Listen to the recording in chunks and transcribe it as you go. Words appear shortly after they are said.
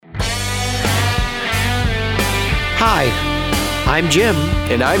Hi, I'm Jim.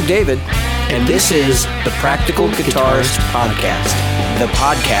 And I'm David. And this is the Practical Guitarist Podcast. The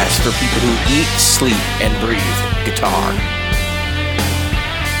podcast for people who eat, sleep, and breathe guitar.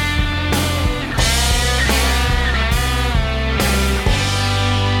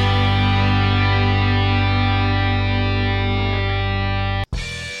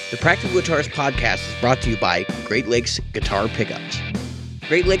 The Practical Guitarist Podcast is brought to you by Great Lakes Guitar Pickups.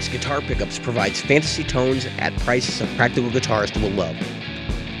 Great Lakes Guitar Pickups provides fantasy tones at prices a practical guitarist will love.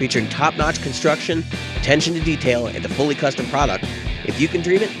 Featuring top-notch construction, attention to detail, and a fully custom product, if you can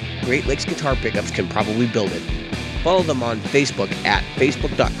dream it, Great Lakes Guitar Pickups can probably build it. Follow them on Facebook at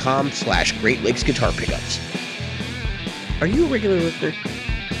facebook.com/Great Lakes Guitar Pickups. Are you a regular listener?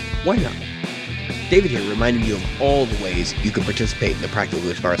 Why not? David here reminding you of all the ways you can participate in the Practical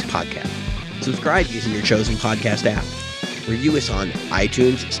Guitarist Podcast. Subscribe using your chosen podcast app. Review us on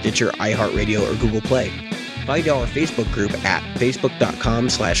iTunes, Stitcher, iHeartRadio, or Google Play. Find our Facebook group at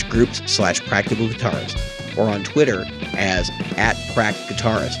facebook.com/groups/Practical Guitarist or on Twitter as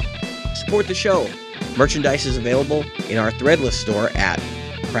 @PracGuitarist. Support the show. Merchandise is available in our Threadless store at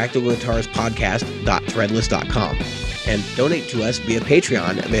practicalguitaristpodcast.threadless.com. And donate to us via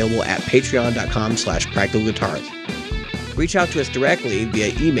Patreon, available at patreon.com/practicalguitarist. Reach out to us directly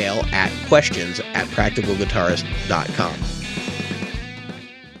via email at questions@practicalguitarist.com.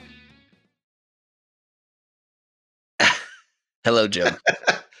 Hello, Jim.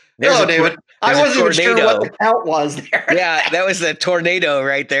 Hello, David. I wasn't even sure what the count was there. Yeah, that was the tornado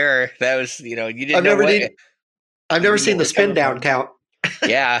right there. That was, you didn't I've never seen the spin down count.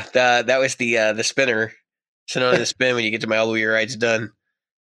 Yeah, that was the spinner. Sit on the spin when you get to my all the way your ride's done.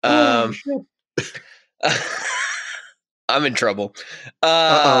 Shit. I'm in trouble.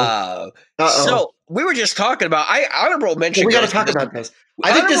 Uh-oh. So we were just talking about. I honorable mention. We got to talk about this.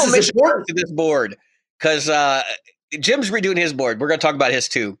 I think this is important to this board because Jim's redoing his board. We're going to talk about his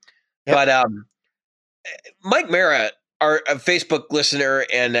too. Yep. But Mike Mara, our Facebook listener,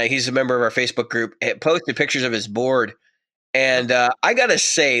 and he's a member of our Facebook group, posted pictures of his board, and I gotta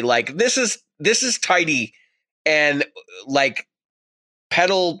say, like this is tidy and like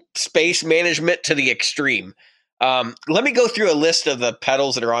pedal space management to the extreme. Let me go through a list of the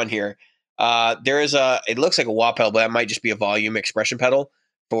pedals that are on here. There is it looks like a wah pedal, but that might just be a volume expression pedal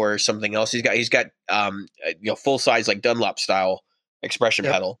for something else. He's got full size like Dunlop style expression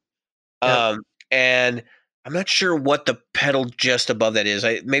pedal. And I'm not sure what the pedal just above that is.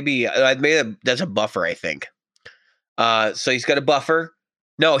 Maybe that's a buffer, I think. So he's got a buffer.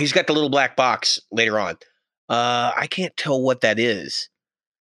 No, he's got the little black box later on. I can't tell what that is.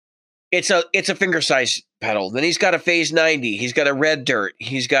 It's a finger size pedal. Then he's got a Phase 90. He's got a Red Dirt.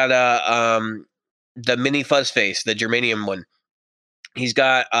 He's got the mini fuzz face, the germanium one. He's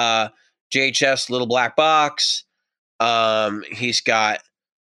got JHS little black box. He's got,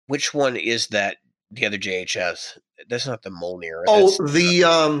 which one is that? The other JHS. That's not the Molnir. I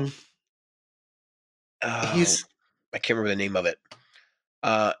can't remember the name of it.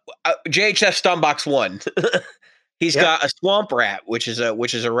 JHS Stompbox 1. He's got a Swamp Rat, which is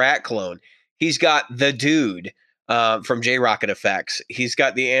a rat clone. He's got the Dude from J Rocket Effects. He's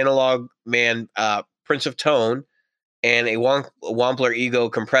got the Analog Man Prince of Tone and a Wampler Ego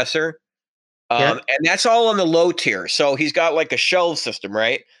compressor. And that's all on the low tier. So he's got like a shelf system,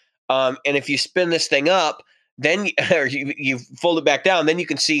 right? And if you spin this thing up, then or you fold it back down, then you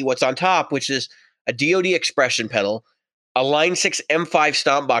can see what's on top, which is a DoD expression pedal, a Line 6 M5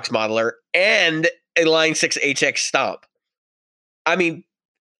 stomp box modeler, and a Line 6 HX stomp. I mean,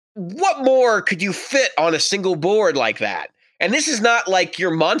 what more could you fit on a single board like that? And this is not like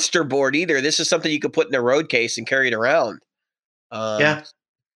your monster board either. This is something you could put in a road case and carry it around.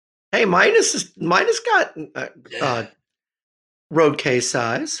 Hey, mine has got road case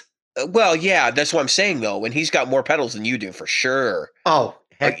size. Well, yeah, that's what I'm saying though. When he's got more pedals than you do, for sure. Oh,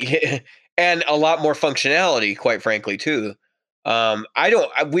 heck. And a lot more functionality, quite frankly, too.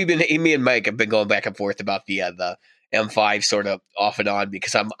 Me and Mike have been going back and forth about the M5 sort of off and on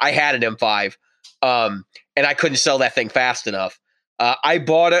because I had an M5, and I couldn't sell that thing fast enough. I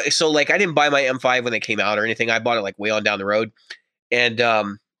bought it, so like I didn't buy my M5 when they came out or anything. I bought it like way on down the road, and I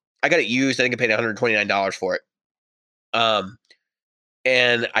got it used. I think I paid $129 for it.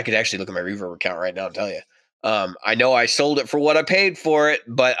 And I could actually look at my reverb account right now and tell you. I know I sold it for what I paid for it,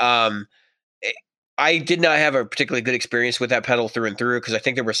 but I did not have a particularly good experience with that pedal through and through because I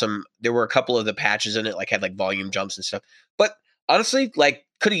think there were a couple of the patches in it like had like volume jumps and stuff. But honestly, like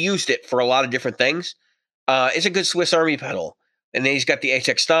could have used it for a lot of different things. It's a good Swiss Army pedal. And then he's got the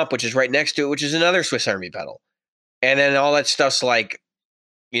HX Stomp, which is right next to it, which is another Swiss Army pedal. And then all that stuff's like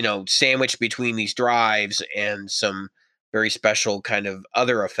sandwiched between these drives and some very special kind of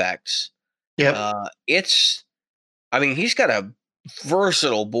other effects. Yep. He's got a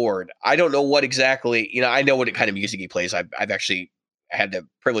versatile board. I don't know what exactly, I know what kind of music he plays. I've actually had the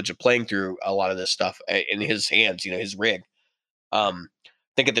privilege of playing through a lot of this stuff in his hands, his rig. I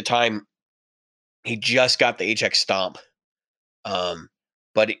think at the time he just got the HX Stomp.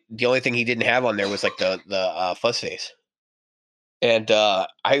 But the only thing he didn't have on there was like the fuzz face. And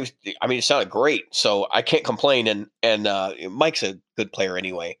it sounded great, so I can't complain. And Mike's a good player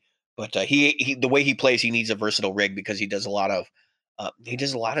anyway, but he the way he plays, he needs a versatile rig because he does a lot of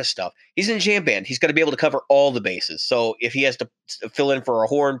stuff. He's in a jam band. He's got to be able to cover all the bases. So if he has to fill in for a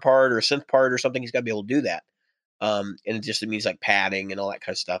horn part or a synth part or something, he's got to be able to do that. And it means like padding and all that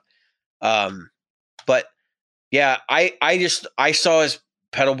kind of stuff. But yeah, I saw his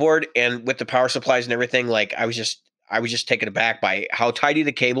pedal board, and with the power supplies and everything, like I was just taken aback by how tidy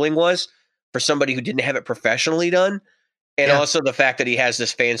the cabling was for somebody who didn't have it professionally done, and also the fact that he has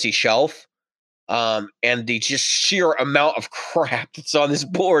this fancy shelf, and the just sheer amount of crap that's on this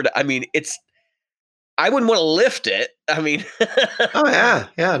board. I mean, I wouldn't want to lift it. I mean, oh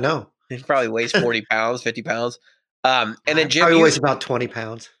yeah, no, it probably weighs 40 pounds, 50 pounds. And then Jim, probably weighs about 20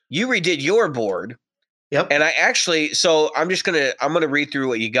 pounds. You redid your board. Yep. And I'm gonna read through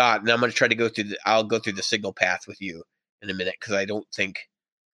what you got, and I'm gonna try to I'll go through the signal path with you in a minute, because I don't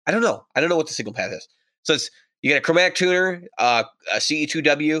know what the signal path is. So you got a chromatic tuner, a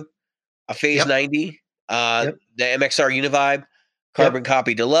CE2W, a Phase 90, the MXR Univibe, Carbon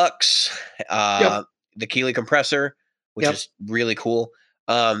Copy Deluxe, the Keeley compressor, which is really cool,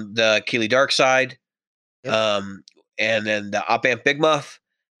 the Keeley Dark Side, and then the Op Amp Big Muff,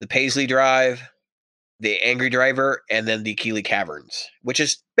 the Paisley Drive, the Angry Driver, and then the Keeley Caverns, which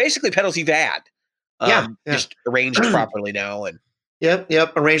is basically pedals you've had. Just arranged properly now. And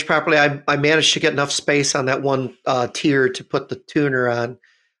Yep, arranged properly. I managed to get enough space on that one tier to put the tuner on.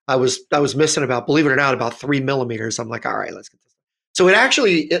 I was missing believe it or not, about 3 millimeters. I'm like, all right, let's get this. So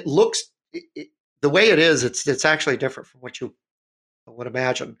it looks the way it is. It's actually different from what you would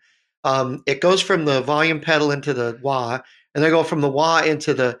imagine. It goes from the volume pedal into the wah, and then go from the wah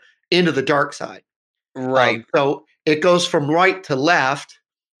into the dark side. Right. So it goes from right to left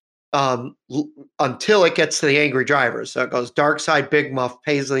until it gets to the Angry Driver. So it goes Dark Side, Big Muff,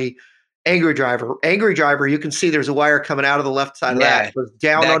 Paisley, Angry Driver. Angry Driver, you can see there's a wire coming out of the left side of that. It goes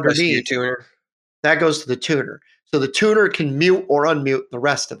down underneath. That goes to the tuner. So the tuner can mute or unmute the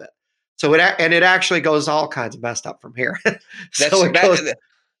rest of it. So it actually goes all kinds of messed up from here.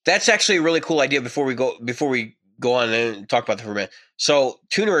 That's actually a really cool idea. Before we go on and talk about the for a minute. So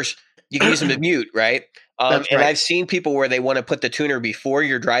tuners, you can use them to mute, right? And I've seen people where they want to put the tuner before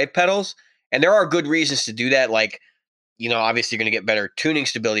your drive pedals, and there are good reasons to do that. Like, obviously you're going to get better tuning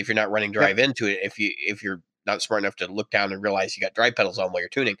stability if you're not running drive into it. If you're not smart enough to look down and realize you got drive pedals on while you're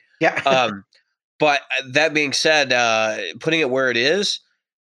tuning. Yeah. But that being said, putting it where it is,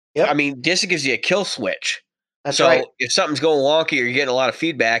 I mean, this gives you a kill switch. That's right. If something's going wonky or you're getting a lot of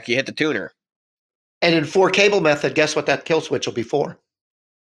feedback, you hit the tuner. And in 4-cable method, guess what that kill switch will be for?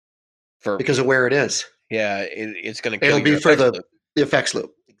 Because of where it is. Yeah, it's going to kill. It'll be for the effects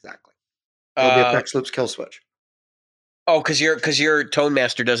loop. Exactly. It'll be effects loop's kill switch. Oh, because your Tone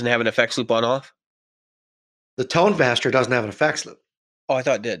Master doesn't have an effects loop on off? The Tone Master doesn't have an effects loop. Oh, I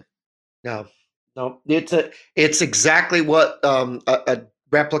thought it did. No. It's exactly what a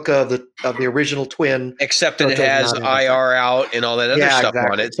replica of the original twin, except it has IR out and all that other stuff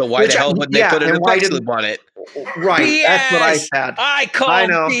on it. So why the hell wouldn't they put an effects loop on it? Right, BS! that's what I said. I call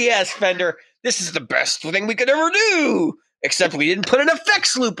BS, Fender. This is the best thing we could ever do. Except we didn't put an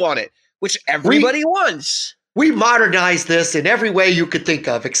effects loop on it, which everybody wants. We modernized this in every way you could think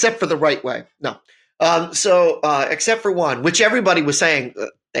of, except for the right way. No, except for one, which everybody was saying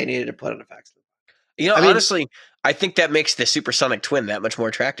they needed to put an effects loop. Honestly, I think that makes the Supersonic Twin that much more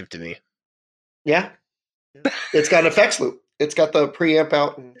attractive to me. Yeah. It's got an effects loop. It's got the preamp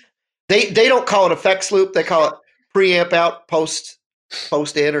out. And they don't call it effects loop. They call it preamp out, post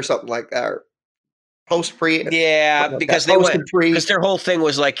in, or something like that. Or post pre. Yeah, because their whole thing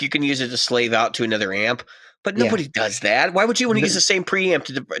was like you can use it to slave out to another amp, but nobody does that. Why would you want to use the same preamp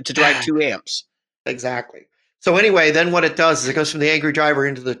to drive 2 amps? Exactly. So anyway, then what it does is it goes from the Angry Driver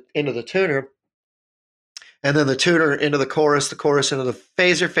into the tuner. And then the tuner into the chorus into the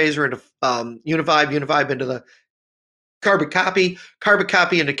phaser into Univibe into the carbon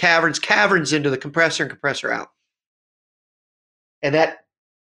copy into caverns into the compressor, and compressor out. And that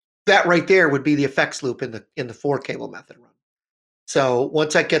right there would be the effects loop in the 4-cable method run. So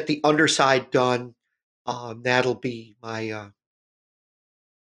once I get the underside done, that'll be my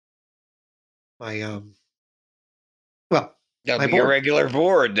well, That'll my be your board. regular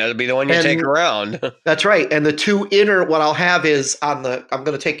board. That'll be the one you take And around. that's right. And the two inner, what I'll have is on the, I'm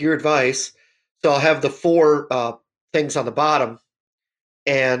going to take your advice. So I'll have the four things on the bottom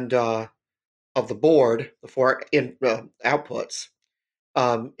and of the board, the four outputs.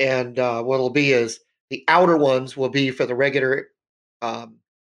 And what it'll be is the outer ones will be for the regular, um,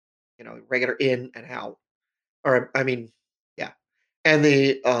 regular in and out. Or, I mean, yeah. And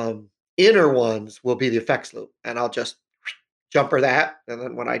the inner ones will be the effects loop. And I'll just jumper that. And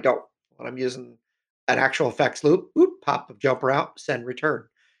then when I'm using an actual effects loop, whoop, pop the jumper out, send return.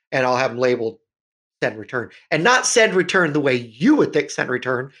 And I'll have them labeled send return. And not send return the way you would think send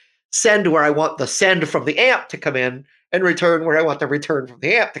return. Send where I want the send from the amp to come in and return where I want the return from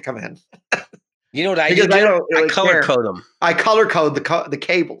the amp to come in. You know what I do, Because I Jim? don't I really color care. code them. I color code the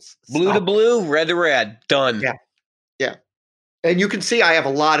cables. Blue to So, blue, red to red. Done. yeah, yeah. And you can see I have a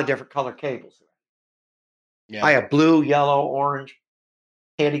lot of different color cables. Yeah. I have blue, yellow, orange,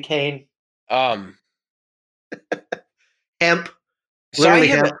 candy cane, Um. hemp, So literally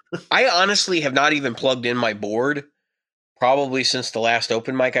hemp. I honestly have not even plugged in my board probably since the last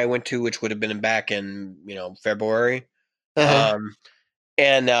open mic I went to, which would have been back in February. Uh-huh. Um.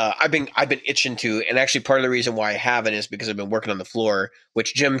 And I've been itching to, and actually part of the reason why I haven't is because I've been working on the floor,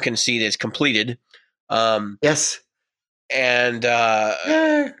 which Jim can see is completed. Yes. And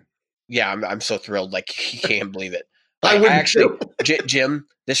Yeah, yeah, I'm so thrilled, like he can't believe it. I I would actually, too. Jim,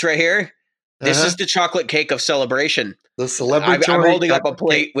 this right here, this is Uh-huh. the chocolate cake of celebration. The I'm celebratory holding up a chocolate cake.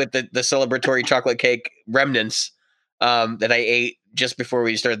 plate with the celebratory chocolate cake remnants that I ate just before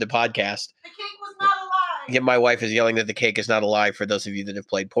we started the podcast. The cake was not alive. Yeah, my wife is yelling that the cake is not alive for those of you that have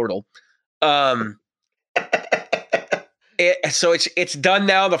played Portal. So it's done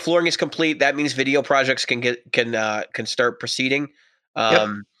now. The flooring is complete. That means video projects can start proceeding. Yep.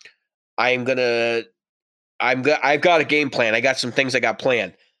 Um, I've got a game plan. I got some things I got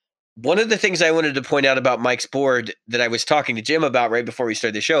planned. One of the things I wanted to point out about Mike's board that I was talking to Jim about right before we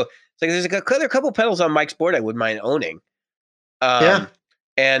started the show, it's like there are a couple pedals on Mike's board I wouldn't mind owning. Yeah.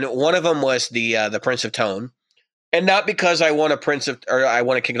 And one of them was the Prince of Tone, and not because I want I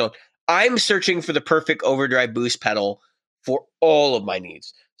want to kick it on. I'm searching for the perfect overdrive boost pedal for all of my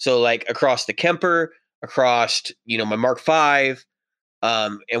needs. So like across the Kemper, across my Mark V,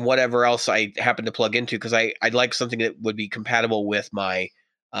 and whatever else I happen to plug into, because I'd like something that would be compatible with my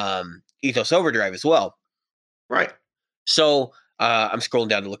Ethos overdrive as well. Right. So I'm scrolling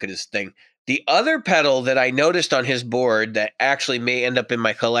down to look at his thing. The other pedal that I noticed on his board that actually may end up in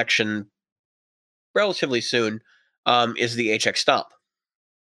my collection relatively soon is the HX Stomp.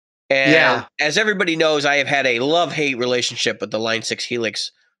 And Yeah. as everybody knows, I have had a love-hate relationship with the Line 6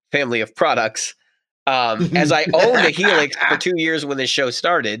 Helix family of products. As I owned a Helix for 2 years when this show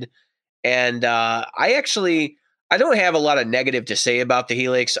started, and I don't have a lot of negative to say about the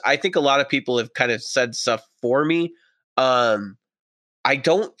Helix. I think a lot of people have kind of said stuff for me. I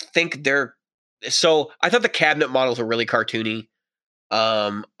don't think they're so. I thought the cabinet models were really cartoony.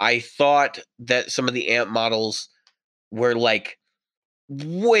 I thought that some of the amp models were like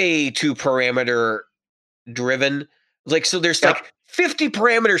way too parameter driven. Like, so there's Yep. like 50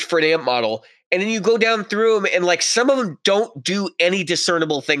 parameters for an amp model, and then you go down through them, and like some of them don't do any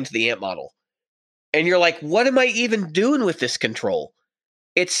discernible thing to the amp model. And you're like, what am I even doing with this control?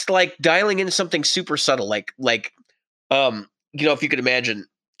 It's like dialing in something super subtle, if you could imagine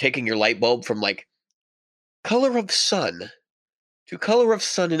taking your light bulb from like color of sun to color of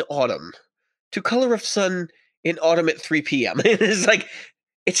sun in autumn to color of sun in autumn at 3 p.m. It's like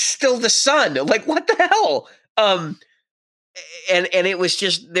it's still the sun. Like, what the hell? And it was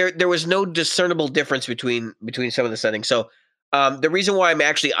just there was no discernible difference between some of the settings. So the reason why I'm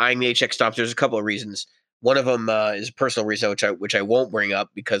actually eyeing the HX Stomps, there's a couple of reasons. One of them is a personal reason, which I won't bring up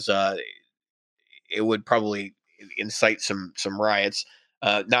because it would probably incite some riots.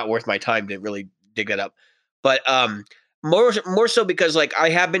 Not worth my time to really dig that up. But more so because like I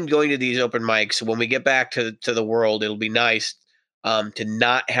have been going to these open mics. When we get back to the world, it'll be nice to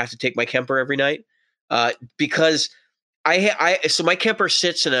not have to take my Kemper every night because so my Kemper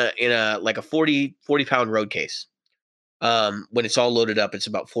sits in a like a 40 pound road case. When it's all loaded up, it's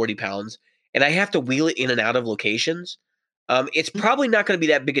about 40 pounds, and I have to wheel it in and out of locations. It's probably not going to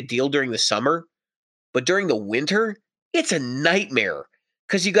be that big a deal during the summer, but during the winter, it's a nightmare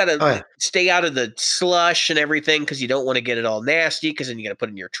because you got Oh to yeah. stay out of the slush and everything because you don't want to get it all nasty because then you got to put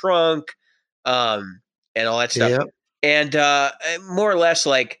it in your trunk, um, and all that stuff. Yep. And more or less,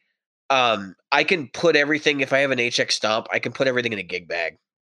 like I can put everything if I have an HX Stomp, I can put everything in a gig bag,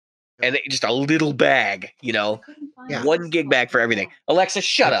 and just a little bag, Yeah. one gig bag for everything. Alexa,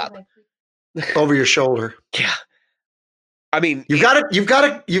 shut up. over your shoulder. Yeah. I mean, You've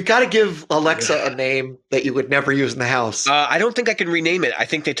got to give Alexa a name that you would never use in the house. I don't think I can rename it. I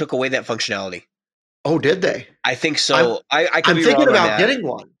think they took away that functionality. Oh, did they? I think I'm so. I could I'm be thinking wrong on about that. getting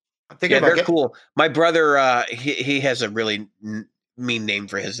one. I'm thinking Yeah, about they're getting one. cool. My brother, he has a really mean name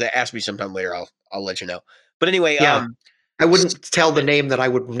for his. Ask me sometime later. I'll let you know. But anyway, Yeah, I wouldn't tell the name that I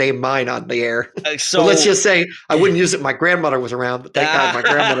would name mine on the air. But let's so just say I wouldn't use it. My grandmother was around, but thank God my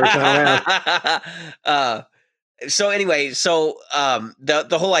grandmother's not around. uh, so anyway,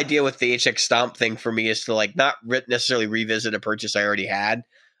 the whole idea with the HX Stomp thing for me is to like not necessarily revisit a purchase I already had,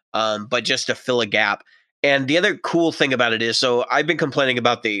 but just to fill a gap. And the other cool thing about it is, so I've been complaining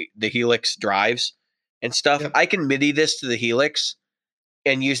about the Helix drives and stuff. Yep. I can MIDI this to the Helix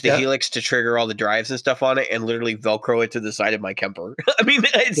and use the Yeah. Helix to trigger all the drives and stuff on it, and literally Velcro it to the side of my Kemper. I mean,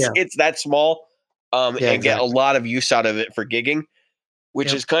 Yeah. it's that small, Yeah. and get a Exactly. lot of use out of it for gigging, which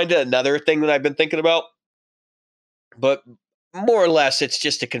Yep. is kind of another thing that I've been thinking about. But more or less, it's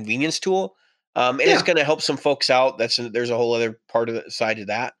just a convenience tool, and it's Yeah. going to help some folks out. There's a whole other part of the side of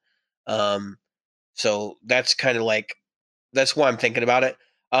that. Um, so that's kind of like that's why I'm thinking about it.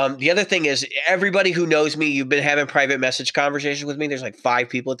 The other thing is, everybody who knows me, you've been having private message conversations with me. There's like 5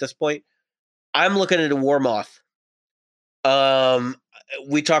 people at this point. I'm looking at a Warmoth. Um,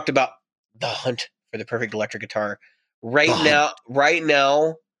 we talked about the hunt for the perfect electric guitar. The hunt. Right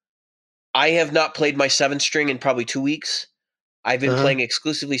now, I have not played my 7 string in probably 2 weeks. I've been Uh-huh. playing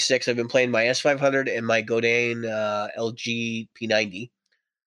exclusively six. I've been playing my S500 and my Godin LG P90,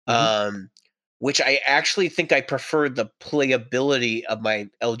 Hmm. um, which I actually think I prefer the playability of my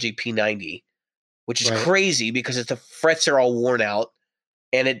LG P90, which is Right. crazy because the frets are all worn out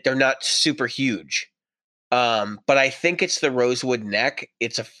and they're not super huge. But I think it's the rosewood neck.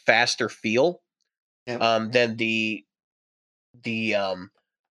 It's a faster feel Yeah. than the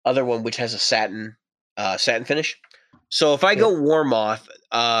other one, which has a satin finish. So if I Yeah. go Warmoth,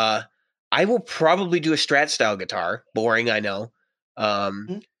 I will probably do a Strat style guitar. Boring, I know. Um,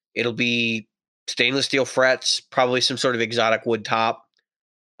 Mhm. it'll be stainless steel frets, probably some sort of exotic wood top,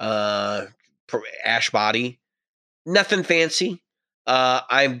 uh, ash body. Nothing fancy.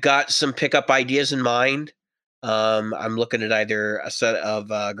 I've got some pickup ideas in mind. I'm looking at either a set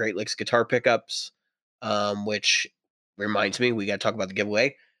of Great Licks guitar pickups, which reminds me, we got to talk about the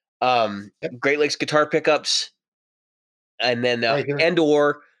giveaway. Yep. Great Lakes guitar pickups, and then Right here.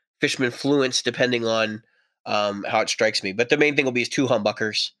 and/or Fishman Fluence, depending on how it strikes me. But the main thing will be is 2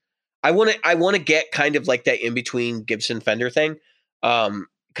 humbuckers. I want to get kind of like that in between Gibson Fender thing,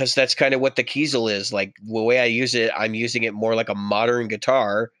 because that's kind of what the Kiesel is. Like the way I use it, I'm using it more like a modern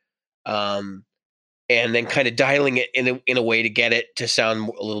guitar, um, and then kind of dialing it in a way to get it to sound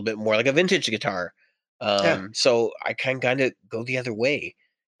a little bit more like a vintage guitar. Yeah. So I can kind of go the other way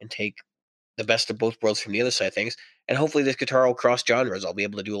and take the best of both worlds from the other side of things. And hopefully this guitar will cross genres. I'll be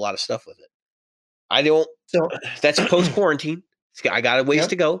able to do a lot of stuff with it. I don't. So. That's post quarantine. I got a ways Yep.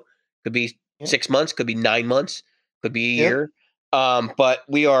 to go. Could be Yep. 6 months. Could be 9 months. Could be a Yep. year. But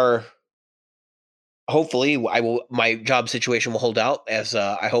we are. Hopefully, I will. My job situation will hold out, as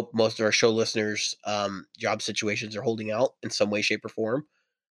I hope most of our show listeners' job situations are holding out in some way, shape, or form.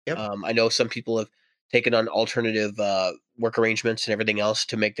 Yep. I know some people have taken on alternative work arrangements and everything else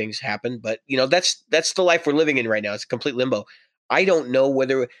to make things happen, but that's the life we're living in right now. It's complete limbo. I don't know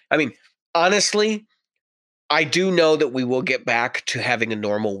whether. I mean, honestly, I do know that we will get back to having a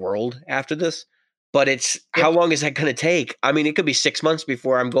normal world after this, but it's Yep. how long is that going to take? I mean, it could be 6 months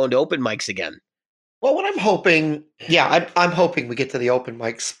before I'm going to open mics again. Well, what I'm hoping, yeah, I'm hoping we get to the open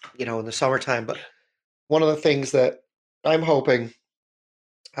mics, in the summertime. But one of the things that I'm hoping,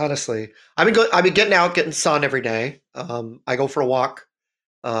 honestly, I've been getting out, getting sun every day. I go for a walk.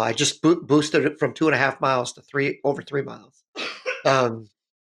 I just boosted it from 2.5 miles to over 3 miles, um,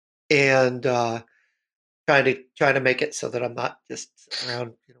 and trying to make it so that I'm not just sitting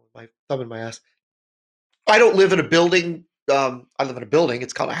around, with my thumb in my ass. I don't live in a building. I live in a building.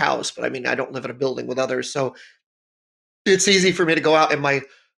 It's called a house, but I mean, I don't live in a building with others, so it's easy for me to go out. And my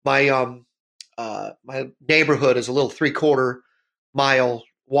neighborhood is a little 3/4 mile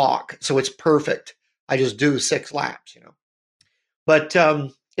walk, so it's perfect. I just do 6 laps. But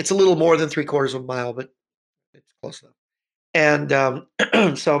it's a little more than 3/4 of a mile, but it's close enough.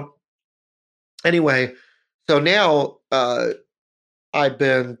 And so anyway, so now I've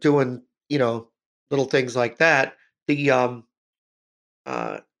been doing little things like that. The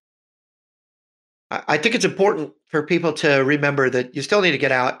uh, I think it's important for people to remember that you still need to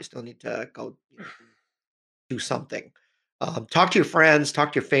get out. You still need to go, do something. Talk to your friends,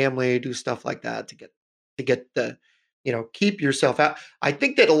 talk to your family, do stuff like that to get the keep yourself out. I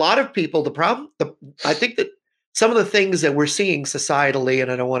think that a lot of people, I think that some of the things that we're seeing societally,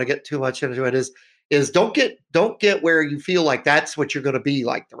 and I don't want to get too much into it, is don't get where you feel like that's what you're going to be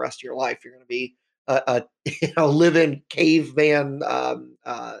like the rest of your life. You're going to be a live-in caveman.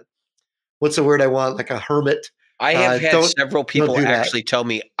 What's the word I want? Like a hermit. I have had several Don't people do that. actually tell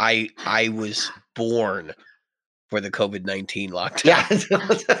me I was born for the COVID-19 Yeah.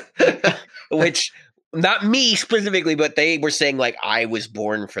 lockdown, which not me specifically, but they were saying like I was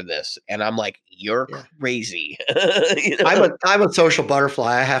born for this, and I'm like, you're Yeah. crazy. I'm a social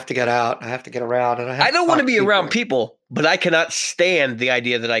butterfly. I have to get out. I have to get around, and I have I to don't want to talk to be around people. people, but I cannot stand the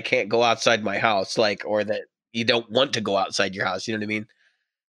idea that I can't go outside my house, like, or that you don't want to go outside your house. You know what I mean?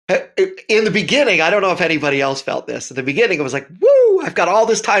 In the beginning, I don't know if anybody else felt this. In the beginning, it was like, "Woo! I've got all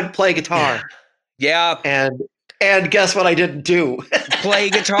this time to play guitar," Yeah, and guess what? I didn't do. play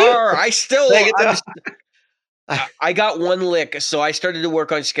guitar. Play guitar. I got one lick, so I started to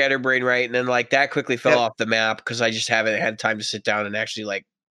work on Scatterbrain, right, and then like that quickly fell Yep. off the map because I just haven't had time to sit down and actually like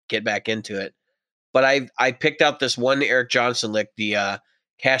get back into it. But I picked out this one Eric Johnson lick, the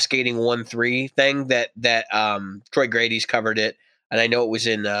cascading 1-3 thing that Troy Grady's covered it, and I know it was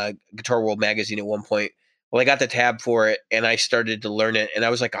in Guitar World magazine at one point. Well, I got the tab for it, and I started to learn it, and I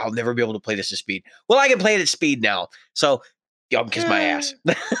was like, I'll never be able to play this at speed. Well, I can play it at speed now, so y'all can kiss my ass.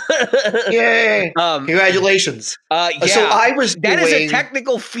 Yay! um, Congratulations. So yeah, I was that is a doing.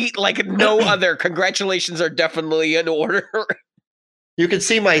 technical feat like no other. Congratulations are definitely in order. You can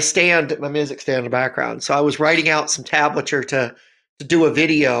see my stand, my music stand in the background. So I was writing out some tablature to do a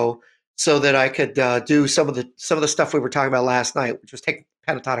video so that I could do some of the stuff we were talking about last night, which was taking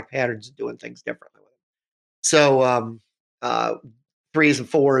pentatonic patterns and doing things differently with them. So uh, threes and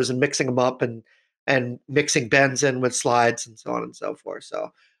fours and mixing them up and mixing bends in with slides and so on and so forth.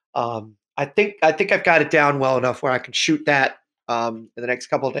 So I think I've got it down well enough where I can shoot that in the next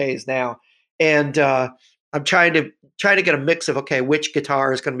couple of days now, and I'm trying to get a mix of okay, which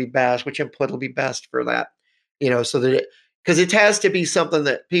guitar is going to be best, which input will be best for that, so that because it has to be something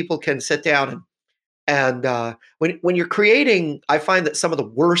that people can sit down and when you're creating, I find that some of the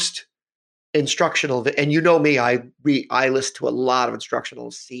worst instructional and me, I listen to a lot of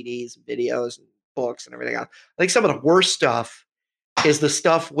instructional CDs, videos, and books and everything else. I think some of the worst stuff is the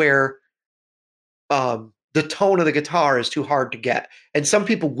stuff where the tone of the guitar is too hard to get, and some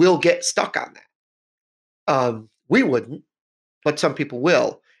people will get stuck on that. We wouldn't, but some people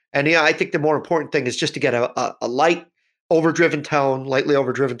will. And yeah, I think the more important thing is just to get a light, lightly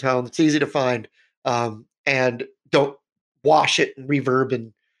overdriven tone that's easy to find, and don't wash it and reverb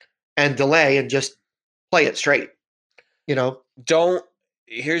and delay, and just play it straight. Don't.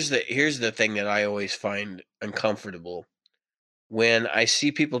 Here's the thing that I always find uncomfortable when I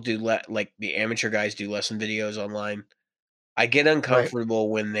see people do like the amateur guys do lesson videos online. I get Right? uncomfortable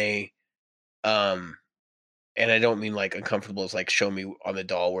when they um and I don't mean like uncomfortable as like show me on the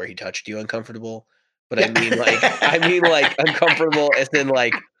doll where he touched you uncomfortable, but I mean like Yeah. uncomfortable as in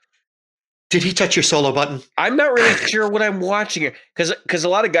like Did he touch your solo button? I'm not really sure what I'm watching here because a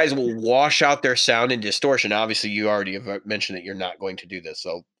lot of guys will wash out their sound and distortion. Obviously, you already have mentioned that you're not going to do this,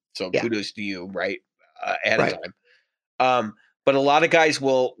 so Yeah. kudos to you, right? Ahead of Right. time. But a lot of guys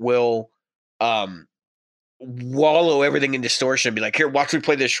will um wallow everything in distortion and be like, "Here, watch me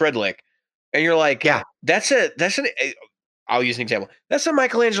play this shred lick," and you're like, Yeah. that's an." I'll use an example. That's a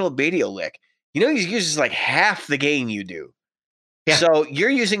Michelangelo Badio lick. You know, he uses like half the gain you do. Yeah. So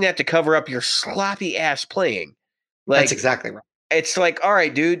you're using that to cover up your sloppy ass playing. That's Like exactly right. it's like, all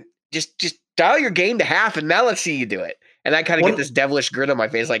right, dude, just dial your gain to half, and now let's see you do it. And I kind of get One. this devilish grin on my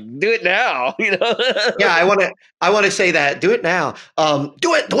face, like, do it now, you know? Yeah, I want to say that. Do it now.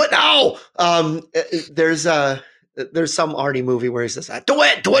 Do it now. There's some Arnie movie where he says, do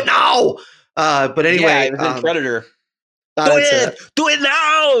it now. But Yeah, it anyway, was in Predator. that's it. Do it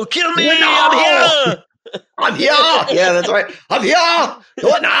now, kill Do it me, I'm now. here. I'm here. Yeah, that's right. I'm here.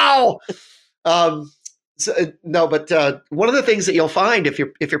 Do it now. No, but one of the things that you'll find if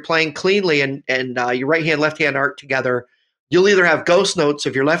you're playing cleanly and your right hand left hand aren't together, you'll either have ghost notes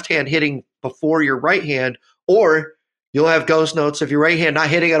of your left hand hitting before your right hand, or you'll have ghost notes of your right hand not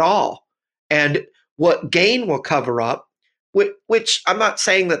hitting at all. And what gain will cover up, which I'm not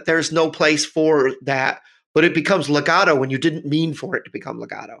saying that there's no place for that, but it becomes legato when you didn't mean for it to become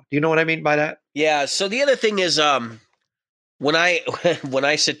legato. Do you know what I mean by that? Yeah. So the other thing is, when I when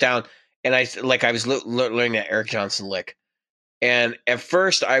I sit down and I was learning that Eric Johnson lick, and at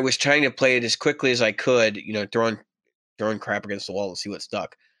first I was trying to play it as quickly as I could, you know, throwing crap against the wall to see what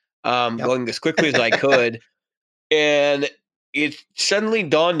stuck, Yep. going as quickly as I could, and it suddenly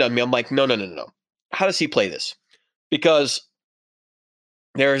dawned on me. I'm like, no, no, no, no, no. How does he play this? because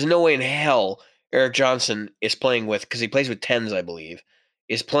there is no way in hell Eric Johnson is playing with, because he plays with tens, I believe,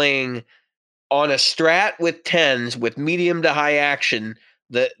 is playing on a strat with tens with medium to high action,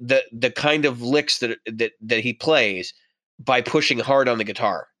 the kind of licks that he plays by pushing hard on the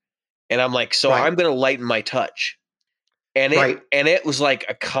guitar. And I'm like, so Right. I'm going to lighten my touch. And Right. it was like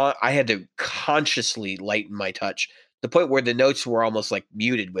I had to consciously lighten my touch, the point where the notes were almost like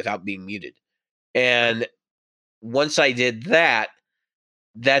muted without being muted. Right. And once I did that,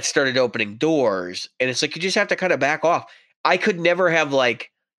 that started opening doors. And it's like you just have to kind of back off. I could never have, like,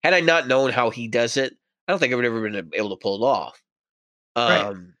 had I not known how he does it, I don't think I would have ever been able to pull it off.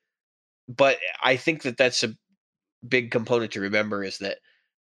 Right. But I think that that's a big component to remember, is that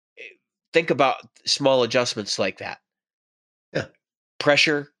think about small adjustments like that. Yeah.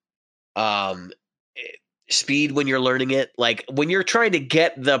 Pressure, um, eh, speed when you're learning it. Like when you're trying to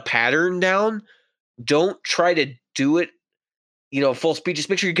get the pattern down, don't try to do it, full speed. Just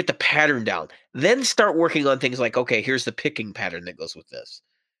make sure you get the pattern down. Then start working on things like, okay, here's the picking pattern that goes with this.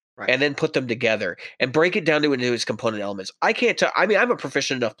 Right. And then put them together and break it down into its component elements. I can't tell. I mean, I'm a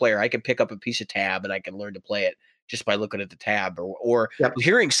proficient enough player. I can pick up a piece of tab and I can learn to play it just by looking at the tab or Yep.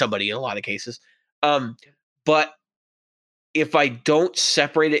 hearing somebody in a lot of cases. But if I don't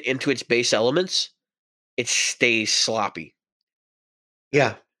separate it into its base elements, it stays sloppy.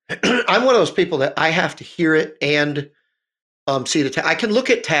 Yeah. I'm one of those people that I have to hear it and see the tab. I can look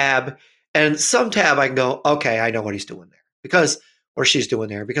at tab, and some tab I can go, okay, I know what he's doing there, or she's doing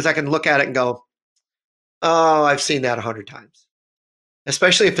there, because I can look at it and go, oh, I've seen that 100 times.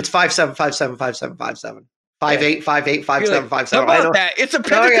 Especially if it's 5-7-5-7-5-7-5-7. 5-8, 5-8, You're like, 5-7-5-7. how I about know. that? It's a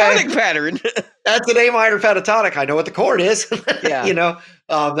pentatonic pattern. That's an A minor pentatonic. I know what the chord is. Yeah.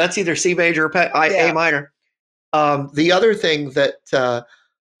 That's either C major or Yeah. A minor. The other thing that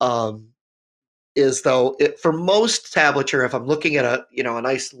is, though, for most tablature, if I'm looking at a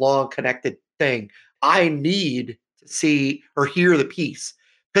nice long connected thing, I need to see or hear the piece,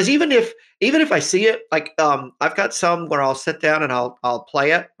 because even if I see it, like I've got some where I'll sit down and I'll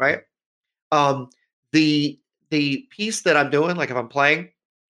play it, right. Um, the piece that I'm doing, like if I'm playing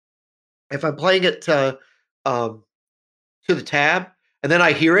it um, to the tab, and then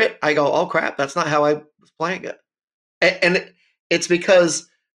I hear it, I go, oh crap, that's not how I was playing it, and it's because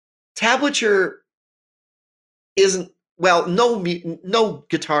tablature isn't, well, no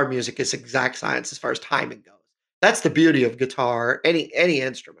guitar music is exact science as far as timing goes. That's the beauty of guitar. Any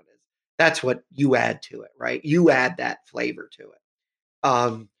instrument is. That's what you add to it, right? You add that flavor to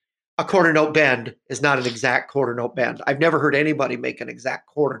it. A quarter note bend is not an exact quarter note bend. I've never heard anybody make an exact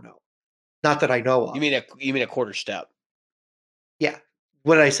quarter note, not that I know You of. mean a quarter step? Yeah.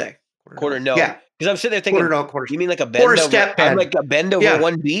 What did I say? Quarter Note. note. Yeah. Because I'm sitting there Quarter thinking, note, quarter you mean like a quarter bend over? step I'm bend. like a bend over Yeah.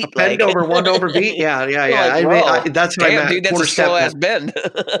 one A beat, bend like over one over beat. Yeah, yeah, you're yeah. like, I mean, whoa, that's what I damn, meant. dude, that's Quarter a slow step ass bend.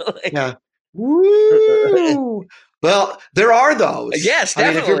 bend. Like, Yeah. Woo! Well, there are those. yes, I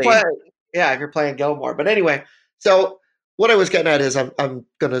mean, definitely. if you're playing Gilmore. But anyway, so what I was getting at is I'm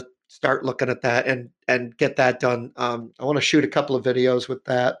gonna start looking at that and get that done. I want to shoot a couple of videos with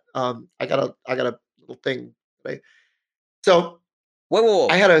that. I got a little thing today. So I Whoa.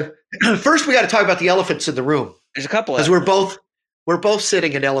 had a first we got to talk about the elephants in the room, There's a couple because of. we're both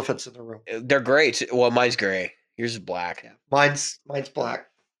sitting in elephants in the room. They're great. Well, mine's gray. Yours is black. Yeah, mine's black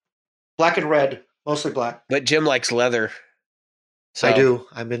and red, mostly black. But Jim likes leather. I So do.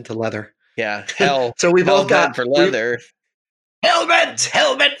 I'm into leather. yeah, hell, So we hell both got bent for we leather. helmet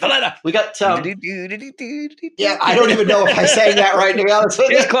for leather. We got yeah. I don't even know if I sang that right, to be honest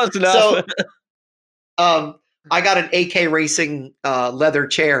with It's you. close enough. So I got an AK Racing leather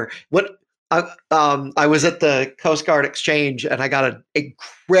chair. I was at the Coast Guard Exchange, and I got an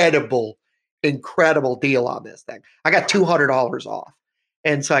incredible deal on this thing. I got $200 off,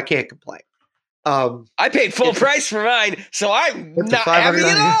 and so I can't complain. I paid full It's price for mine, so I'm it's a not happy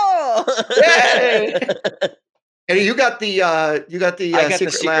at 500. all. Yay! And you got the I got the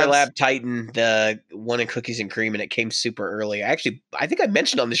Secret Secret Labs. Lab Titan, the one in cookies and cream, and it came super early. I think I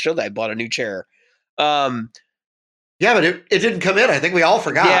mentioned on the show that I bought a new chair. Yeah, but it didn't come in. I think we all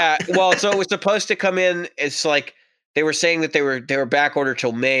forgot. Yeah, well, so it was supposed to come in. It's like they were saying that they were back ordered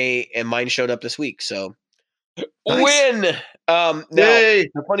till May, and mine showed up this week. So Nice. win. Now Yay!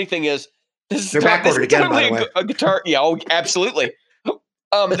 the funny thing is, They're back this ordered is again, by totally the way. a guitar. Yeah, oh, absolutely.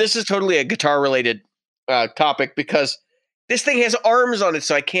 This is totally a guitar related topic, because this thing has arms on it,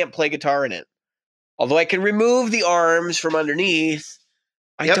 so I can't play guitar in it. Although I can remove the arms from underneath,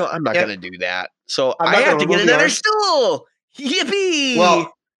 Yep. I'm not Yep. going to do that. So I'm I not have going to to get remove the another arms. stool. Yippee!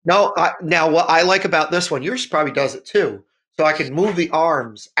 Well, no. Now, what I like about this one, yours probably does it too. So I can move the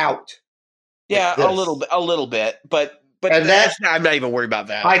arms out. Yeah, a this. little bit, but And that I'm not even worried about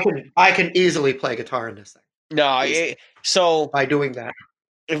that. I can easily play guitar in this thing. No, so By doing that.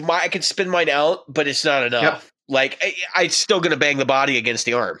 if I can spin mine out, but it's not Yep. enough. Like I'm still gonna bang the body against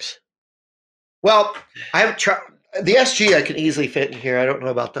the arms. Well, I have tried the SG. I can easily fit in here. I don't know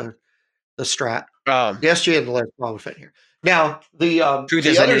about the Strat. The SG and the Les Paul would fit in here. Now Truth the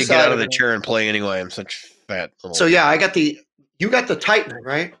is, I need other to get out side of of the it. chair and play anyway. I'm such fat little. So yeah, I got you got the Titan,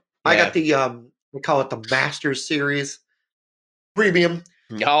 right? I Yeah. got the we call it the Masters Series Premium.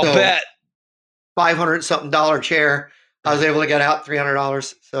 I'll So bet. $500 chair. I was able to get out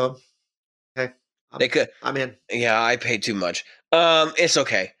 $300. So okay, They could. I'm in. Yeah, I paid too much. It's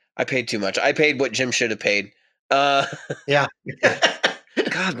okay. I paid too much. I paid what Jim should have paid. Yeah.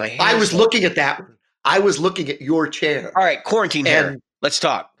 God, my I hair. was looking at that one. I was looking at your chair. All right, quarantine hair. And Let's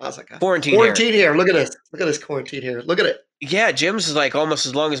talk. I was like, Quarantine hair. hair. Look at this. Look at this quarantine hair. Look at it. Yeah, Jim's is like almost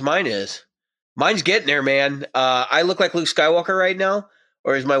as long as mine is. Mine's getting there, man. I look like Luke Skywalker right now,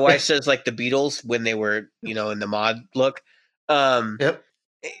 or as my wife says, like the Beatles when they were, in the mod look. Yep.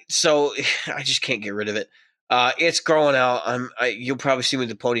 So I just can't get rid of it. It's growing out. You'll probably see me with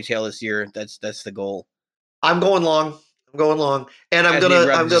the ponytail this year. That's the goal. I'm going long. And As he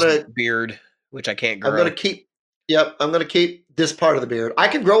rubs his beard, which I can't grow. I'm gonna keep. Yep, I'm gonna keep this part of the beard. I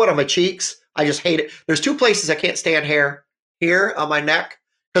can grow it on my cheeks. I just hate it. There's two places I can't stand hair. Here on my neck,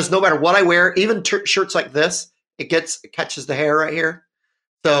 because no matter what I wear, even shirts like this, it catches the hair right here.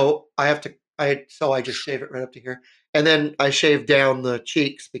 So I have to. I just shave it right up to here, and then I shave down the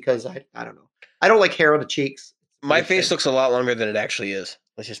cheeks because I don't know. I don't like hair on the cheeks. My face looks a lot longer than it actually is.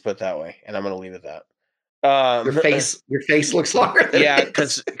 Let's just put it that way, and I'm going to leave it that. Your face looks longer. Than yeah,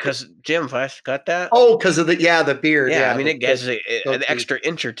 because Jim, if I got that. Oh, because of the beard. Yeah, I mean it gets an extra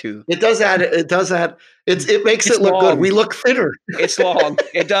inch or two. It does add. It makes it look long. good. We look thinner. It's long.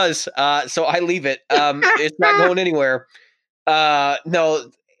 It does. So I leave it. It's not going anywhere. No.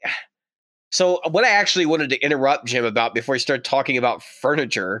 So what I actually wanted to interrupt Jim about before he started talking about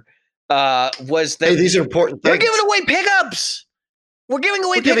furniture was that these are important they're things. giving away pickups. We're giving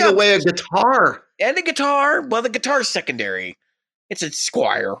away giving away a guitar. And a guitar. Well, the guitar's secondary. It's a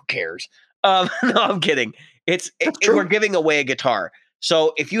Squire. Who cares? No, I'm kidding. We're giving away a guitar.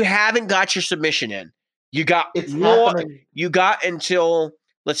 So if you haven't got your submission in, you got You got until,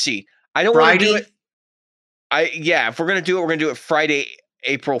 let's see. I don't want to do it. If we're gonna do it, we're gonna do it Friday,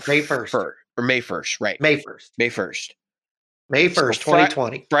 May 1st or May 1st, right? May 1st. May 1st. May 1st,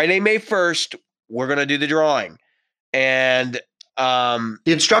 2020. Friday, May 1st. We're gonna do the drawing, and the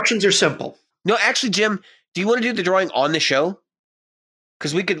instructions are simple. No, actually, Jim, do you want to do the drawing on the show?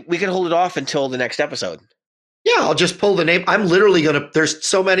 Because we could hold it off until the next episode. Yeah, I'll just pull the name. I'm literally gonna. There's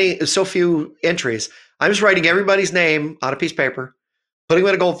so few entries. I'm just writing everybody's name on a piece of paper, putting them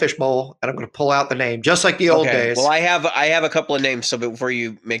in a goldfish bowl, and I'm going to pull out the name, just like the old days. Well, I have a couple of names, so before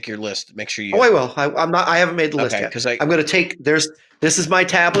you make your list, make sure you. Oh, I will. I'm not. I haven't made the list yet. Because I'm going to take. This is my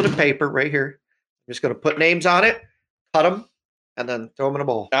tablet of paper right here. I'm just going to put names on it, cut them, and then throw them in a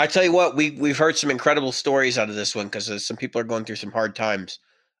bowl. I tell you what, we've heard some incredible stories out of this one because some people are going through some hard times.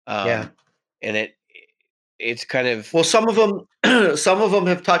 And it's kind of some of them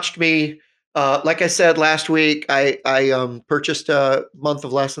have touched me. Like I said last week, I purchased a month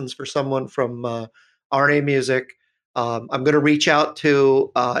of lessons for someone from RNA Music. I'm going to reach out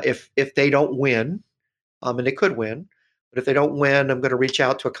to if they don't win, and they could win, but if they don't win, I'm going to reach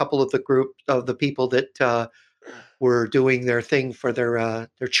out to a couple of the people that were doing their thing for their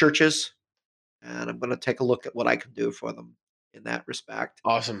churches, and I'm going to take a look at what I can do for them in that respect.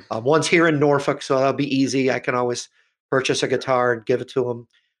 Awesome. One's here in Norfolk, so that'll be easy. I can always purchase a guitar and give it to them.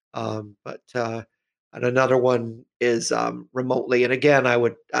 And another one is remotely. And again, I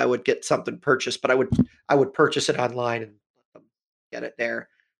would get something purchased, but I would purchase it online and let them get it there.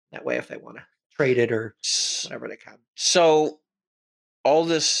 That way, if they want to trade it or whatever, they can. So all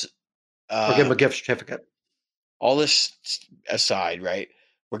this, or give them a gift certificate. All this aside, right?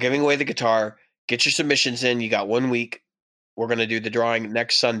 We're giving away the guitar. Get your submissions in. You got 1 week. We're going to do the drawing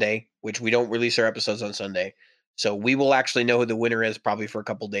next Sunday, which we don't release our episodes on Sunday. So we will actually know who the winner is probably for a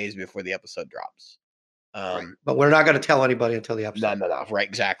couple days before the episode drops. Right. But we're not going to tell anybody until the episode. No. Right,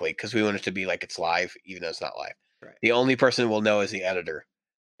 exactly. Because we want it to be like it's live, even though it's not live. Right. The only person we'll know is the editor.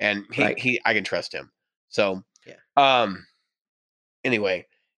 And I can trust him. So, anyway,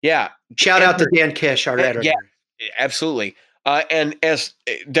 yeah. Shout out to Dan Kish, our editor. Yeah, absolutely. And as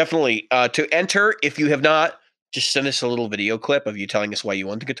definitely to enter, if you have not, just send us a little video clip of you telling us why you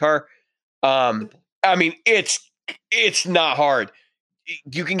want the guitar. I mean, it's not hard.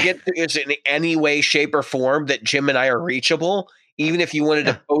 You can get this in any way, shape, or form that Jim and I are reachable. Even if you wanted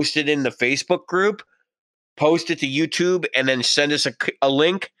to Yeah. post it in the Facebook group, post it to YouTube, and then send us a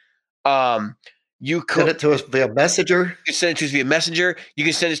link. You Send could it to us via Messenger. you can send it to us via Messenger. You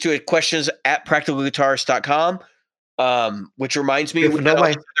can send it to questions at practicalguitarist.com. Which reminds me, we If got no all way.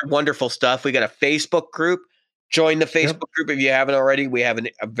 this other wonderful stuff. We got a Facebook group. Join the Yep. Facebook group if you haven't already. We have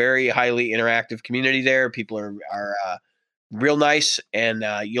a very highly interactive community there. People are real nice, and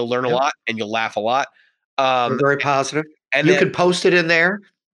you'll learn a Yep. lot and you'll laugh a lot. They're Um, very positive. and You then can post it in there.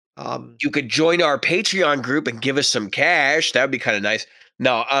 Um, you could join our Patreon group and give us some cash. That would be kind of nice.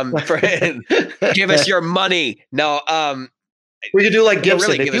 No, for give us your money. No, we could do like no,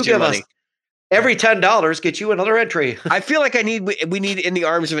 really, Gibson. If give you us your give us money. every $10, get you another entry. I feel like we need in the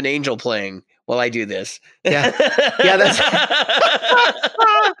arms of an angel playing while I do this. Yeah. Yeah, that's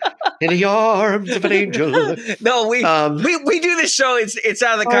in the arms of an angel. No, Um, we do this show. It's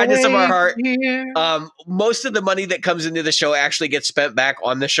out of the kindness of our always heart. here. Most of the money that comes into the show actually gets spent back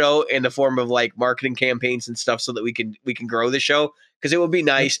on the show in the form of like marketing campaigns and stuff, so that we can grow the show. Because it would be Yep.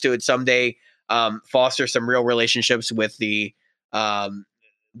 nice to someday foster some real relationships with um,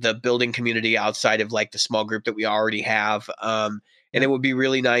 the building community outside of like the small group that we already have. And it Yep. would be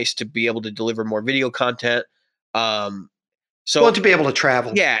really nice to be able to deliver more video content. Um, Well, so to be able to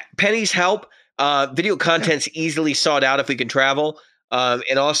travel. yeah, pennies help. Video Yeah. content's easily sought out if we can travel.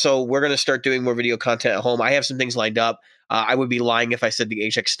 And also, we're going to start doing more video content at home. I have some things lined up. I would be lying if I said the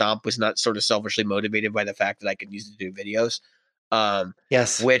HX Stomp was not sort of selfishly motivated by the fact that I could use it to do videos. Um,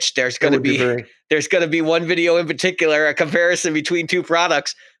 Yes. which It would be very. there's going to be one video in particular, a comparison between two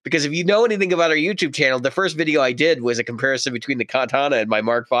products. Because if you know anything about our YouTube channel, the first video I did was a comparison between the Katana and my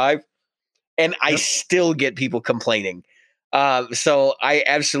Mark V, and I Yep. still get people complaining. So I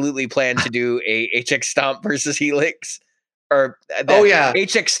absolutely plan to do a HX Stomp versus Helix, or Oh the yeah.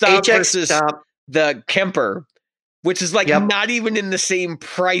 HX Stomp HX versus stop. the Kemper, which is like Yep. not even in the same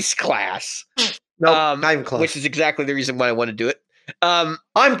price class. Nope. Not even Which close. is exactly the reason why I want to do it. I'm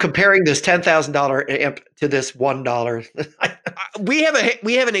comparing this $10,000 amp to this $1. We have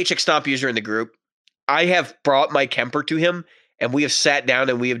an HX Stomp user in the group. I have brought my Kemper to him, and we have sat down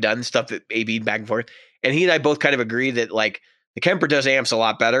and we have done stuff that AB back and forth. And he and I both kind of agree that like the Kemper does amps a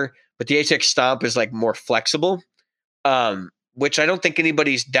lot better, but the HX Stomp is like more flexible. Which I don't think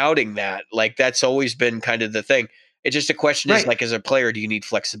anybody's doubting that. Like that's always been kind of the thing. It's just a question is Right. like, as a player, do you need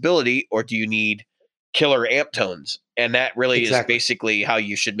flexibility or do you need killer amp tones? And that really is Exactly. basically how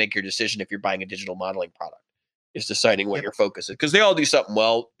you should make your decision if you're buying a digital modeling product, is deciding what Yep. your focus is. Because they all do something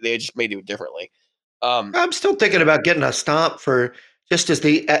well. They just may do it differently. I'm still thinking about getting a stomp for just as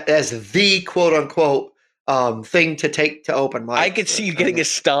the quote unquote thing to take to open I mics. could see you getting a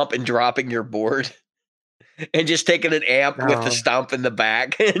stomp and dropping your board and just taking an amp with the No. stomp in the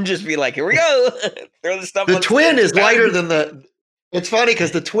back and just be like, here we go. Throw the stomp The on twin stage. is lighter than the. It's funny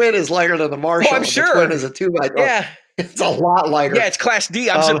because the twin is lighter than the Oh, I'm Marshall, and the twin sure. is a 2x12. Yeah. It's a lot Yeah, lighter. it's Class D.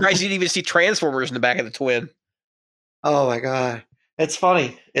 I'm Um, surprised you didn't even see Transformers in the back of the twin. oh my god, it's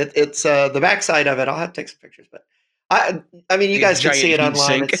funny. It's the backside of it. I'll have to take some pictures, but I mean, you The guys can giant see it heat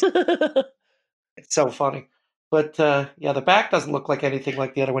online. sink. It's so funny. But yeah, the back doesn't look like anything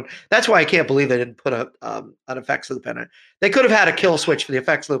like the other one. That's why I can't believe they didn't put an effects loop in it. They could have had a kill switch for the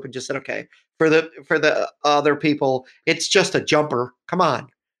effects loop and just said, okay, for the other people, it's just a jumper. Come on,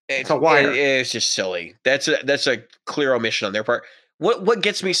 it's a wire. It's just silly. That's a clear omission on their part. What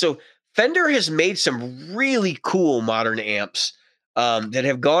gets me, so Fender has made some really cool modern amps that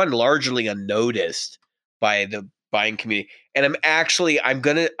have gone largely unnoticed by the buying community. And I'm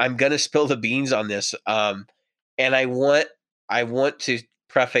gonna spill the beans on this. And I want to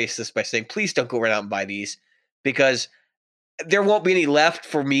preface this by saying, please don't go run out and buy these, because there won't be any left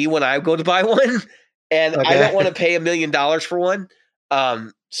for me when I go to buy one, and I don't want to Okay. pay $1 million for one.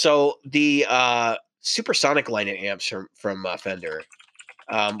 So the supersonic line of amps from Fender,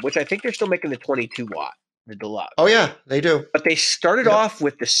 which I think they're still making the 22 watt, the Oh deluxe, yeah, they do. but they started Yep. off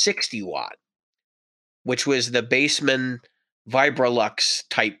with the 60 watt, which was the Bassman Vibralux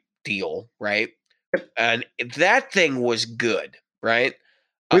type deal, right? And that thing was good, right?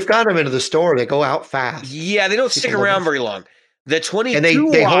 Uh, We've got them into the store. They go out fast. yeah, they don't stick People looking around for very long. The and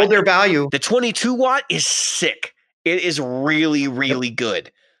 22 they watt hold their value. The 22 watt is sick. It is really, Yep. really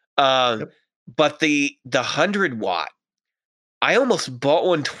good. Um, Yep. but the 100 watt, I almost bought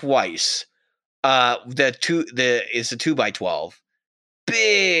one twice. The is a 2x12,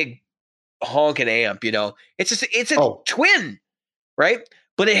 big honking amp. It's a Oh, twin, right?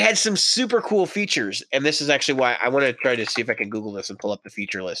 But it had some super cool features, and this is actually why I want to try to see if I can Google this and pull up the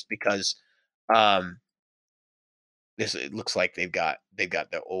feature list, because um, this it looks like they've got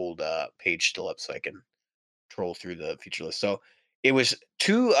the old page still up, so I can troll through the feature list. So It was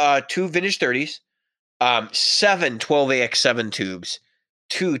two vintage 30s, 2 vintage 30s, 7 12AX7 tubes,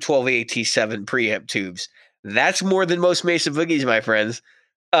 2 12AT7 preamp tubes. That's more than most Mesa Boogies, my friends.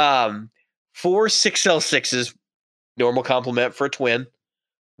 4 6L6s, normal complement for a twin.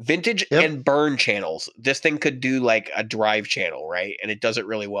 Vintage Yep. and burn channels. This thing could do like a drive channel, right? And it does it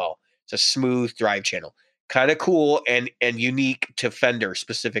really well. It's a smooth drive channel. Kind of cool and unique to Fender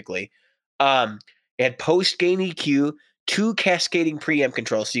specifically. Um, it had post gain EQ, 2 cascading preamp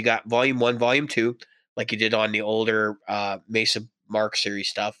controls. So you got volume 1, volume 2, like you did on the older Mesa Mark series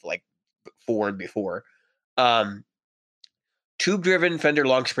stuff, like 4 and before. Um, Tube driven Fender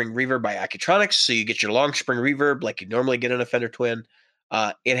long spring reverb by Accutronics. So you get your long spring reverb like you normally get on a Fender Twin.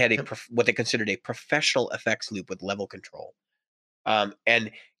 It had Yep. what they considered a professional effects loop with level control.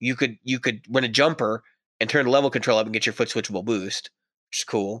 And you could run a jumper and turn the level control up and get your foot switchable boost, which is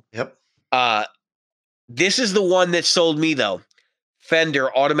cool. Yep. Uh, this is the one that sold me though.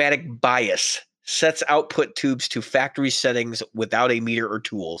 Fender automatic bias sets output tubes to factory settings without a meter or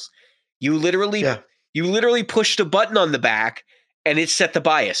tools. You literally Yeah. you literally pushed a button on the back and it set the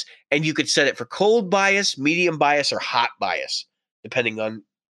bias. And you could set it for cold bias, medium bias, or hot bias, depending on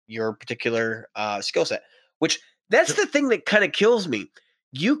your particular skill set. Which that's Yep. the thing that kind of kills me.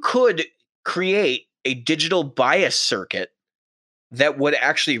 You could create a digital bias circuit that would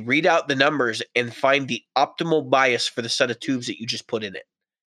actually read out the numbers and find the optimal bias for the set of tubes that you just put in it.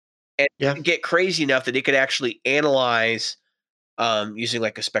 And Yeah. get crazy enough that it could actually analyze using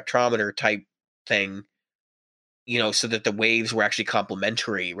like a spectrometer type thing, so that the waves were actually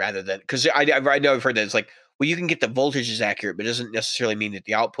complementary rather than because I know I've heard that it's like, well, you can get the voltages accurate, but it doesn't necessarily mean that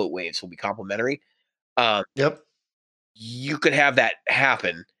the output waves will be complementary. Um, Yep. you could have that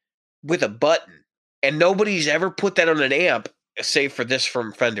happen with a button, and nobody's ever put that on an amp, save for this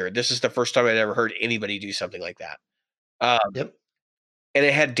from Fender. This is the first time I'd ever heard anybody do something like that. Um, Yep. and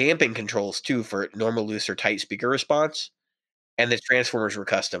it had damping controls too for normal, loose, or tight speaker response, and the transformers were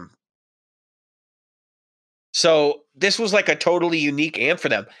custom. So this was like a totally unique amp for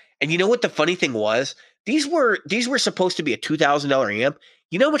them. And you know what the funny thing was? These were supposed to be a $2,000 amp.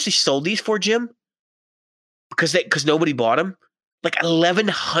 You know how much they sold these for, Jim? Because nobody bought them. Like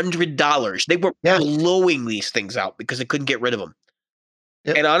 $1,100. They were Yeah. blowing these things out because they couldn't get rid of them.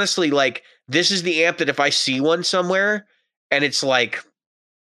 And Yep. honestly, like this is the amp that if I see one somewhere and it's like,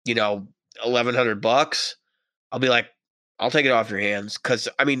 1,100 bucks, I'll be like, I'll take it off your hands because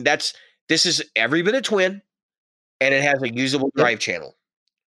I mean this is every bit a twin and it has a usable Yep. drive channel.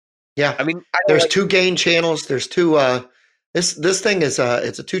 Yeah. I mean, I don't There's like. two gain channels. There's two. This thing is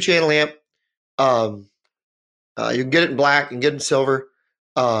it's a 2 channel amp. Um, you can get it in black and get it in silver,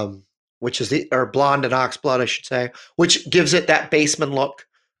 um, which is or blonde and ox blood, I should say, which gives it that Bassman look.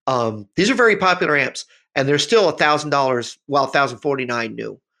 These are very popular amps, and they're still $1,000, well, 1,049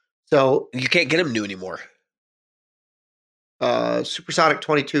 new. So You can't get them new anymore. Supersonic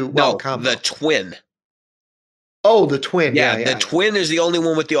 22, well, No, the combo. twin. Oh, the twin. Yeah, Yeah, the yeah, yeah. twin is the only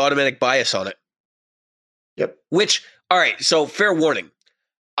one with the automatic bias on it. Yep. Which, all right, so fair warning.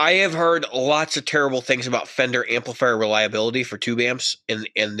 I have heard lots of terrible things about Fender amplifier reliability for tube amps in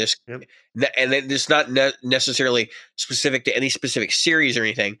this, Yep. and it's not necessarily specific to any specific series or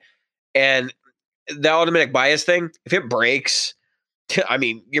anything. And the automatic bias thing, if it breaks, I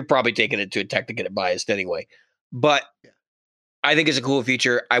mean, you're probably taking it to a tech to get it biased anyway. But Yeah. I think it's a cool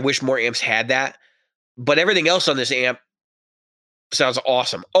feature. I wish more amps had that. But everything else on this amp sounds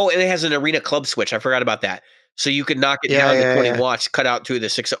awesome. Oh, and it has an arena club switch. I forgot about that. So you could knock it Yeah, down to yeah, 20 yeah. watts, cut out two of the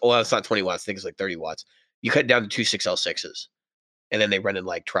six. Oh, well, it's not 20 watts. I think it's like 30 watts. You cut it down to two 6L6s, and then they run in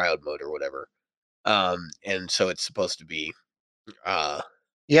like triode mode or whatever. And so it's supposed to be. Yeah,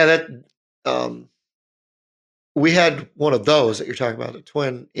 that we had one of those that you're talking about, the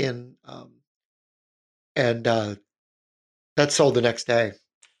twin in and that sold the next day.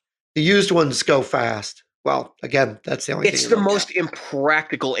 The used ones go fast. Well, again, that's the only thing It's you the really most get.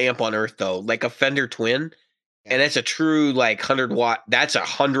 impractical amp on earth, though. Like a Fender Twin, Yeah. and it's a true like 100 watt. That's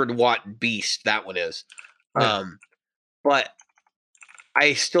 100 watt beast. That one is. Yeah. But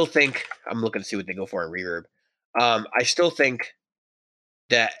I still think I'm looking to see what they go for in reverb. I still think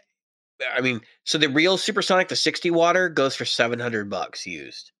that I mean, so the real supersonic, the 60 water, goes for $700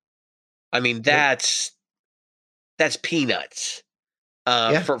 used. I mean, Yep. that's peanuts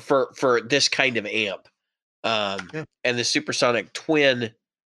Yeah. for this kind of amp. Yeah. And the supersonic twin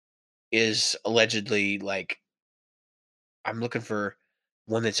is allegedly like I'm looking for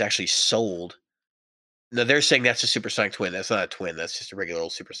one that's actually sold. No, they're saying that's a supersonic twin. That's not a twin. That's just a regular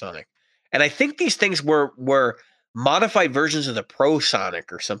old supersonic. And I think these things were modified versions of the Pro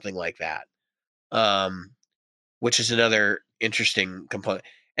Sonic or something like that. Which is another interesting component.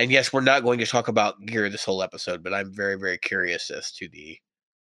 And yes, we're not going to talk about gear this whole episode, but I'm very, very curious as to the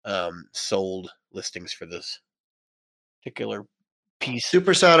sold listings for this particular piece.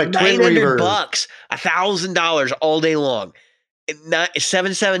 Supersonic twin 900 reverb. bucks, $1,000 all day long. Not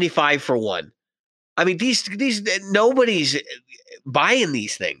 $775 for one. I mean, these nobody's buying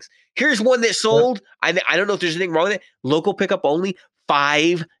these things. Here's one that sold. I don't know if there's anything wrong with it. Local pickup only,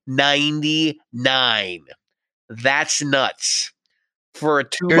 $599. That's nuts for a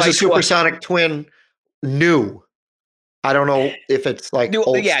 2 Here's by a 12. supersonic twin new. I don't know if it's like New,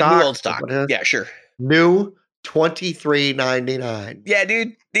 old yeah, new stock old or stock. what it is. Yeah, sure. New $23.99. Yeah,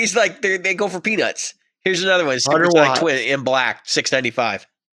 dude. These they go for peanuts. Here's another one, 100 Supersonic Twin watts. in black, $695.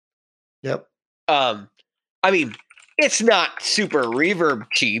 Yep. I mean, it's not super reverb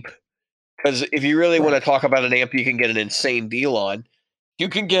cheap, because if you really want to talk about an amp you can get an insane deal on, you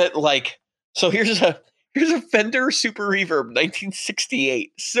can get so here's a Fender Super Reverb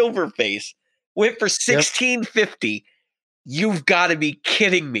 1968 silver face, went for Yep. $1,650. You've got to be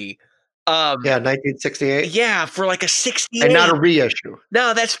kidding me. Yeah, 1968. Yeah, for like a 68. And not a reissue.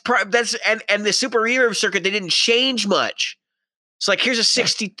 No, that's and the Super Reverb circuit, they didn't change much. It's like here's a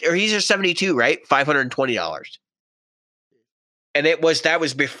 60 or here's a 72, right? $520. And that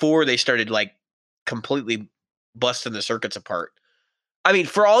was before they started like completely busting the circuits apart. I mean,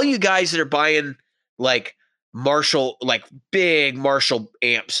 for all you guys that are buying like Marshall, like big Marshall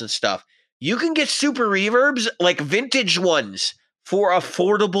amps and stuff, you can get Super Reverbs, like vintage ones, for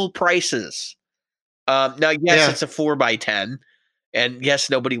affordable prices. Now, yes, it's a 4x10, and yes,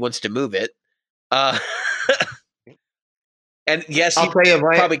 nobody wants to move it. And yes, I'll you tell you,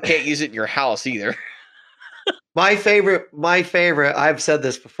 probably can't use it in your house either. my favorite, I've said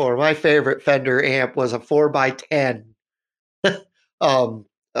this before, my favorite Fender amp was a 4x10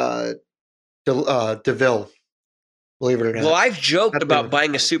 DeVille, believe it or not. Well, I've joked That thing about was buying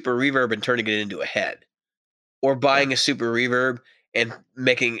a fun. Super Reverb and turning it into a head, or buying a Super Reverb and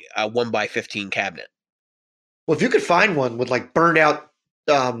making a 1x15 cabinet. Well, if you could find one with like burned out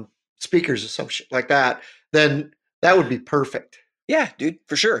speakers or some shit like that, then that would be perfect. Yeah, dude,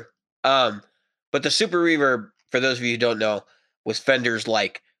 for sure. But the Super Reverb, for those of you who don't know, was Fender's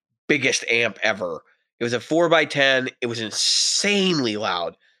like biggest amp ever. It was a 4x10. It was insanely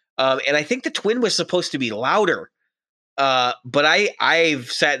loud. And I think the Twin was supposed to be louder. But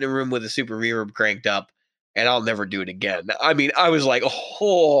I've sat in a room with a Super Reverb cranked up, and I'll never do it again. I mean, I was like,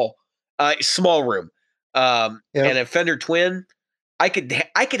 oh, small room. And a Fender Twin, I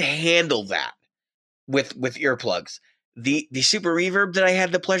could handle that with earplugs. The Super Reverb that I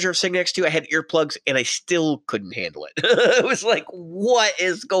had the pleasure of sitting next to, I had earplugs and I still couldn't handle it. It was like, what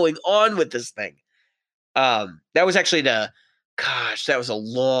is going on with this thing? That was actually that was a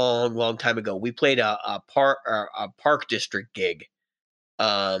long, long time ago. We played a park district gig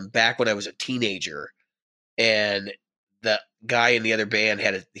back when I was a teenager, and the guy in the other band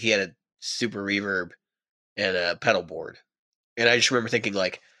had a Super Reverb and a pedal board. And I just remember thinking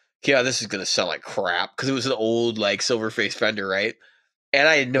like, yeah, this is going to sound like crap, because it was an old like silver face Fender, right? And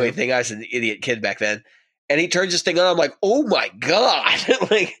I didn't know anything. I was an idiot kid back then. And he turns this thing on. I'm like, oh my God.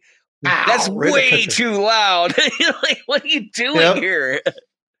 Like, that's way too loud. Like, what are you doing here?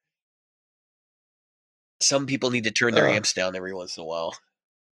 Some people need to turn their amps down every once in a while.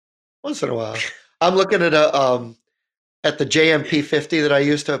 Once in a while. I'm looking at at the JMP 50 that I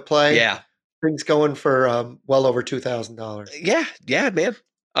used to play. Yeah. Things going for well over $2,000. Yeah, man.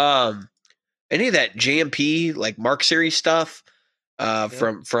 Any of that JMP like Mark Series stuff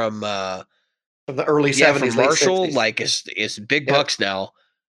from the early 70s, from Marshall, 60s. like is big bucks now.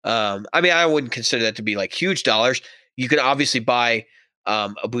 I mean, I wouldn't consider that to be like huge dollars. You can obviously buy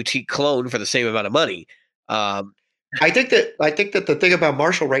a boutique clone for the same amount of money. I think that the thing about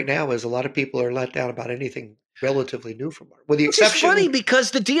Marshall right now is a lot of people are let down about anything relatively new from Marshall, with the exception. It's funny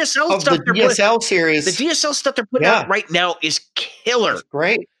because the DSL of stuff, the DSL series, the DSL stuff they're putting out right now is killer. It's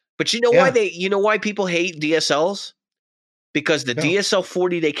great. But you know why people hate DSLs? Because the DSL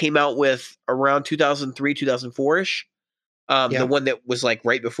 40 they came out with around 2003, 2004 ish, the one that was like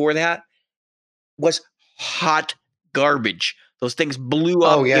right before that, was hot garbage. Those things blew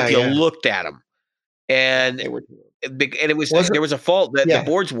up if you looked at them. And it was there was a fault that the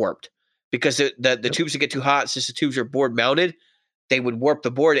boards warped, because the tubes would get too hot since the tubes are board mounted. They would warp the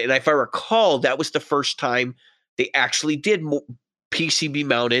board. And if I recall, that was the first time they actually did PCB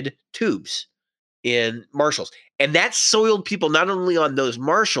mounted tubes in Marshalls. And that soiled people not only on those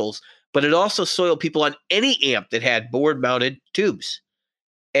Marshalls, but it also soiled people on any amp that had board mounted tubes.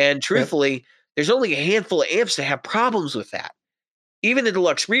 And truthfully, there's only a handful of amps that have problems with that. even the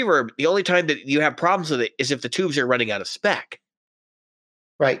deluxe reverb, the only time that you have problems with it is if the tubes are running out of spec.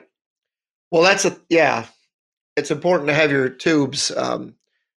 Right. Well, yeah. It's important to have your tubes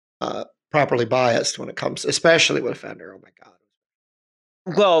properly biased when it comes, especially with a Fender. Oh my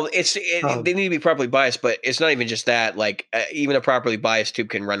God. Well, they Um, need to be properly biased, but it's not even just that. Like even a properly biased tube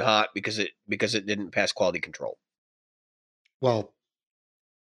can run hot because it didn't pass quality control. well,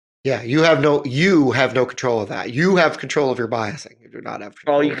 yeah, you have no control of that. You have control of your biasing. You do not have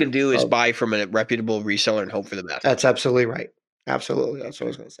All control you of can your do is of. buy from a reputable reseller and hope for the best. That's absolutely right. Absolutely, that's what I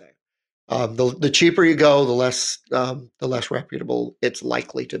was going to say. The cheaper you go, the less reputable it's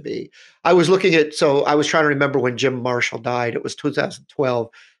likely to be. I was looking at so I was trying to remember when Jim Marshall died. It was 2012.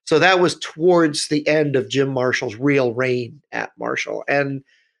 So that was towards the end of Jim Marshall's real reign at Marshall. And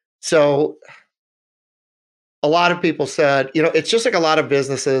so a lot of people said, it's just like a lot of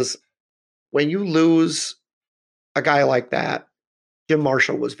businesses. When you lose a guy like that, Jim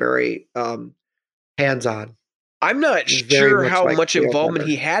Marshall was very hands on. I'm not He was very sure much how like much the old involvement Fender.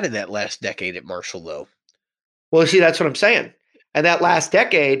 he had in that last decade at Marshall, though. Well, see, that's what I'm saying. And that last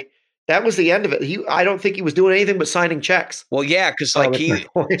decade, that was the end of it. I don't think he was doing anything but signing checks Well, yeah, because like at that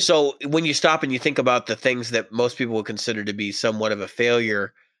point. so when you stop and you think about the things that most people would consider to be somewhat of a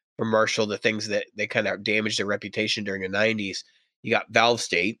failure for Marshall, the things that they kind of damaged their reputation during the '90s, you got Valve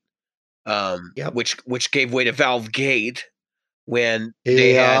State, Yep. which gave way to Valve Gate when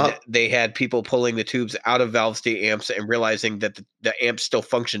Yeah. they had people pulling the tubes out of Valve State amps and realizing that the amps still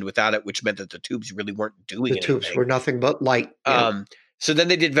functioned without it, which meant that the tubes really weren't The doing tubes anything. were nothing but light. Yep. So then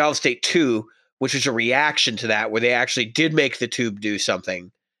they did Valve State 2, which was a reaction to that, where they actually did make the tube do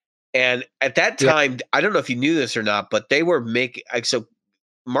something. And at that Yep. time, I don't know if you knew this or not, but they were making so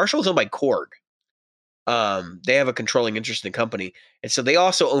Marshall's owned by Korg. They have a controlling interest in the company, and so they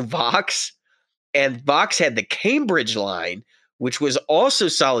also own Vox. And Vox had the Cambridge line, which was also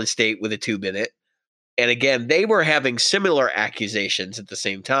solid state with a tube in it. And again, they were having similar accusations at the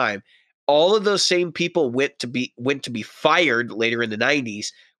same time. All of those same people went to be fired later in the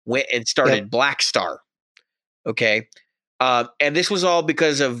 '90s. Went and started Yep. Black Star. Okay, and this was all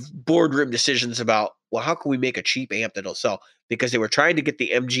because of boardroom decisions about, well, how can we make a cheap amp that'll sell? Because they were trying to get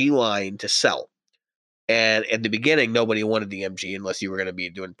the MG line to sell. And in the beginning, nobody wanted the MG unless you were going to be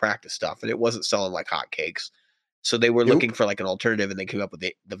doing practice stuff, and it wasn't selling like hotcakes. So they were looking Nope. for like an alternative, and they came up with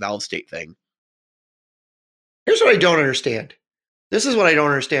the Valve State thing. Here's what I don't understand. This is what I don't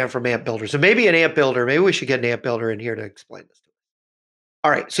understand from amp builders. And maybe an amp builder, maybe we should get an amp builder in here to explain this to us.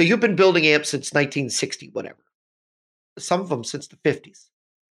 All right. So you've been building amps since 1960, whatever. Some of them since the 50s.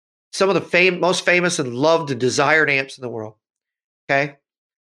 Some of the most famous and loved and desired amps in the world. Okay.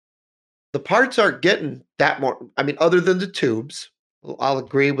 The parts aren't getting that more. I mean, other than the tubes, I'll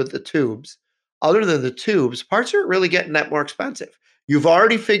agree with the tubes. Other than the tubes, parts aren't really getting that more expensive. You've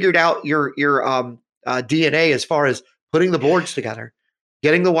already figured out your DNA as far as putting the boards together,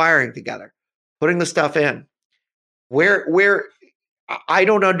 getting the wiring together, putting the stuff in. Where I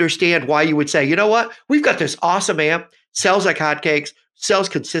don't understand why you would say, you know what, we've got this awesome amp, sells like hotcakes, sells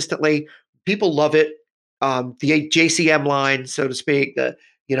consistently, people love it. The JCM line, so to speak, the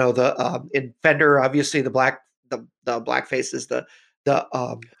in Fender, obviously the black faces, the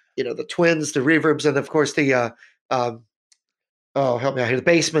twins, the reverbs, and of course um, oh help me out here, the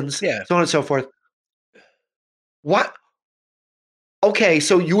basemans, Yeah. so on and so forth. What? Okay,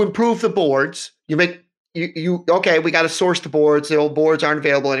 so you improve the boards. You okay, we got to source the boards. The old boards aren't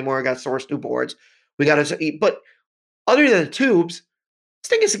available anymore. We got to source new boards. We got to, but other than the tubes, this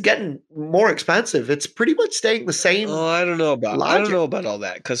thing isn't getting more expensive. It's pretty much staying the Oh, same I don't logic. know about all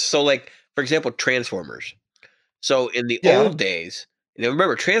that because so like for example, transformers. So in the Yeah, old days,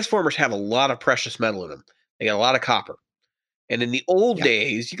 remember transformers have a lot of precious metal in them. They got a lot of copper. And in the old yeah,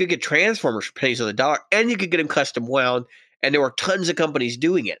 days, you could get transformers for pennies on the dollar, and you could get them custom wound, and there were tons of companies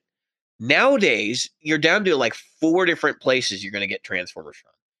doing it. Nowadays, you're down to like 4 different places you're going to get transformers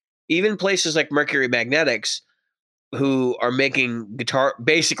from. Even places like Mercury Magnetics, who are making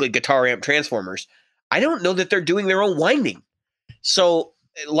basically guitar amp transformers. I don't know that they're doing their own winding. So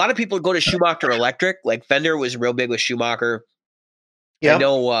a lot of people go to Schumacher Electric. Like Fender was real big with Schumacher. I yep,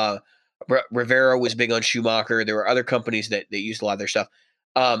 know Rivera was big on Schumacher. There were other companies that used a lot of their stuff.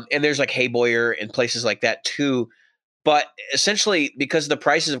 And there's like Hayboyer and places like that too. But essentially, because the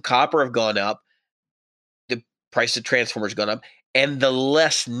prices of copper have gone up, the price of transformers gone up, and the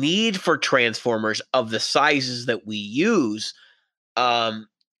less need for transformers of the sizes that we use, the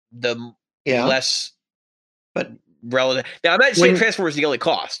yeah. less But relevant. Now, I'm not saying when transformers is the only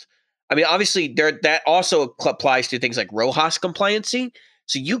cost. I mean, obviously, that also applies to things like RoHS compliancy.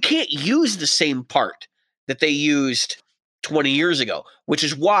 So you can't use the same part that they used 20 years ago, which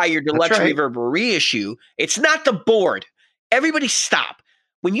is why your That's deluxe right. reverb reissue, it's not the board. Everybody stop.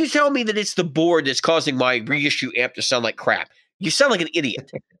 When you tell me that it's the board that's causing my reissue amp to sound like crap, you sound like an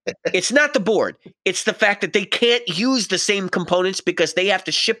idiot. It's not the board. It's the fact that they can't use the same components because they have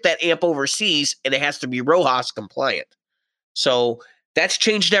to ship that amp overseas and it has to be RoHS compliant. So that's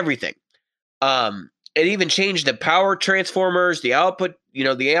changed everything. It even changed the power transformers, the output,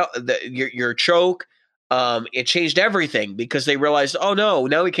 your choke. It changed everything because they realized, oh no,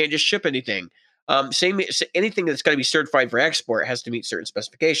 now we can't just ship anything. Anything that's going to be certified for export has to meet certain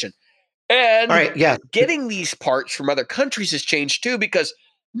specification. All And right. Yeah. getting these parts from other countries has changed too because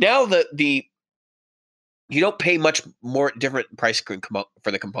now the you don't pay much more different price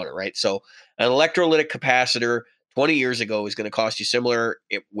for the component, right? So an electrolytic capacitor 20 years ago is going to cost you similar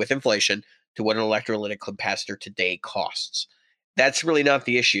with inflation to what an electrolytic capacitor today costs. That's really not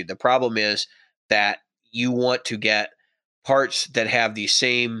the issue. The problem is that you want to get parts that have the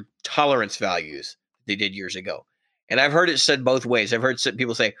same tolerance values they did years ago. And I've heard it said both ways. I've heard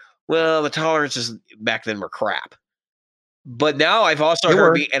people say, well, the tolerances back then were crap. But now I've also They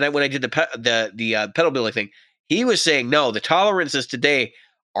heard were. when I did the pedal building thing, he was saying no, the tolerances today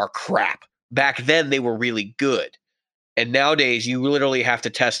are crap. Back then they were really good, and nowadays you literally have to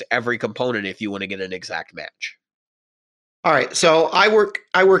test every component if you want to get an exact match. All right. So I work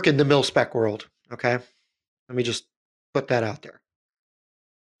in the mil spec world. Okay. Let me just put that out there.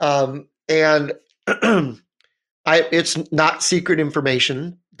 And it's not secret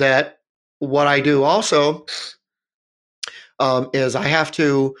information that what I do also is I have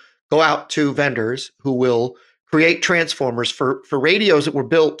to go out to vendors who will create transformers for radios that were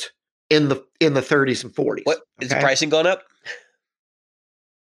built in the 30s and 40s. What is the Okay. pricing going up?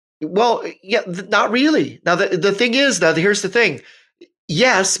 Well, yeah, not really. Now the thing is, now here's the thing.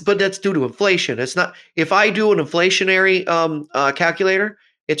 Yes, but that's due to inflation. It's not. If I do an inflationary calculator,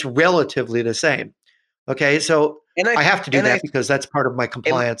 it's relatively the same. Okay, so And I I have to do and I that because that's part of my and,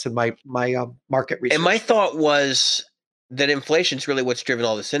 compliance and my market and my research. thought was that inflation's really what's driven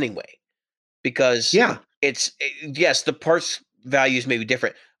all this anyway. Because Yeah, yes, the parts values may be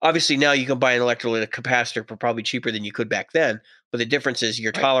different. Obviously, now you can buy an electrolytic capacitor for probably cheaper than you could back then. But the difference is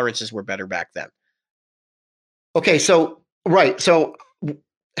your right. tolerances were better back then. Okay, so right, so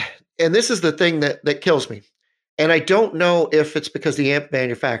and this is the thing that kills me. And I don't know if it's because the amp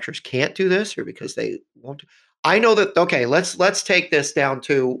manufacturers can't do this or because they won't. I know that okay, let's take this down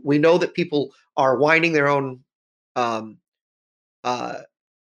to we know that people are winding um uh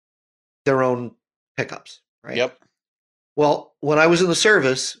their own pickups, right? Yep. Well, when I was in the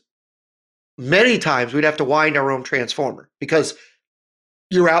service, many times we'd have to wind our own transformer because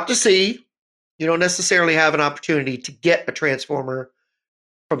you're out to sea. You don't necessarily have an opportunity to get a transformer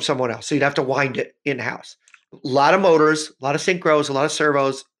from someone else. So you'd have to wind it in house. A lot of motors, a lot of synchros, a lot of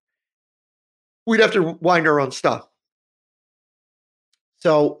servos. We'd have to wind our own stuff.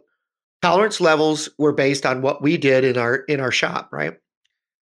 So tolerance levels were based on what we did in our shop, right?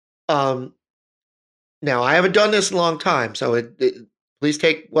 Um, Now I haven't done this in a long time, so please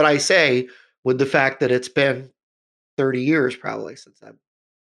take what I say with the fact that it's been 30 years probably since I've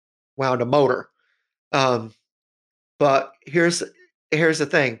wound a motor. Um, but here's the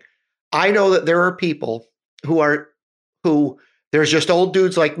thing. I know that there are people who are who there's just old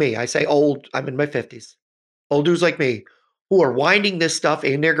dudes like me. I say old, I'm in my 50s. Old dudes like me who are winding this stuff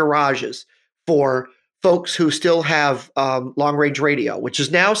in their garages for folks who still have long range radio, which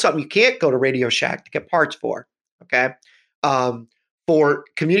is now something you can't go to Radio Shack to get parts for. Okay. For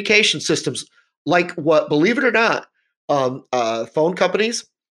communication systems, like what, believe it or not, phone companies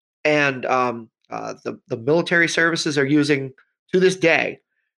and the military services are using to this day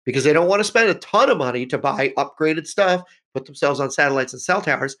because they don't want to spend a ton of money to buy upgraded stuff, put themselves on satellites and cell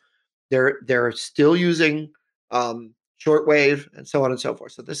towers. They're still using shortwave and so on and so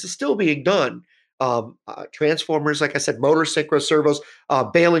forth. So this is still being done. Transformers, like I said, motor synchro servos,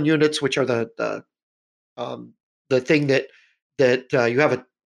 Balun units, which are the thing that you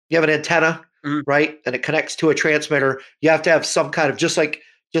have an antenna, Mhm. right, and it connects to a transmitter. You have to have some kind of just like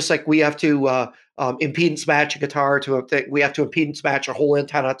we have to impedance match a guitar to a thing. We have to impedance match a whole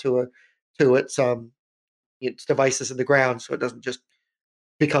antenna to its devices in the ground, so it doesn't just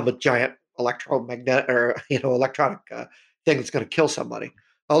become a giant electromagnetic or electronic thing that's going to kill somebody.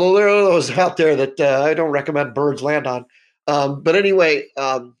 Although there are those out there that I don't recommend birds land on. But anyway,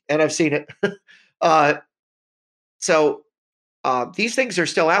 and I've seen it. uh, so these things are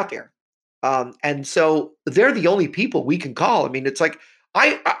still out there, and so they're the only people we can call. I mean, it's like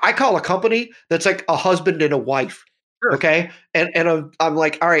I call a company that's like a husband and a wife, Sure. okay? And I'm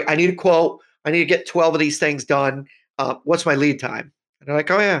like, all right, I need a quote. I need to get 12 of these things done. what's my lead time? And they're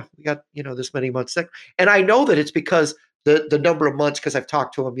like, oh yeah, we got, this many months. And I know that it's because the number of months, because I've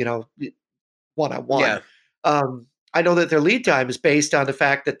talked to them, one on Yeah. one. I know that their lead time is based on the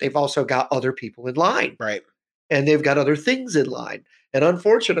fact that they've also got other people in line Right. and they've got other things in line. And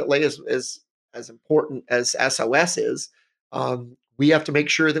unfortunately, as important as SOS is, we have to make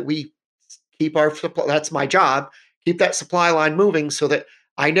sure that we keep our supply. That's my job. Keep that supply line moving so that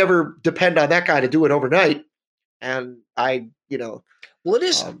I never depend on that guy to do it overnight. And I, Well,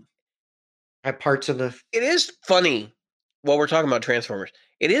 um, have parts in the it is funny while we're talking about Transformers.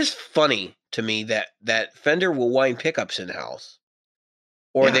 It is funny to me that Fender will wind pickups in house,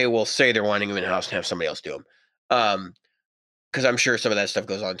 or yeah. they will say they're winding them in house and have somebody else do them. Because I'm sure some of that stuff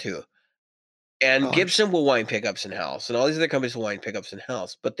goes on too. And Oh, I'm sure. Gibson will wind pickups in house, and all these other companies will wind pickups in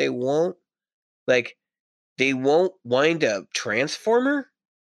house, but like they won't wind a transformer.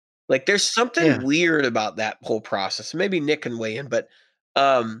 Like there's something Yeah. weird about that whole process. Maybe Nick can weigh in, but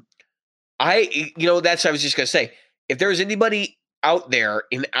um, that's what I was just gonna say. If there's anybody out there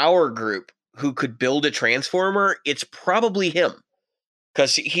in our group who could build a transformer, it's probably him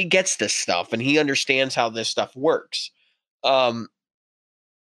because he gets this stuff and he understands how this stuff works. Um,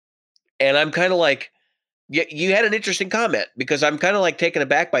 and I'm kind of like, yeah, you had an interesting comment because I'm kind of like taken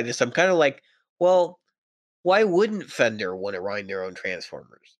aback by this. I'm kind of like, well, why wouldn't Fender want to wind their own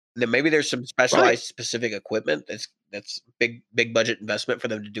transformers? Then maybe there's some Right. specialized specific equipment that's big budget investment for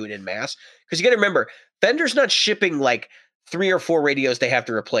them to do it in mass. Because you got to remember, Fender's not shipping like 3 or 4 radios they have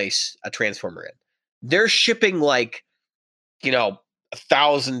to replace a transformer in. They're shipping like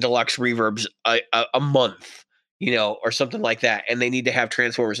 1,000 deluxe reverbs a month, or something like that, and they need to have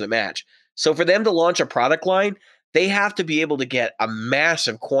transformers that match. So for them to launch a product line, they have to be able to get a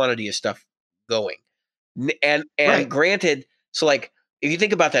massive quantity of stuff going. And Right. granted, so like if you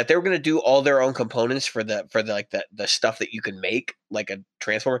think about that, they were going to do all their own components for the like the stuff that you can make like a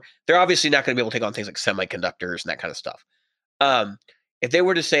transformer. They're obviously not going to be able to take on things like semiconductors and that kind of stuff. Um, if they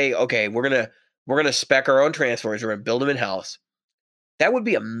were to say, okay, we're gonna spec our own transformers, we're gonna build them in house, that would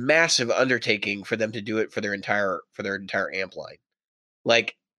be a massive undertaking for them to do it for their entire amp line.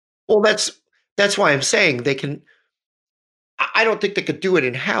 Like, Well, that's why I'm saying they can. I don't think they could do it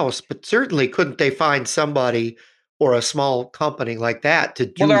in house, but certainly couldn't they find somebody or a small company like that to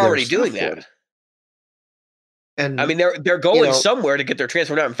well, do they're their already stuff doing for that. them? I And mean, they're you going know, somewhere to get their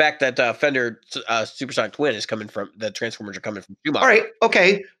transformer out. In fact, that Fender Supersonic Twin is coming from the transformers are coming from all Schumacher. right,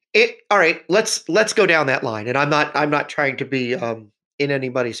 okay, all right. Let's go down that line. And I'm not trying to be in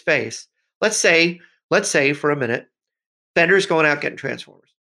anybody's face. Let's say let's say for a minute, Fender's going out getting transformers.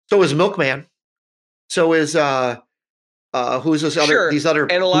 So is Milkman. So is who's Sure, these other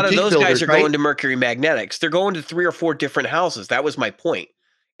and a lot of boutique those guys builders, are right? going to Mercury Magnetics. They're going to 3 or 4 different houses. That was my point.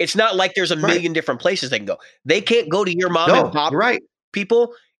 It's not like there's a Right. million different places they can go. They can't go to your mom and No, pop you're right.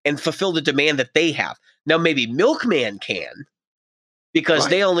 people and fulfill the demand that they have. Now, maybe Milkman can because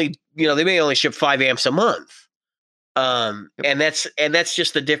Right. they may only ship 5 amps a month. Yep. And that's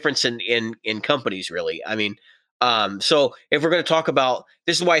just the difference in companies, really. I mean, so if we're going to talk about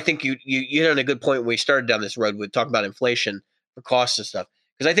this, is why I think you hit on a good point when we started down this road with talking about inflation for costs and stuff.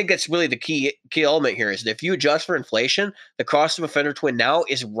 Because I think that's really the key element here is that if you adjust for inflation, the cost of a Fender Twin now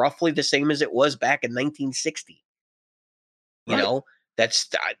is roughly the same as it was back in 1960. You Right. know,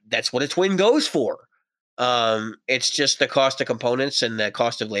 that's what a twin goes for. It's just the cost of components and the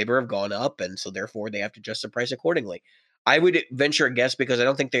cost of labor have gone up, and so therefore they have to adjust the price accordingly. I would venture a guess because I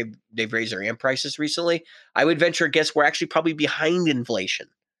don't think they've raised their amp prices recently. I would venture a guess we're actually probably behind inflation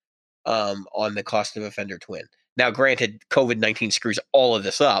on the cost of a Fender Twin. Now, granted, COVID-19 screws all of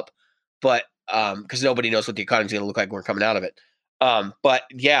this up, but because nobody knows what the economy's going to look like when we're coming out of it. But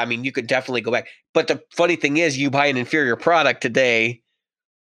yeah, I mean, you could definitely go back. But the funny thing is, you buy an inferior product today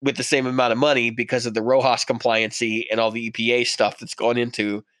with the same amount of money because of the Rojas compliancy and all the EPA stuff that's gone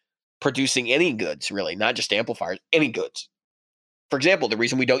into producing any goods, really, not just amplifiers, any goods. For example, the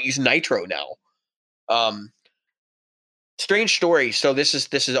reason we don't use nitro now. Um, Strange story. So this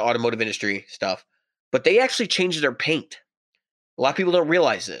is automotive industry stuff, but they actually changed their paint. A lot of people don't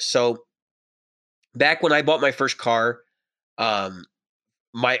realize this. So back when I bought my first car, um,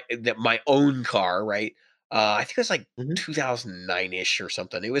 my own car, right? I think it was like Mhm. 2009 ish or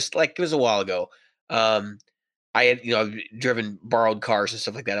something. It was a while ago. Um, I had driven borrowed cars and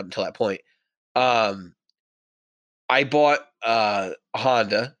stuff like that up until that point. Um, I bought a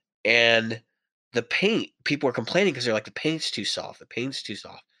Honda, and the paint, people were complaining because they're like, the paint's too soft. The paint's too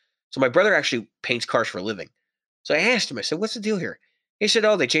soft. So my brother actually paints cars for a living. So I asked him, I said, what's the deal here? He said,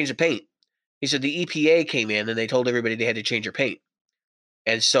 oh, they changed the paint. He said the EPA came in and they told everybody they had to change their paint.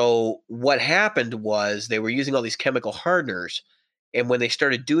 And so what happened was they were using all these chemical hardeners, and when they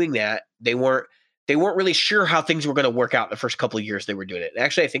started doing that, they weren't really sure how things were going to work out the first couple of years they were doing it. And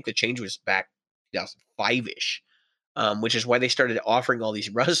actually, I think the change was back 2005 ish, which is why they started offering all these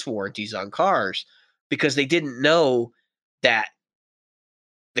rust warranties on cars because they didn't know that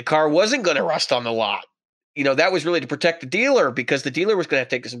the car wasn't going to rust on the lot. That was really to protect the dealer because the dealer was going to have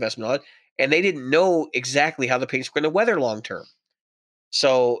to take this investment on it, and they didn't know exactly how the paints were going to weather long term.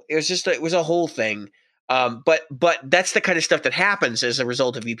 So it was a whole thing. But that's the kind of stuff that happens as a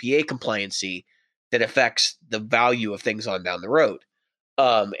result of EPA compliancy that affects the value of things on down the road,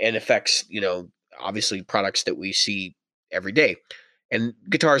 and affects obviously products that we see every day. And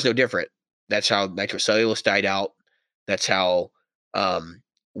guitar is no different. That's how nitrocellulose died out. That's how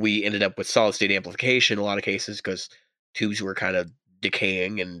we ended up with solid state amplification in a lot of cases because tubes were kind of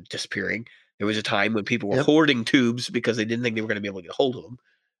decaying and disappearing. There was a time when people were Yep. hoarding tubes because they didn't think they were going to be able to get a hold of them.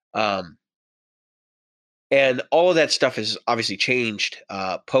 Um, and all of that stuff has obviously changed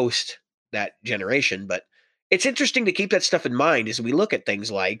post that generation. But it's interesting to keep that stuff in mind as we look at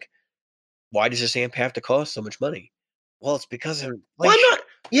things like, why does this amp have to cost so much money? Well, it's because of Well, I'm inflation. not.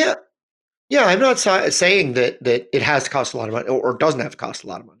 Yeah, yeah. I'm not saying that it has to cost a lot of money or doesn't have to cost a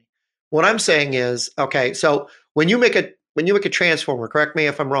lot of money. What I'm saying is, okay, so when you make a transformer, correct me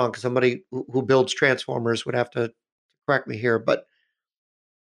if I'm wrong, because somebody who builds transformers would have to correct me here, but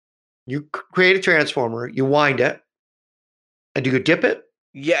you create a transformer, you wind it, and do you dip it?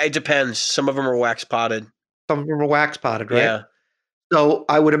 Yeah, it depends. Some of them are wax potted. Some of them are wax potted, right? Yeah. So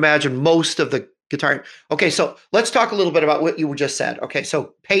I would imagine most of the guitar. Okay, so let's talk a little bit about what you just said. Okay,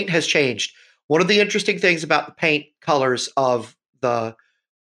 so paint has changed. One of the interesting things about the paint colors of the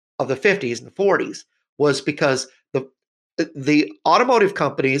 50s and the 40s was because the automotive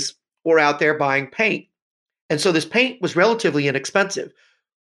companies were out there buying paint. And so this paint was relatively inexpensive.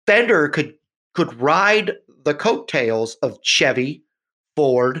 Fender could ride the coattails of Chevy,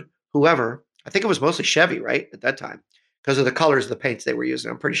 Ford, whoever. I think it was mostly Chevy, right, at that time, because of the colors of the paints they were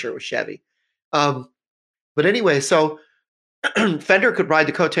using. I'm pretty sure it was Chevy. Um, but anyway, so Fender could ride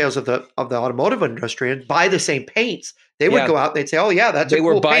the coattails of the automotive industry and buy the same paints. They would Yeah. go out and they'd say, "Oh yeah, that's a They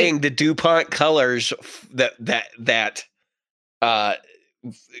were cool paint." buying the DuPont colors that uh,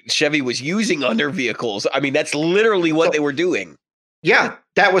 Chevy was using on their vehicles. I mean, that's literally what they So were doing. yeah,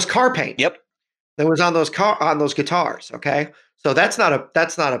 that was car paint Yep. that was on those guitars. Okay, so that's not a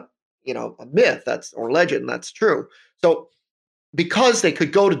a myth that's or legend. That's true. So because they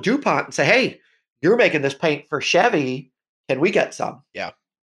could go to DuPont and say, "Hey, you're making this paint for Chevy. Can we get some?" Yeah.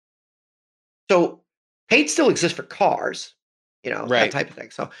 So paint still exists for cars, that Right. type of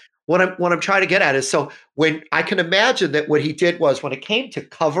thing. So what I'm trying to get at is so when I can imagine that what he did was when it came to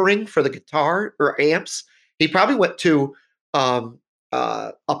covering for the guitar or amps, he probably went to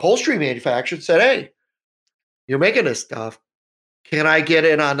upholstery manufacturer and said, "Hey, you're making this stuff. Can I get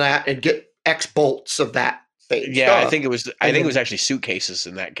in on that and get X bolts of that same Yeah, I stuff?" think it was. I And think it was then actually suitcases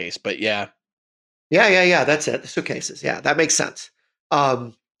in that case. But yeah, yeah, yeah, yeah, that's it. The suitcases. Yeah, that makes sense.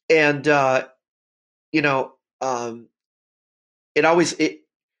 And you know, um, it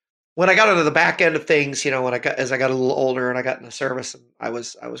when I got into the back end of things, when I got a little older and I got into service and I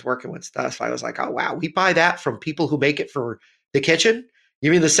was working with stuff, I was like, oh wow, we buy that from people who make it for the kitchen. You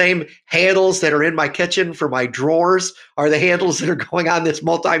mean the same handles that are in my kitchen for my drawers are the handles that are going on this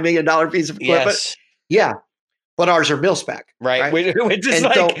multi-million-dollar piece of equipment? yes, Yeah, but ours are mil spec, right. right? Which is And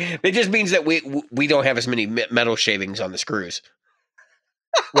like so, it just means that we don't have as many metal shavings on the screws.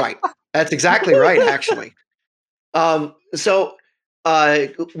 right, that's exactly right, actually. So,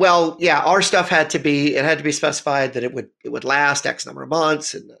 well, yeah, our stuff had to be specified that it would last X number of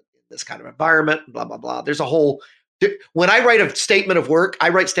months in this kind of environment, blah blah blah. There's a whole. When I write a statement of work, I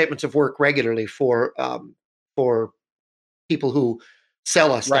write statements of work regularly for people who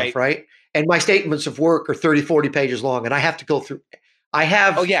sell us stuff, Right. right? And my statements of work are 30, 40 pages long, and I have to go through. I Oh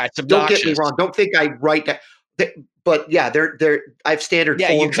have. yeah, it's Don't get me obnoxious. wrong. Don't think I write that. But yeah, I have standard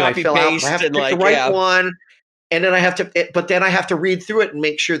Yeah, you forms that I copy fill out, and I paste have to and pick the like right yeah, one and then I have to read through it and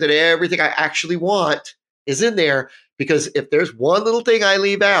make sure that everything I actually want is in there. Because if there's one little thing I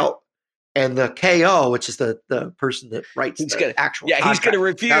leave out, and the KO, which is the person that writes he's the gonna actual yeah he's gonna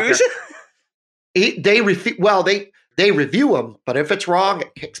contract out refuse. there, they review them, but if it's wrong,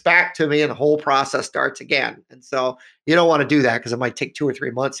 it kicks back to me, and the whole process starts again. And so you don't want to do that because it might take 2 or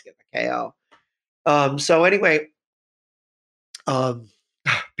 3 months to get the KO. So anyway, um,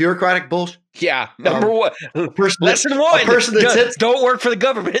 bureaucratic bullshit. Yeah, number Um, one, a person that lesson a one: person that sits don't work for the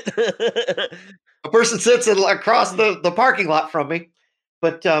government. a person sits across the parking lot from me.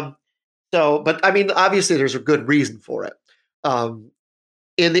 But but I mean, obviously, there's a good reason for it. Um,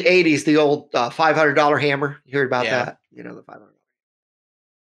 in the 80s, the old $500 hammer. You heard about Yeah. that? You know, the $500.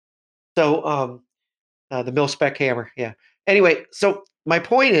 So the mil spec hammer. Yeah. Anyway, so my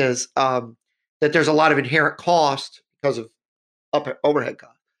point is that there's a lot of inherent cost because of overhead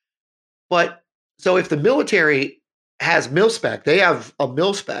costs. But so if the military has mil spec, they have a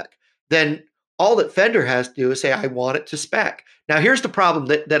mil spec, then all that Fender has to do is say, I want it to spec. Now, here's the problem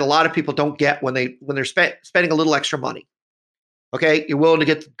that a lot of people don't get when they're spending a little extra money. Okay, you're willing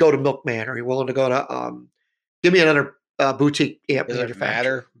to go to Milkman, or you're willing to go to give me another boutique amp Does it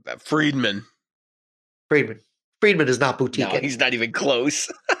manufacturer. matter? Friedman. Friedman. Friedman is not boutique No, he's not even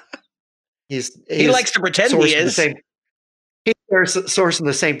close. He's He likes to pretend he sourcing the is. same. He's sourcing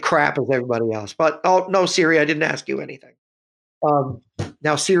the same crap as everybody else. But oh no, Siri, I didn't ask you anything.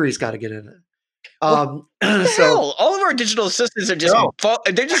 Now Siri's got to get in it. What the So hell? All of our digital assistants are just no,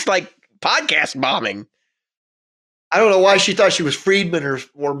 they're just like podcast bombing. I don't know why she thought she was Friedman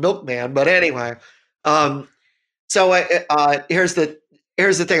or Milkman, but anyway. So here's the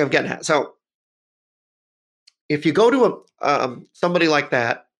thing I'm getting at. So if you go to somebody like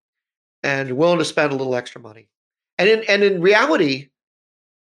that and you're willing to spend a little extra money, and in reality,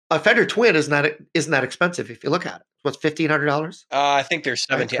 a Fender Twin isn't that expensive if you look at it. What's $1,500? I think they're Right,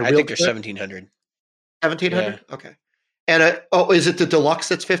 17. a I real think they're Twin, 1700. 1,700. Yeah. Okay. And is it the deluxe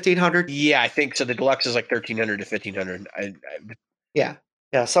that's 1,500? Yeah, I think so. The deluxe is like 1300 to 1500. Yeah,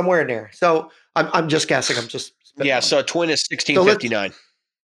 yeah, somewhere in there. So I'm just guessing. I'm just yeah. spitballing. So a twin is So 1659.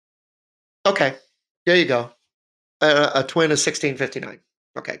 okay, there you go. A twin is 1659.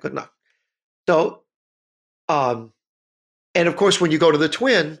 Okay, good enough. So, and of course, when you go to the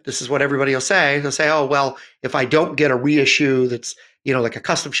twin, this is what everybody will say. They'll say, "Oh, well, if I don't get a reissue that's like a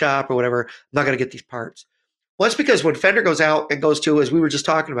custom shop or whatever, I'm not going to get these parts." Well, that's because when Fender goes out and goes to, as we were just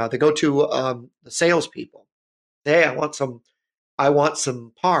talking about, they go to the salespeople. Hey, I want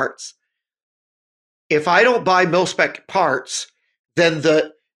some parts. If I don't buy mil spec parts, then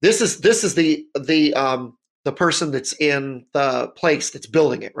this is the person that's in the place that's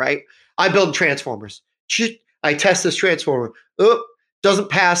building it, right? I build transformers. I test this transformer. Oh,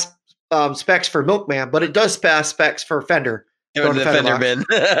 doesn't pass specs for Milkman, but it does pass specs for Fender. Throw Throw it in in a the Fender fender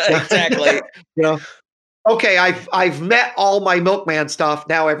box. bin. Exactly. Okay, I've met all my Milkman stuff.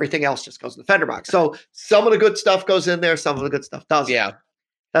 Now everything else just goes in the Fender box. So some of the good stuff goes in there, some of the good stuff doesn't. Yeah.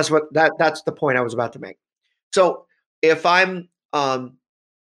 That's the point I was about to make. So if I'm uh,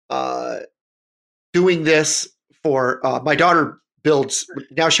 doing this for my daughter builds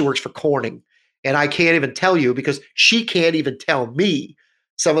now, she works for Corning, and I can't even tell you because she can't even tell me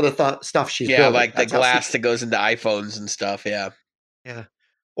some of the stuff she's Yeah, building. like the glass that goes into iPhones and stuff. Yeah. Yeah,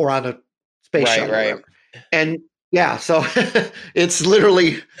 or on a space Right, shuttle or right. whatever. And yeah, so it's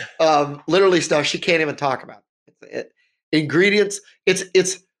literally stuff she can't even talk about. Ingredients.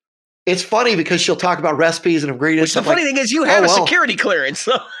 It's funny because she'll talk about recipes and ingredients. Which the funny thing is, you have a security clearance.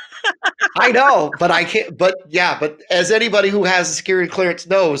 So. I know, but I can't. But yeah, but as anybody who has a security clearance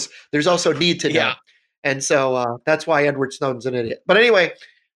knows, there's also need to know, Yeah. and so that's why Edward Snowden's an idiot. But anyway,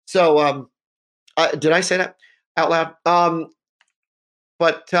 so did I say that out loud?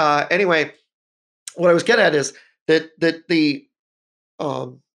 But anyway, what I was getting at is that the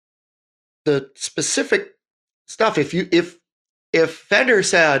specific stuff. If Fender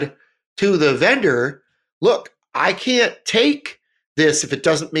said to the vendor, "Look, I can't take this if it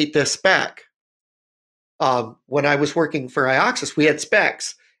doesn't meet this spec." When I was working for Ioxis, we had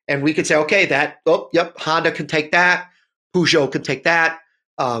specs, and we could say, "Okay, Honda can take that, Peugeot can take that,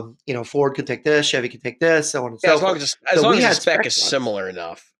 Ford can take this, Chevy can take this, so on and so forth." As long as the spec is similar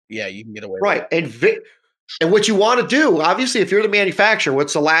enough, yeah, you can get away with it. Right, and what you want to do, obviously, if you're the manufacturer,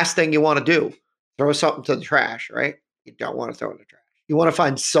 what's the last thing you want to do? Throw something to the trash, right? You don't want to throw it in the trash. You want to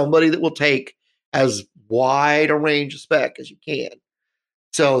find somebody that will take as wide a range of spec as you can.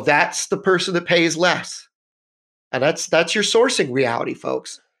 So that's the person that pays less. And that's your sourcing reality,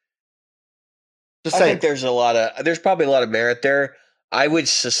 folks. I think there's probably a lot of merit there. I would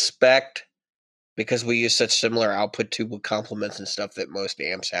suspect, because we use such similar output tube complements and stuff, that most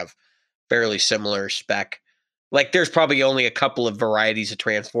amps have fairly similar spec. Like there's probably only a couple of varieties of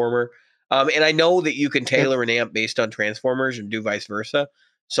transformer. And I know that you can tailor an amp based on transformers and do vice versa.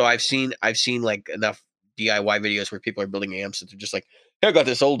 So I've seen like enough DIY videos where people are building amps that they're just like, hey, I got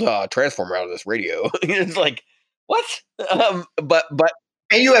this old transformer out of this radio. It's like, what? But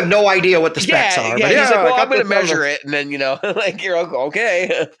and you have no idea what the specs are. Yeah, but he's like, well, I'm going to measure it, and then like you're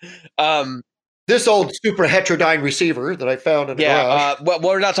okay. This old super heterodyne receiver that I found in the garage. Well,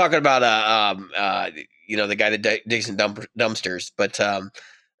 we're not talking about the guy that digs in dumpsters, but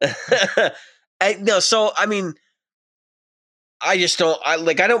no. So I mean, I just don't. I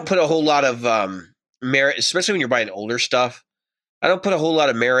don't put a whole lot of merit, especially when you're buying older stuff. I don't put a whole lot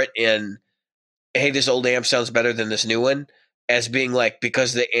of merit in, hey, this old amp sounds better than this new one, as being like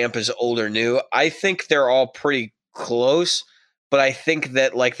because the amp is old or new. I think they're all pretty close, but I think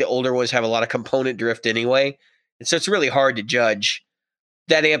that like the older ones have a lot of component drift anyway, and so it's really hard to judge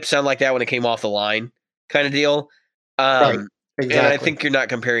that amp sound like that when it came off the line, kind of deal. Right. And I Exactly. think you're not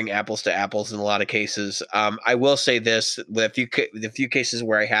comparing apples to apples in a lot of cases. I will say this: with the few cases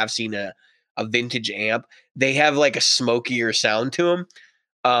where I have seen a vintage amp, they have like a smokier sound to them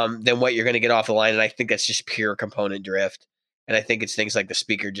than what you're going to get off the line. And I think that's just pure component drift. And I think it's things like the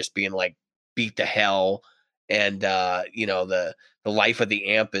speaker just being like beat to hell, and the life of the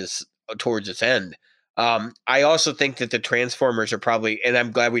amp is towards its end. I also think that the transformers are probably, and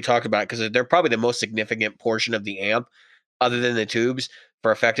I'm glad we talked about it because they're probably the most significant portion of the amp, other than the tubes,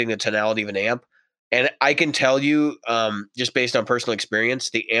 for affecting the tonality of an amp. And I can tell you, just based on personal experience,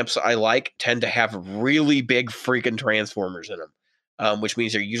 the amps I like tend to have really big freaking transformers in them, which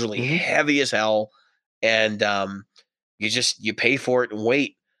means they're usually Hmm. heavy as hell, and you pay for it and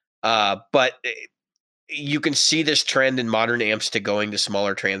wait. But you can see this trend in modern amps to going to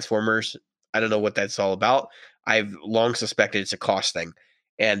smaller transformers. I don't know what that's all about. I've long suspected it's a cost thing,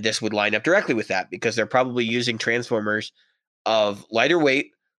 and this would line up directly with that because they're probably using transformers of lighter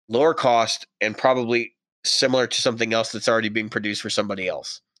weight, lower cost, and probably similar to something else that's already being produced for somebody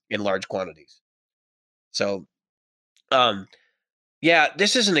else in large quantities. So, um, yeah,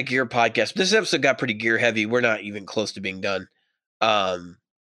 this isn't a gear podcast. This episode got pretty gear heavy. We're not even close to being done. Um,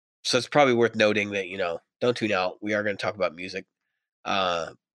 so it's probably worth noting that, don't tune out. We are going to talk about music. Uh,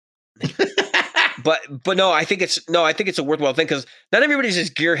 but no, I think it's a worthwhile thing because not everybody's as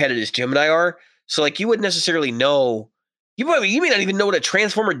gear headed as Jim and I are. So like, you wouldn't necessarily know. You may not even know what a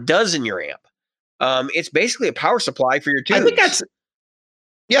transformer does in your amp. It's basically a power supply for your I think tubes. that's,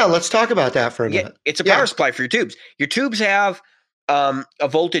 yeah, let's talk about that for a Yeah, minute. it's a power Yeah. supply for your tubes. Your tubes have a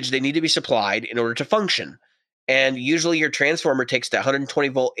voltage they need to be supplied in order to function. And usually your transformer takes that 120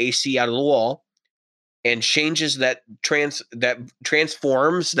 volt AC out of the wall and changes that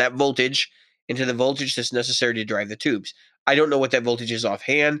transforms that voltage into the voltage that's necessary to drive the tubes. I don't know what that voltage is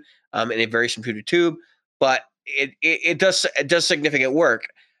offhand, and it varies from tube to tube, but it does significant work.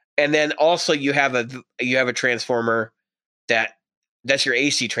 And then also you have a transformer that that's your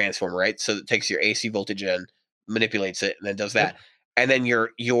AC transformer, right? So it takes your AC voltage in, manipulates it, and then does that. Yep. And then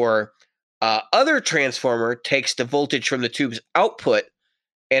your other transformer takes the voltage from the tube's output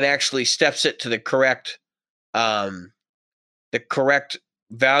and actually steps it to um, the correct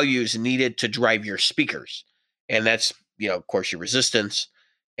values needed to drive your speakers. And that's, of course, your resistance,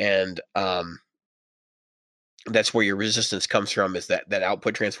 and that's where your resistance comes from, is that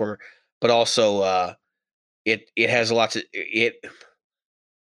output transformer. But also, it has a lot to it.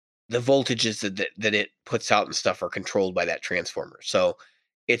 The voltages that it puts out and stuff are controlled by that transformer. So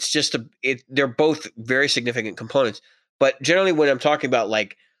it's just they're both very significant components. But generally, when I'm talking about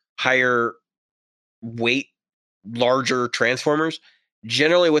like higher weight, larger transformers,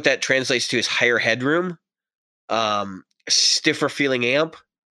 generally what that translates to is higher headroom, stiffer feeling amp,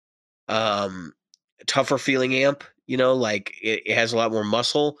 um, tougher feeling amp. Like it has a lot more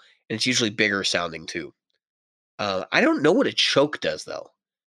muscle, and it's usually bigger sounding too. I don't know what a choke does though.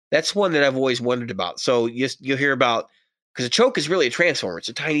 That's one that I've always wondered about. So you'll hear about, because a choke is really a transformer. It's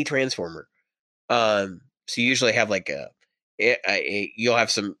a tiny transformer. So you usually have like you'll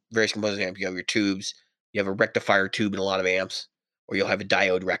have some various components of amp. You have your tubes. You have a rectifier tube in a lot of amps, or you'll have a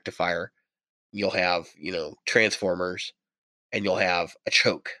diode rectifier. You'll have transformers, and you'll have a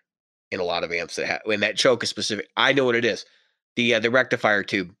choke in a lot of amps that have. And that choke is specific. I know what it is. The rectifier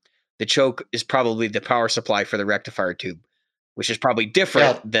tube. The choke is probably the power supply for the rectifier tube, which is probably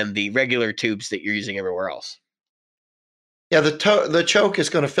different Yeah. than the regular tubes that you're using everywhere else. Yeah. The choke is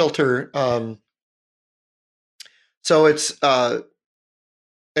going to filter. So it's a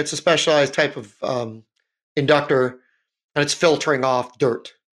specialized type of inductor, and it's filtering off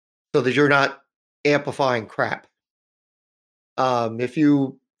dirt so that you're not amplifying crap. If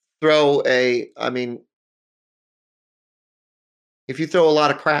you throw if you throw a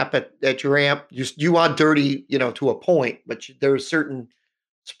lot of crap at your amp, you want dirty, to a point, but there's certain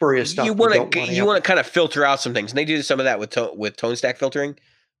spurious You stuff you want don't to want to you want to amplify. kind of filter out some things, and they do some of that with tone stack filtering,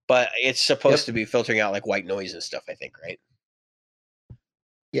 but it's supposed to Yep. be filtering out like white noise and stuff. I think, right?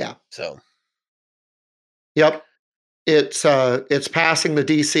 Yeah. So Yep. It's passing the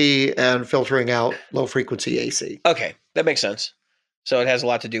DC and filtering out low frequency AC. okay, that makes sense. So it has a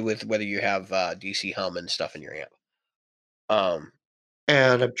lot to do with whether you have DC hum and stuff in your amp. Um,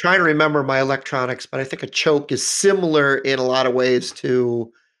 And I'm trying to remember my electronics, but I think a choke is similar in a lot of ways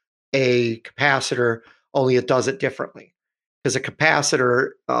to a capacitor, only it does it differently. Because a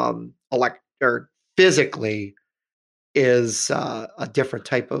capacitor, or physically, is a different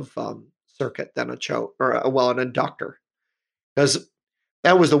type of circuit than a choke or an inductor. Because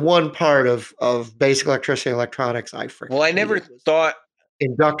that was the one part of basic electricity and electronics I Well, freaking I never hated was thought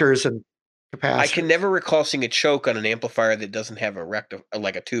inductors and I can capacitors. never recall seeing a choke on an amplifier that doesn't have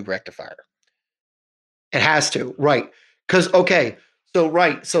like a tube rectifier. It has to, right? Because okay,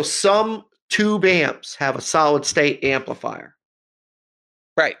 so some tube amps have a solid state amplifier.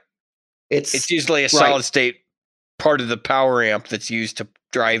 Right. It's It's usually a right, solid state part of the power amp that's used to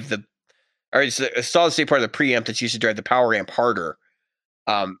drive the, or it's a solid state part of the preamp that's used to drive the power amp harder.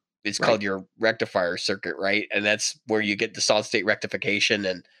 It's right. called your rectifier circuit, right? And that's where you get the solid state rectification.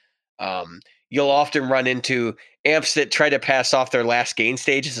 And you'll often run into amps that try to pass off their last gain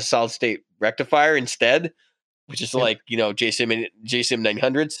stage as a solid state rectifier instead, which is Yep. like, JSIM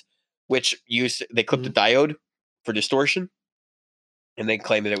 900s, which they clipped a Mhm. diode for distortion, and they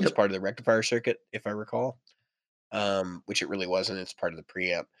claimed that it was Yep. part of the rectifier circuit, if I recall. Which it really wasn't. It's part of the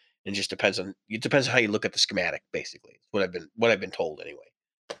preamp. And it depends on how you look at the schematic, basically. It's what I've been told anyway.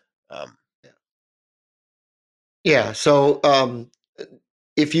 Um, Yeah. Yeah. So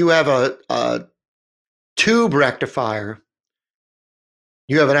if you have a tube rectifier,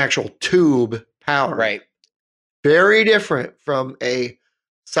 you have an actual tube powering right, it. Very different from a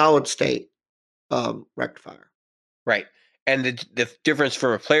solid state rectifier. right. And the difference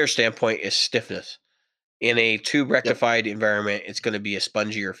from a player standpoint is stiffness. In a tube Yep. rectified environment, it's going to be a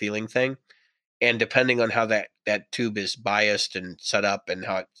spongier feeling thing. And depending on how that tube is biased and set up and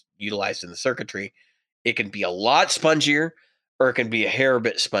how it's utilized in the circuitry, it can be a lot spongier or it can be a hair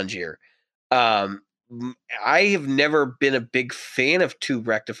bit spongier. Um, I have never been a big fan of tube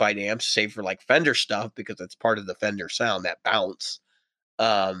rectified amps, save for like Fender stuff, because that's part of the Fender sound, that bounce.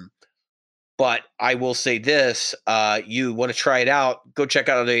 Um, but I will say this: you want to try it out? Go check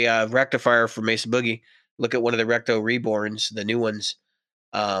out a rectifier for Mesa Boogie. Look at one of the Recto Reborns, the new ones,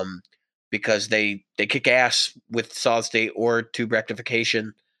 um, because they kick ass with solid state or tube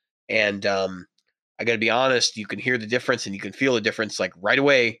rectification. And I got to be honest, you can hear the difference and you can feel the difference like right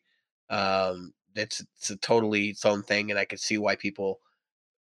away. It's a totally its own thing, and I can see why people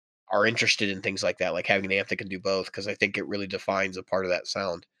are interested in things like that, like having an amp that can do both, because I think it really defines a part of that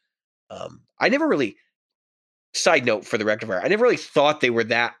sound. I never really, side note for the rectifier, I never really thought they were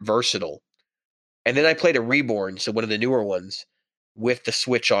that versatile. And then I played a Reborn, so one of the newer ones, with the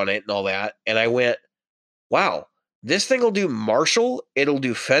switch on it and all that, and I went, wow, this thing will do Marshall, it'll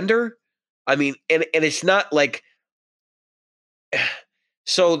do Fender. I mean, and it's not like,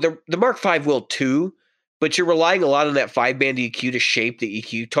 so the Mark V will too, but you're relying a lot on that 5-band EQ to shape the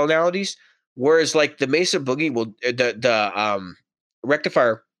EQ tonalities, whereas like the Mesa Boogie will the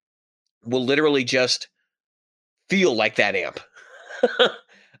rectifier will literally just feel like that amp.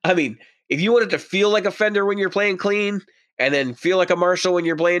 I mean, if you want it to feel like a Fender when you're playing clean, and then feel like a Marshall when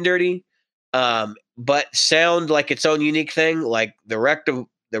you're playing dirty, but sound like its own unique thing, like the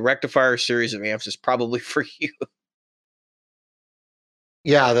rectifier series of amps is probably for you.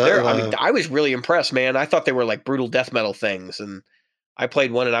 Yeah. I mean, I was really impressed, man. I thought they were like brutal death metal things, and I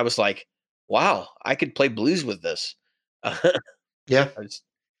played one, and I was like, wow, I could play blues with this. Yeah. Was,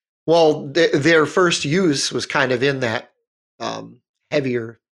 Well, their first use was kind of in that um,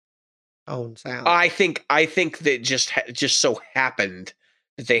 heavier tone sound. I think that just so happened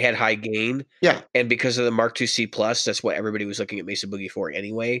that they had high gain, Yeah. and because of the Mark II C plus, that's what everybody was looking at Mesa Boogie for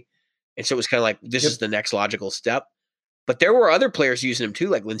anyway. And so it was kind of like this is Yep. the next logical step. But there were other players using him too,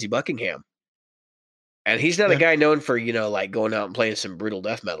 like Lindsey Buckingham, and he's not a Yeah. guy known for like going out and playing some brutal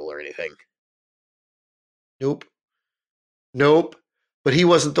death metal or anything. Nope. Nope. But he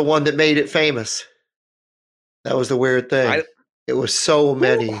wasn't the one that made it famous. That was the weird thing. I It was so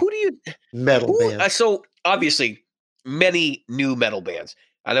many who do you metal who bands. so obviously many new metal bands,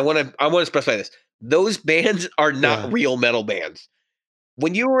 and I want to specify this: those bands are Yeah. not real metal bands. I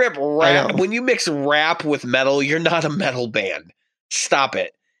know. When you mix rap with metal, you're not a metal band. Stop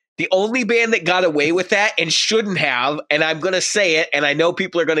it. The only band that got away with that and shouldn't have, and I'm going to say it, and I know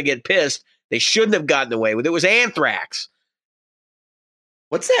people are going to get pissed, they shouldn't have gotten away with it, was Anthrax.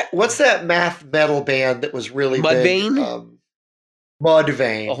 What's that math metal band that was really big? Mudvayne?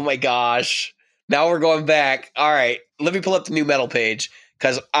 Mudvayne. Oh my gosh. Now we're going back. All right. Let me pull up the new metal page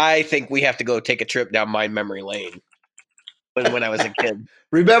because I think we have to go take a trip down my memory lane when I was a kid.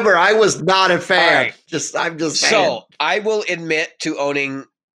 Remember, I was not a All fan. right. I'm just saying. So I will admit to owning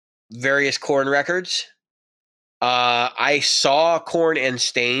various Corn records. I saw Korn and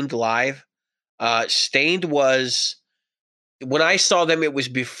Stained live. Stained was when I saw them. It was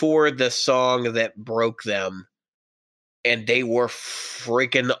before the song that broke them, and they were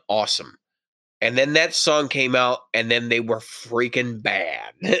freaking awesome. And then that song came out, and then they were freaking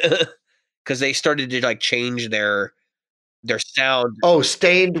bad because they started to like change their sound. Oh,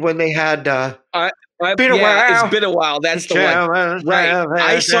 Stained when they had I, been a yeah, it's while. been a while. That's the one, right?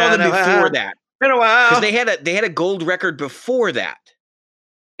 I saw them before Been that a because while. they had a gold record before that,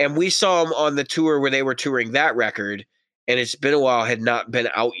 and we saw them on the tour where they were touring that record, and it's been a while, had not been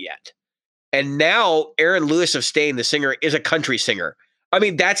out yet. And now Aaron Lewis of Stain, the singer, is a country singer. I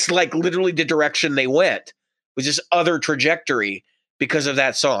mean, that's like literally the direction they went, was this other trajectory because of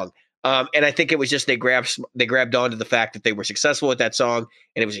that song. And I think it was just they grabbed onto the fact that they were successful with that song,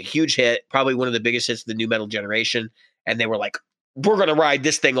 and it was a huge hit, probably one of the biggest hits of the new metal generation. And they were like, "We're gonna ride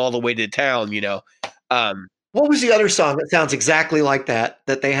this thing all the way to town," you know. What was the other song that sounds exactly like that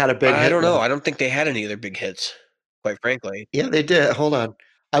they had a big I hit don't know. with? I don't think they had any other big hits, quite frankly. Yeah, they did. Hold on.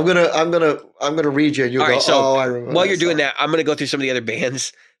 I'm gonna read you, and you'll All right, go, so "Oh, I remember while that you're doing song." that, I'm going to go through some of the other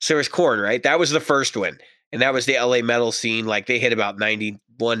bands. So there's Korn, right? That was the first one, and that was the LA metal scene. Like they hit about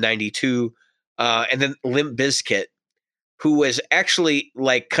 91, 92. And then Limp Bizkit, who was actually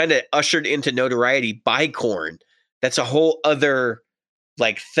like kind of ushered into notoriety by Korn. That's a whole other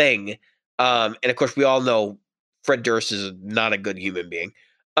like thing. And of course, we all know Fred Durst is not a good human being.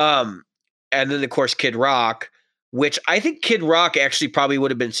 Um, and then of course Kid Rock, which I think Kid Rock actually probably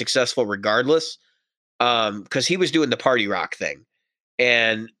would have been successful regardless, because he was doing the party rock thing,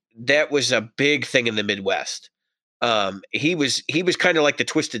 and that was a big thing in the Midwest. He was kind of like the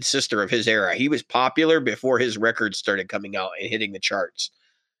Twisted Sister of his era. He was popular before his records started coming out and hitting the charts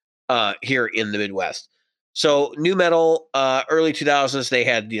here in the Midwest. So new metal, early 2000s, they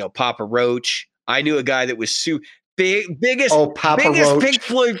had Papa Roach. I knew a guy that was biggest Oh, Papa biggest Roach. Pink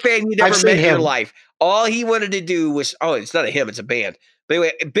Floyd fan you'd I've ever seen met in your him. life. All he wanted to do was it's not a him, it's a band. But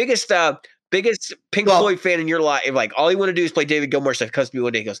anyway, biggest Pink Floyd Well, fan in your life. Like all he wanted to do is play David Gilmour stuff. Comes to me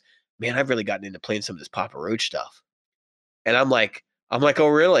one day, he goes, "Man, I've really gotten into playing some of this Papa Roach stuff." And I'm like, "Oh,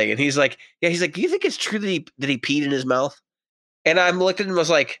 really?" And he's like, "Yeah." He's like, "Do you think it's true that he peed in his mouth?" And I'm looking at him, I was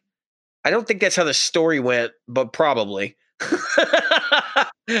like, I don't think that's how the story went, but probably.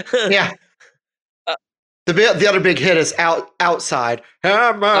 yeah. Uh, The other big hit is outside.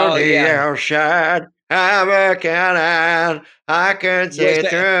 I'm on oh the yeah, outside. I'm working on. I can was see that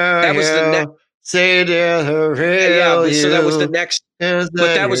through that was the next? you. See the Yeah, real but so that was the you. next. Is But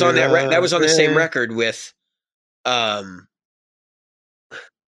that that was on that was on the same you're record with. Um,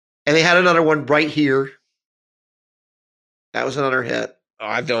 And they had another one right here. That was another hit.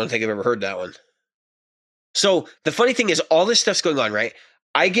 I don't think I've ever heard that one. So the funny thing is, all this stuff's going on, right?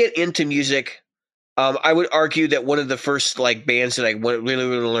 I get into music. I would argue that one of the first like bands that I really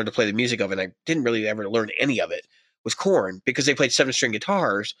learned to play the music of, and I didn't really ever learn any of it, was Korn, because they played 7-string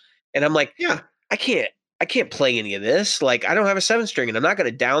guitars, and I'm like, Yeah. I can't I can't play any of this. Like I don't have a 7-string, and I'm not going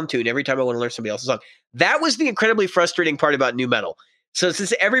to down tune every time I want to learn somebody else's song. That was the incredibly frustrating part about new metal. So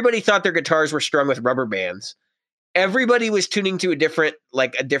since everybody thought their guitars were strung with rubber bands, everybody was tuning to a different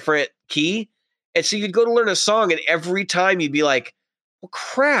key. And so you'd go to learn a song, and every time you'd be like, well,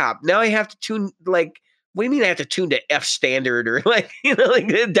 crap, now I have to tune, like, what do you mean I have to tune to F standard, or like,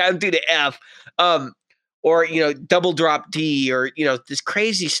 like down to the F, um, or, double drop D, or, this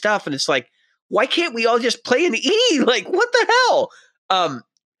crazy stuff. And it's like, why can't we all just play an E? Like, what the hell?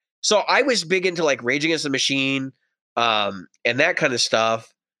 So I was big into like Rage Against the Machine, and that kind of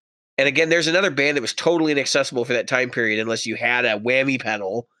stuff. And again, there's another band that was totally inaccessible for that time period unless you had a whammy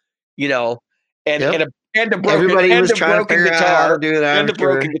pedal, you know, and and a Yep. and a broken Everybody and was a trying to broken figure out how to guitar do that and a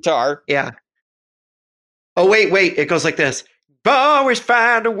broken after. guitar. Yeah. Oh, wait. It goes like this. Always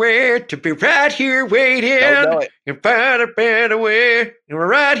find a way to be right here Don't know waiting. it. And find a better way. And we're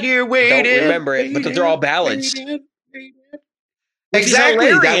right here Don't waiting. remember it, but they're all ballads, Waiting. which is Exactly.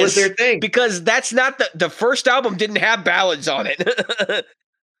 That was hilarious their thing. because that's not the first album didn't have ballads on it.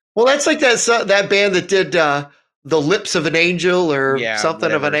 Well, that's like that band that did The Lips of an Angel or Yeah, something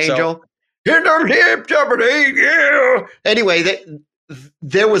of an whatever. So angel. In the lips of an angel. Anyway,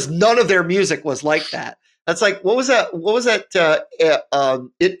 there was none of their music was like that. That's like what was that? What was that?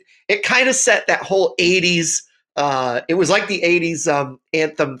 It kind of set that whole '80s. It was like the '80s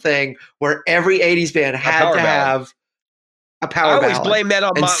anthem thing where every '80s band a had power to ballad. have a I power always ballad. blame that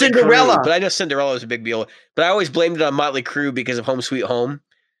on And Motley Crue, but Cinderella. I know Cinderella was a big deal. But I always blamed it on Motley Crue because of Home Sweet Home.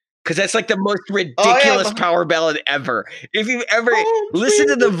 Because that's like the most Oh ridiculous yeah, power ballad ever. If you've ever home listened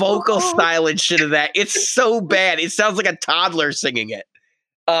to sweet the vocal home. style and shit of that, it's so bad. It sounds like a toddler singing it.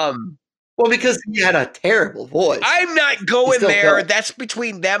 Um, Well, because he had a terrible voice. I'm not He going still there. does. That's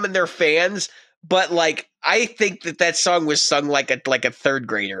between them and their fans. But like, I think that song was sung like a third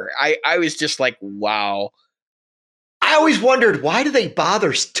grader. I was just like, wow. I always wondered, why do they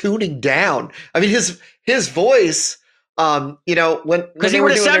bother tuning down? I mean, his voice, when Because they he were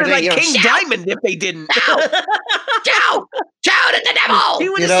would have doing their sounded thing, like King shout, Diamond if they didn't. shout, shout, shout at the He devil.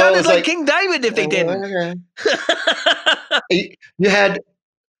 would have It sounded was like like, King Diamond if they didn't. okay. You had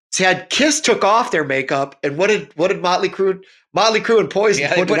Kiss took off their makeup, and what did Motley Crue? Motley Crue and Poison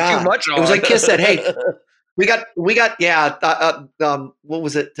Yeah, they put it put too on. much It was on. like Kiss said, "Hey, we got what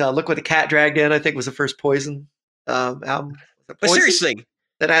was it? Look what the cat dragged in. I think was the first Poison album. Was it But Poison seriously,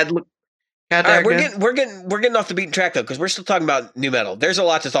 that had cat all right, dragged in? we're getting off the beaten track though, because we're still talking about new metal. There's a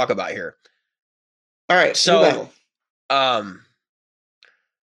lot to talk about here. All right, new So, metal.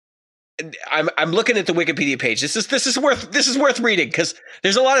 I'm looking at the Wikipedia page. This is worth reading because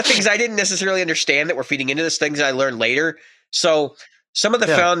there's a lot of things I didn't necessarily understand that were feeding into this. Things I learned later. So some of the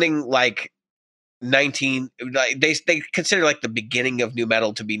founding like 19 like they consider like the beginning of new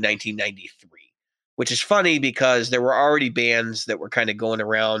metal to be 1993, which is funny because there were already bands that were kind of going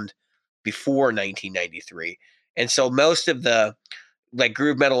around before 1993, and so most of the like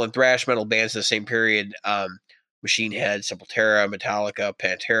groove metal and thrash metal bands of the same period. Machine Head, Sepultura, Metallica,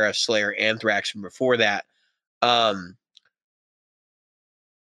 Pantera, Slayer, Anthrax from before that.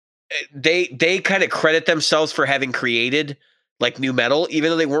 They kind of credit themselves for having created like new metal, even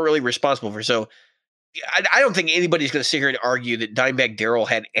though they weren't really responsible for. So I don't think anybody's going to sit here and argue that Dimebag Darrell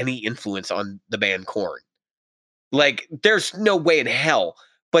had any influence on the band Korn. Like, there's no way in hell.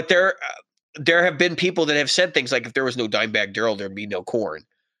 But there have been people that have said things like, if there was no Dimebag Darrell, there'd be no Korn.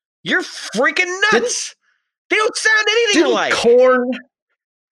 You're freaking nuts. They don't sound anything alike.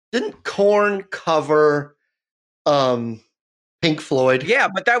 Didn't Korn cover Pink Floyd? Yeah,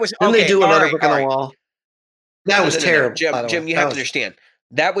 but that was Didn't okay. they do Another Right, Brick in the Wall? That was terrible, by the way. Jim, you have to understand.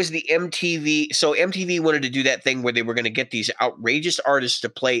 That was the MTV. So MTV wanted to do that thing where they were going to get these outrageous artists to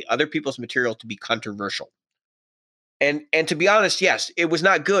play other people's material to be controversial. And to be honest, yes, it was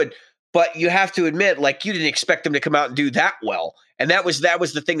not good. But you have to admit, like, you didn't expect them to come out and do that well. And that was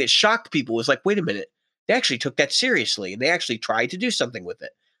the thing that shocked people, was like, wait a minute, they actually took that seriously and they actually tried to do something with it.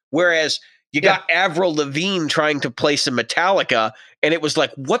 Whereas you got Avril Lavigne trying to play some Metallica, and it was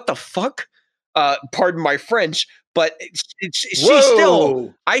like, what the fuck? Pardon my French, but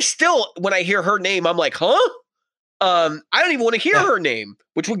I still, when I hear her name, I'm like, huh? I don't even want to hear her name,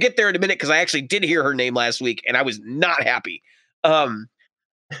 which we'll get there in a minute because I actually did hear her name last week and I was not happy. So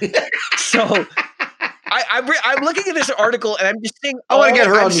I'm looking at this article and I'm just seeing. I want to get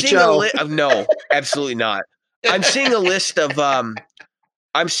her on the show. No, absolutely not. I'm seeing a list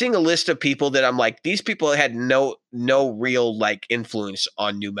of people that I'm like, these people had no real like influence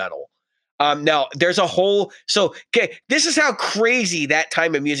on new metal. Now there's a whole, okay, this is how crazy that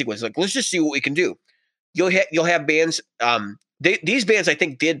time of music was. Like, let's just see what we can do. You'll have bands. These bands I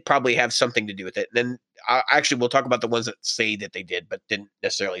think did probably have something to do with it. And then actually we'll talk about the ones that say that they did, but didn't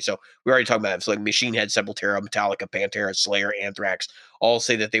necessarily. So we already talked about them. So like Machine Head, Sepultura, Metallica, Pantera, Slayer, Anthrax, all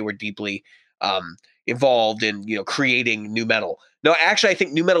say that they were deeply involved in creating new metal. No, actually, I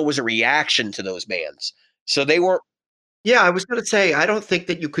think new metal was a reaction to those bands. So they weren't. Yeah, I was going to say, I don't think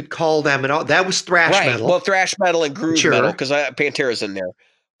that you could call them at all. That was thrash metal. Well, thrash metal and groove metal, because Pantera's in there.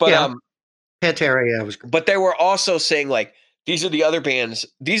 But Pantera, yeah, was. But they were also saying like, these are the other bands.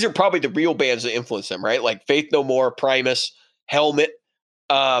 These are probably the real bands that influenced them, right? Like Faith No More, Primus, Helmet,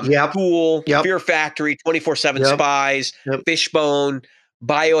 Tool, Fear Factory, 24/7 Spies, Fishbone,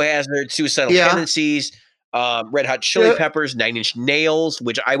 Biohazard, Suicidal Tendencies, Red Hot Chili Peppers, Nine Inch Nails,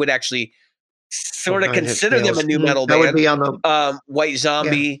 which I would actually sort of consider them a new metal band. That would be on the White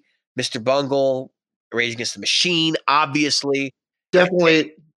Zombie, Mr. Bungle, Rage Against the Machine, obviously.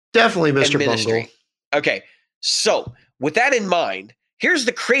 Definitely Mr. Bungle. Okay, so with that in mind, here's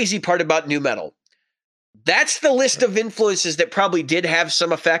the crazy part about new metal. That's the list of influences that probably did have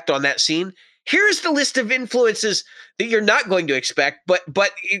some effect on that scene. Here's the list of influences that you're not going to expect, but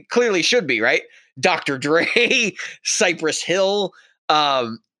it clearly should be, right? Dr. Dre, Cypress Hill,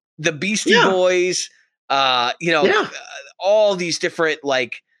 the Beastie Boys, all these different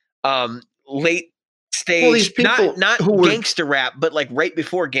like late stage, not gangster rap, but like right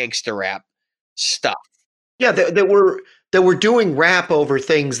before gangster rap stuff. Yeah, that were doing rap over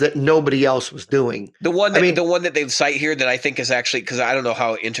things that nobody else was doing. The one that they cite here that I think is actually, because I don't know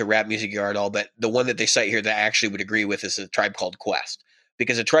how into rap music you are at all, but the one that they cite here that I actually would agree with is A Tribe Called Quest,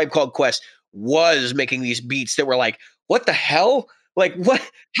 because A Tribe Called Quest was making these beats that were like, what the hell? Like, what?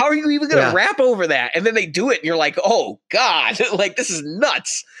 How are you even going to rap over that? And then they do it, and you're like, oh God, like this is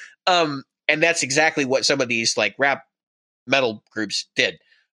nuts. and that's exactly what some of these like rap metal groups did.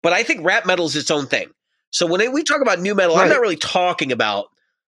 But I think rap metal is its own thing. So when we talk about new metal, I'm Right. not really talking about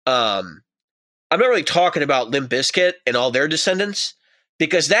um, Limp Bizkit and all their descendants,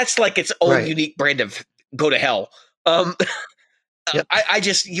 because that's like its own Right. unique brand of go to hell. Um, Yep. I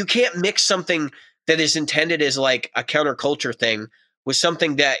just you can't mix something that is intended as like a counterculture thing with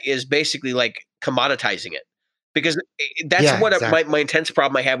something that is basically like commoditizing it, because that's Yeah. what my Exactly. intense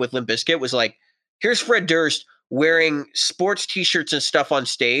problem I had with Limp Bizkit was like, here's Fred Durst wearing sports T-shirts and stuff on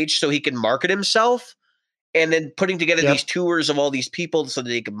stage so he can market himself, and then putting together these Yep. tours of all these people so that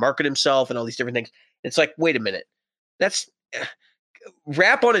he can market himself and all these different things. It's like, wait a minute, that's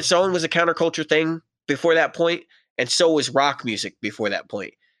rap on its own was a counterculture thing before that point, and so was rock music before that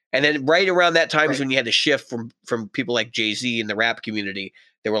point. And then right around that time is Right. when you had to shift from people like Jay-Z in the rap community.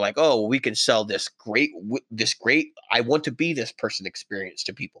 They were like, "Oh, well, we can sell this great. I want to be this person experience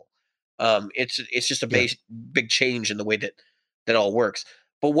to people." It's just a Yeah. big change in the way that all works.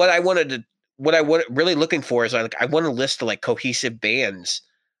 But what I really looking for is I want a list of like cohesive bands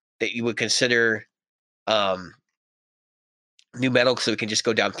that you would consider um, new metal, so we can just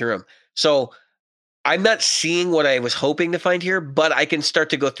go down through them. So I'm not seeing what I was hoping to find here, but I can start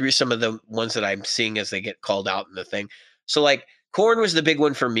to go through some of the ones that I'm seeing as they get called out in the thing. So like Korn was the big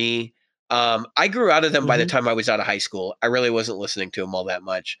one for me. I grew out of them by the Hmm. time I was out of high school. I really wasn't listening to them all that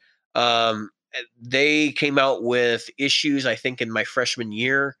much. They came out with Issues, I think, in my freshman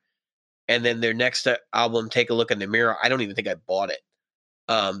year, and then their next album, Take a Look in the Mirror. I don't even think I bought it.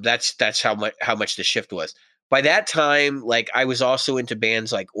 That's how much the shift was. By that time, like I was also into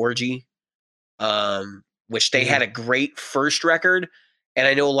bands like Orgy, which they had Yeah. a great first record. And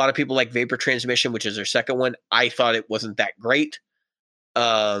I know a lot of people like Vapor Transmission, which is their second one. I thought it wasn't that great.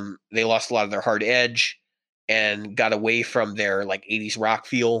 They lost a lot of their hard edge and got away from their like 80s rock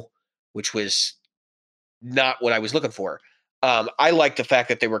feel, which was not what I was looking for. I like the fact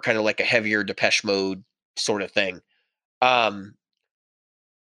that they were kind of like a heavier Depeche Mode sort of thing. Um,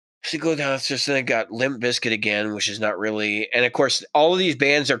 so you go down, it's just then got Limp Bizkit again, which is not really, and of course, all of these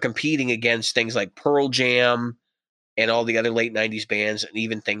bands are competing against things like Pearl Jam and all the other late '90s bands, and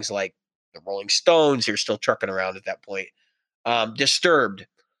even things like the Rolling Stones, who are still trucking around at that point. Disturbed.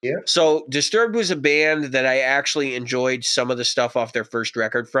 Yeah. So Disturbed was a band that I actually enjoyed some of the stuff off their first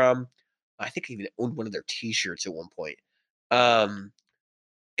record from. I think I even owned one of their T-shirts at one point. Um,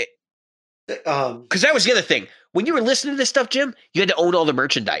 Um. Because that was the other thing. When you were listening to this stuff, Jim, you had to own all the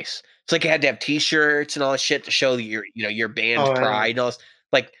merchandise. It's like you had to have T-shirts and all this shit to show your band Oh, I pride know. and all this.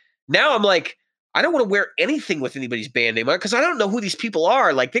 Like now, I'm like, I don't want to wear anything with anybody's band name on it because I don't know who these people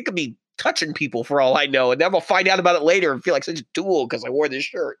are. Like they could be touching people for all I know, and then I'll find out about it later and feel like such a tool because I wore this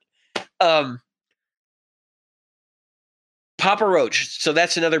shirt. Um, Papa Roach. So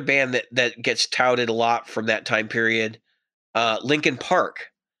that's another band that gets touted a lot from that time period. Linkin Park.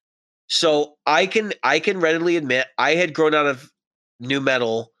 So I can readily admit I had grown out of new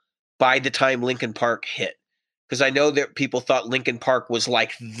metal by the time Linkin Park hit, because I know that people thought Linkin Park was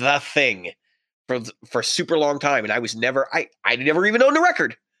like the thing for a super long time, and I never even owned a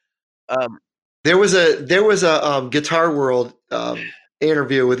record. Um, There was a Guitar World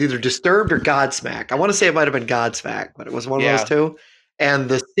interview with either Disturbed or Godsmack. I want to say it might have been Godsmack, but it was one of those yeah, two. And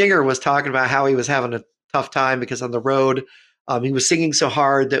the singer was talking about how he was having a tough time because on the road, he was singing so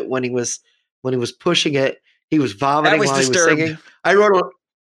hard that when he was pushing it, he was that vomiting was while he was Disturbed. singing. I wrote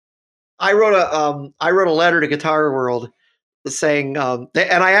a letter to Guitar World saying, and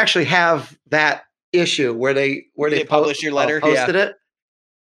I actually have that issue where they They published your letter, yeah. posted it.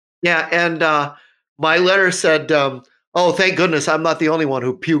 Yeah, and my letter said, "Oh, thank goodness I'm not the only one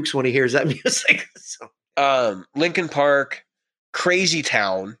who pukes when he hears that music." So, Linkin Park, Crazy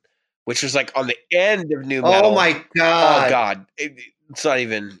Town, which was like on the end of new oh metal. my Oh god! God, let's not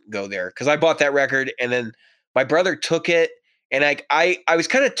even go there because I bought that record and then my brother took it, and I was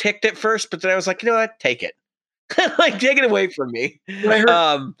kind of ticked at first, but then I was like, you know what, take it, like take it away from me. When I heard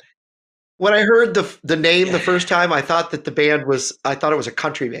Um, when I heard the name the first time, I thought it was a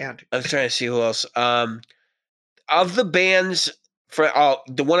country band. I was trying to see who else. Of the bands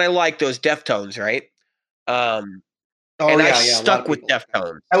the one I liked was Deftones, right? Um, Oh and I yeah, yeah, a lot of stuck with people like that.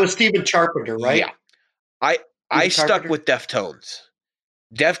 Deftones. That was Stephen Charpenter, right? Yeah, I I Stephen stuck Carpenter. with Deftones.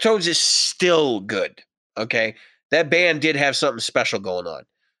 Deftones is still good. Okay. That band did have something special going on.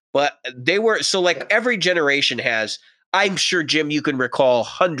 But they were so like Yeah. every generation has, I'm sure, Jim, you can recall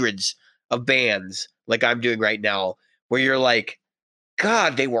hundreds of bands like I'm doing right now where you're like,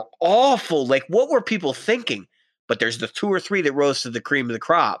 God, they were awful. Like, what were people thinking? But there's the two or three that rose to the cream of the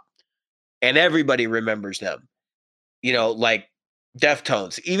crop, and everybody remembers them. Like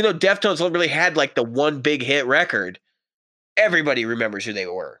Deftones. Even though Deftones only really had like the one big hit record, everybody remembers who they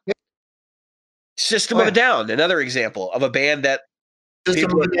were. Yeah. System Oh of a yeah, Down, another example of a band that System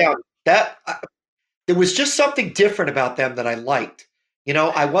people of a Down. That there was just something different about them that I liked. You know,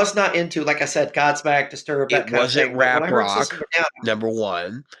 I was not into, like I said, Godsmack, Disturbed, that it kind of wasn't thing. But when I rap heard System rock, of a Down, number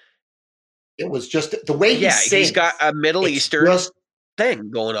one. it was just the way he Yeah, he's got sings. a Middle It's Eastern just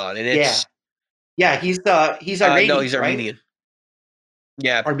thing going on, and yeah, it's yeah. He's no, Iranian, he's right? Armenian.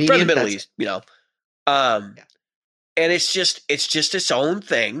 Yeah, from the Armenian. Middle That's it. East, you know. Um, Yeah, and it's just its own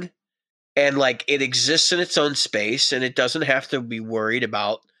thing, and like it exists in its own space, and it doesn't have to be worried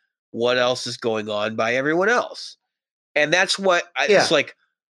about what else is going on by everyone else. And that's what it's yeah, like.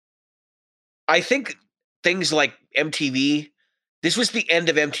 I think things like MTV, this was the end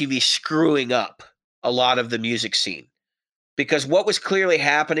of MTV screwing up a lot of the music scene, because what was clearly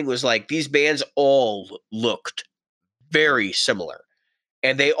happening was like these bands all looked very similar,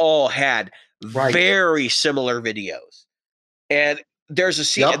 and they all had right. very similar videos. And there's a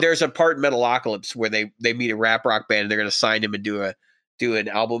scene, Yep. there's a part in Metalocalypse where they meet a rap rock band and they're going to sign him and do an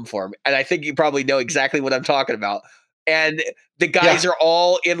album for him. And I think you probably know exactly what I'm talking about. And the guys Yeah. are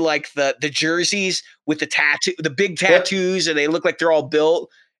all in like the jerseys with the big Yep. tattoos, and they look like they're all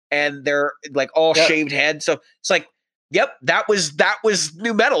built, and they're like all Yep. shaved heads. So it's like, yep, that was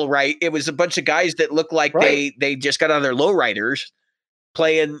new metal, right? It was a bunch of guys that looked like Right. they just got on their lowriders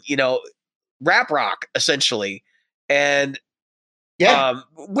playing, rap rock essentially. And Yeah.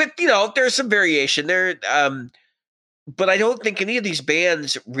 with there's some variation there, but I don't think any of these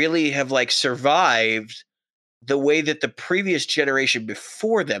bands really have like survived the way that the previous generation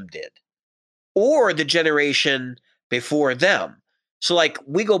before them did, or the generation before them. So like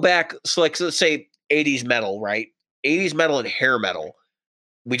we go back, so like so let's say 80s metal, right? 80s metal and hair metal.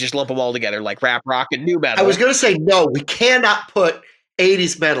 We just lump them all together like rap rock and new I was metal. going to say no. We cannot put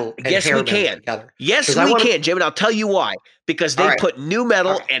 '80s metal and Yes, we hair metal can. together Yes, because I we want to. can, Jim, and I'll tell you why. Because All they right. put new All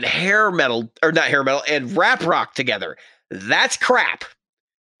metal right. and hair metal, or not hair metal, and rap rock together. That's crap,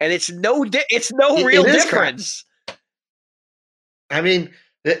 and it's no It real is crap. difference. I mean,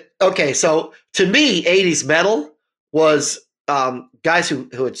 okay. So to me, '80s metal was guys who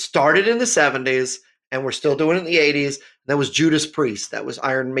had started in the '70s and were still doing it in the '80s. That was Judas Priest. That was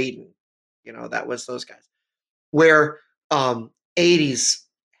Iron Maiden. You know, that was those guys. Where 80s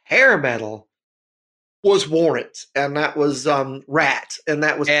hair metal was Warrant, and that was Rat, and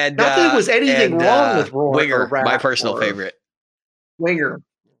that was And not that there was anything and wrong with Roar or Winger, my Rat personal or favorite. Winger.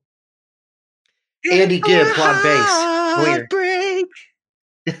 In Andy for a Gibb on bass. Winger. heartbreak.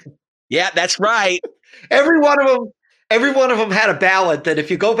 Yeah, that's right. Every one of them, every one of them had a ballad that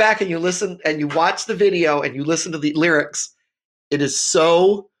if you go back and you listen and you watch the video and you listen to the lyrics, it is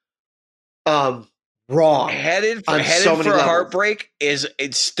so wrong on so Headed many for a levels. heartbreak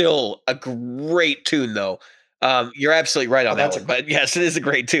it's still a great tune though. You're absolutely right Oh, on that that's a one, but yes, it is a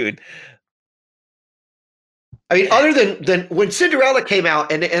great tune. I mean, other than when Cinderella came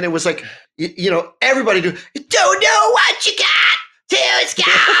out and it was like, you know, everybody do, you don't know what you got till it's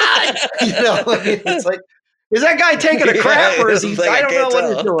gone. You know, it's like, is that guy taking a crap Yeah, or is it's he, like I I don't can't know what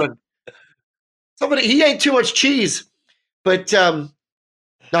he's tell. doing. Somebody, he ate too much cheese. But no,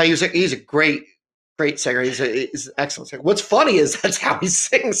 he's a great singer. He's an excellent singer. What's funny is that's how he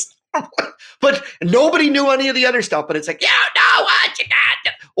sings. But nobody knew any of the other stuff. But it's like, you know what you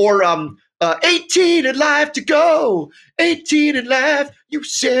got. Or 18 and life to go. 18 and life, you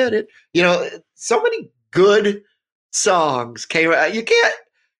said it. You know, so many good songs came out. You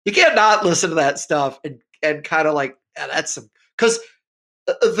can't not listen to that stuff and kind of like, yeah, that's some, because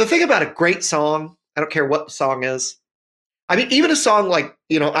the thing about a great song, I don't care what the song is. I mean, even a song like,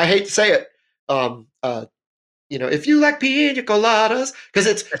 you know, I hate to say it, um, uh, you know, if you like pina coladas, because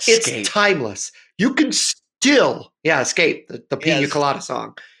it's Escape. timeless. You can still, yeah, escape the pina Yes. colada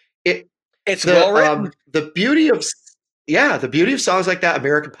song. It It's well written. the beauty of yeah, the beauty of songs like that,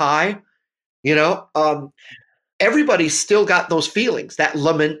 American Pie, you know, everybody's still got those feelings, that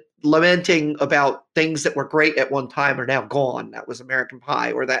lamenting about things that were great at one time are now gone. That was American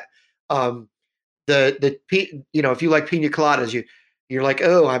Pie, or that um, you know, if you like pina coladas, you're like,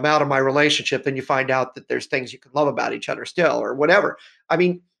 oh, I'm out of my relationship. Then you find out that there's things you can love about each other still, or whatever. I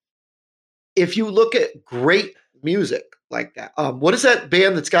mean, if you look at great music like that, what is that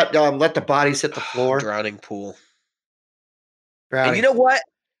band that's got "Let the Bodies Hit the Floor"? Drowning Pool. And you Drowning know Pool. what?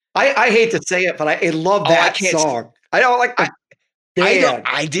 I hate to say it, but I love Oh, I that can't. song. I don't like I the band.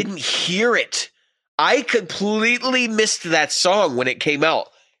 I didn't hear it. I completely missed that song when it came out,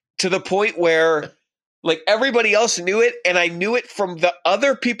 to the point where Like everybody else knew it, and I knew it from the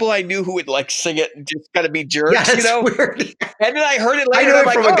other people I knew who would like sing it and just kind of be Yeah, jerks, you it's know? weird. And then I heard it I later and knew I'm it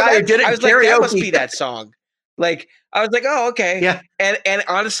like, from a oh, guy who that's, did it I in was like, that must karaoke. be that song. Like, I was like, oh, okay. Yeah. And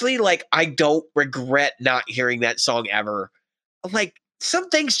honestly, like, I don't regret not hearing that song ever. Like, some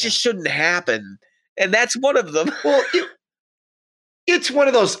things Yeah. just shouldn't happen. And that's one of them. Well, it's one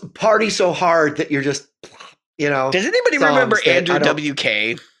of those party so hard that you're just, Does anybody remember songs that Andrew I don't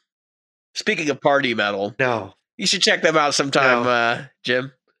WK? Speaking of party metal, know. you should check them out sometime, No.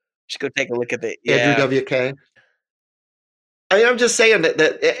 Jim. Just go take a look at it. Andrew Yeah. WK. I'm just saying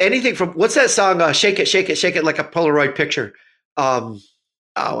that anything from what's that song? Shake it, shake it, shake it like a Polaroid picture.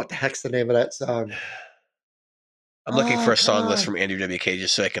 What the heck's the name of that song? I'm looking for Oh a song list God. from Andrew WK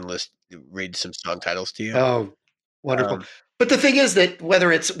just so I can read some song titles to you. Oh, wonderful. Um, But the thing is that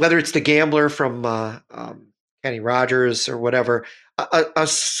whether it's the Gambler from Kenny Rogers or whatever, a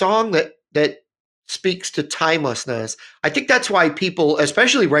song that speaks to timelessness. I think that's why people,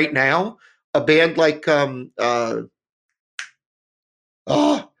 especially right now, a band like oh,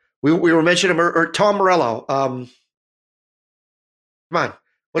 we were mentioning him or Tom Morello. Come on,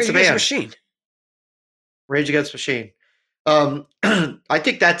 what's Rage the Against the band? Machine. Rage Against the Machine. I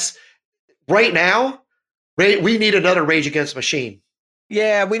think that's right now. We need another Rage Against the Machine.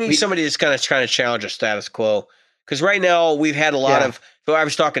 Yeah, we need We somebody that's kind of trying to challenge our status quo. Because right now we've had a lot yeah of. So I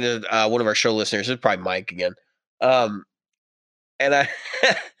was talking to one of our show listeners. It's probably Mike again, and I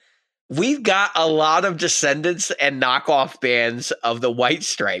we've got a lot of descendants and knockoff bands of the White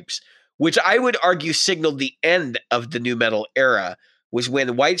Stripes, which I would argue signaled the end of the new metal era. Was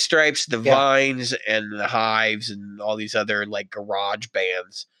when White Stripes, the yeah Vines, and the Hives, and all these other like garage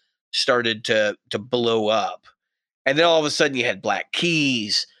bands started to blow up. And then all of a sudden you had Black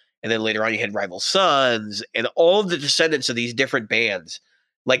Keys, and then later on you had Rival Sons, and all of the descendants of these different bands.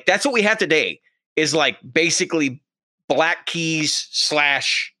 Like that's what we have today is like basically Black Keys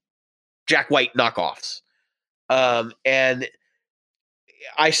slash Jack White knockoffs. And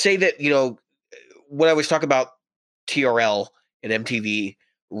I say that, when I was talking about TRL and MTV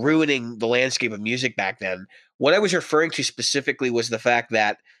ruining the landscape of music back then, what I was referring to specifically was the fact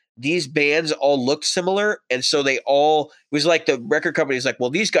that these bands all looked similar. And so it was like the record company's like, well,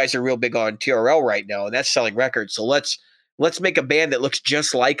 these guys are real big on TRL right now, and that's selling records. So let's make a band that looks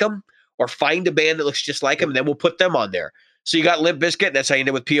just like them, or find a band that looks just like them, and then we'll put them on there. So you got Limp Bizkit, and that's how you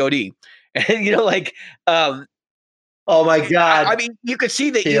ended with POD. And um, Oh my I God, mean, you could see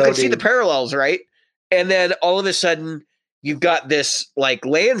the POD. parallels, right? And then all of a sudden, you've got this like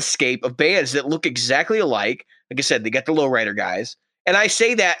landscape of bands that look exactly alike. Like I said, they got the lowrider guys, and I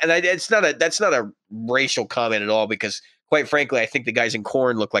say that, and that's not a racial comment at all, because quite frankly, I think the guys in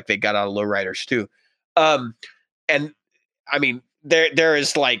Corn look like they got out of lowriders too. Um, and I mean, there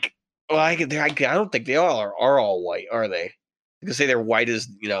is like, well, I don't think they all are all white, are they? You can say they're white as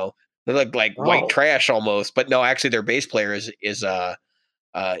they look like white Oh, trash almost, but no, actually, their bass player is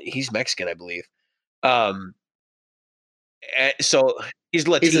he's Mexican, I believe. Um, so he's he's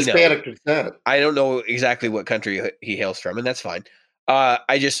Latino. Hispanic descent. I don't know exactly what country he hails from, and that's fine.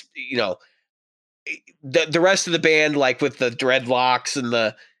 I just the rest of the band, like with the dreadlocks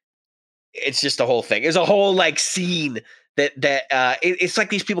and it's just a whole thing. It's a whole like scene it's like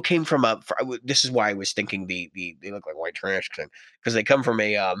these people came from this is why I was thinking they look like white trash because they come from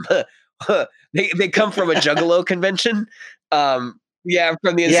a they come from a Juggalo convention. Yeah,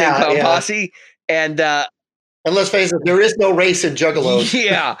 from the Insane Yeah, Clown yeah. Posse, and And let's face it, there is no race in Juggalos.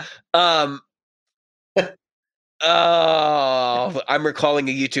 yeah. Um, oh, I'm recalling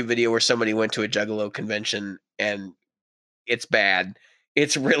a YouTube video where somebody went to a Juggalo convention, and it's bad.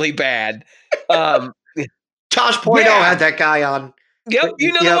 It's really bad. Um, Josh Point oh yeah. had that guy on. Yep,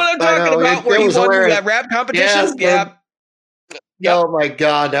 you know the one Yep, I'm I talking know. about, where It he was won hilarious. that rap Yes. competition. Yep, yep. Oh my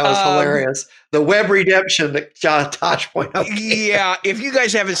God, that was hilarious. The web redemption that Josh Point oh gave. Yeah, if you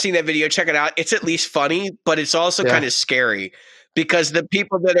guys haven't seen that video, check it out. It's at least funny, but it's also kind Yeah. of scary because the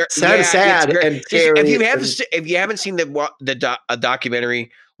people that are Sad, it's sad great. and Just scary. And if you haven't seen a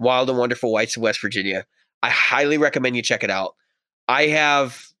documentary Wild and Wonderful Whites of West Virginia, I highly recommend you check it out. I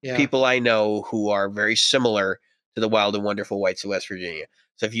have yeah, people I know who are very similar to the Wild and Wonderful Whites of West Virginia.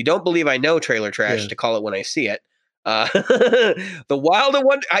 So if you don't believe I know trailer trash, yeah. to call it when I see it, the Wild and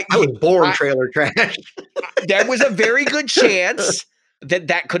Wonder. I was born I, trailer trash. there was a very good chance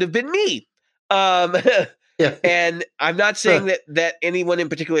that could have been me. Um, Yeah. and I'm not saying that anyone in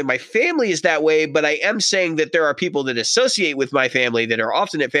particular in my family is that way, but I am saying that there are people that associate with my family that are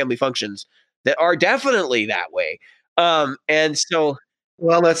often at family functions that are definitely that way. And so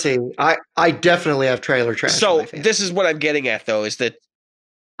Well, let's see. I definitely have trailer trash in my so family. this is what I'm getting at though, is that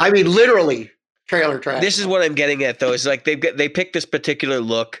I mean, literally trailer trash. This is what I'm getting at, though. Is like they picked this particular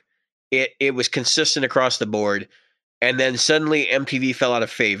look. It was consistent across the board, and then suddenly MTV fell out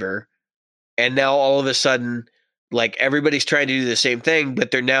of favor, and now all of a sudden, like everybody's trying to do the same thing,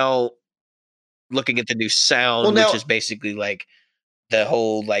 but they're now looking at the new sound, Well, which now is basically like the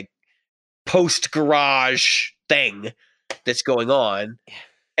whole like post garage thing that's going on.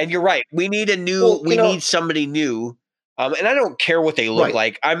 And you're right. We need we need somebody new. And I don't care what they look right.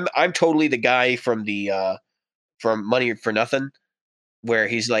 like. I'm totally the guy from the from Money for Nothing, where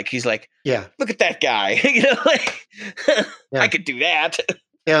he's like, Yeah. look at that guy. You know, like I Yeah. could do that.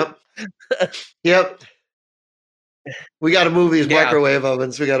 Yep. Yep. We got to move these Yeah. microwave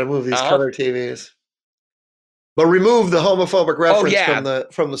ovens. We got to move these Uh-huh. color TVs. But remove the homophobic reference yeah.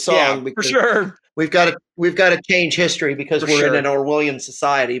 from the song Yeah, for because sure. we've got to change history because For we're in sure. an Orwellian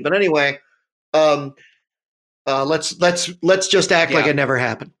society. But anyway, let's just act like Yeah. it never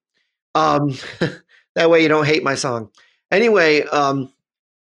happened. That way you don't hate my song. Anyway,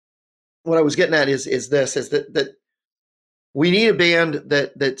 what I was getting at is that we need a band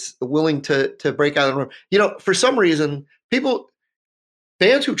that's willing to break out of the room. You know, for some reason,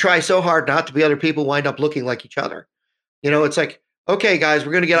 bands who try so hard not to be other people wind up looking like each other. You know, it's like, okay, guys,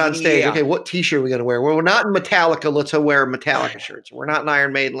 we're going to get on stage. Yeah. Okay, what T-shirt are we going to wear? Well, we're not in Metallica. Let's wear Metallica shirts. We're not in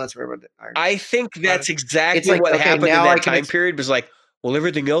Iron Maiden. Let's wear Iron Maiden. I think that's exactly It's like, what okay, happened in now that time period. Was like, well,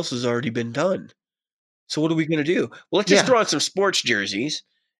 everything else has already been done. So what are we going to do? Well, let's just Yeah. throw on some sports jerseys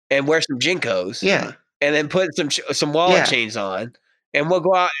and wear some Jinkos. Yeah. And then put some wallet Yeah. chains on, and we'll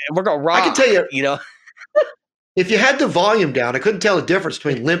go out and we're going to rock. I can tell you know, if you had the volume down, I couldn't tell the difference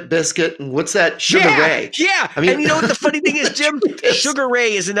between Limp Bizkit and what's that, Sugar Ray. Yeah. I mean, and you know what the funny thing is, Jim? Sugar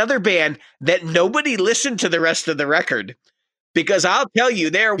Ray is another band that nobody listened to the rest of the record. Because I'll tell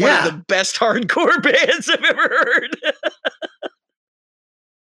you, they're one of the best hardcore bands I've ever heard.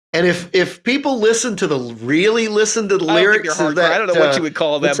 And if people listen to the lyrics, I don't know what you would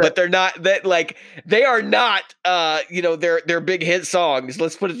call them, but they're not that like they are not they're big hit songs.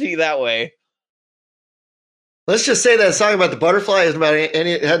 Let's put it to you that way. Let's just say that song about the butterfly is about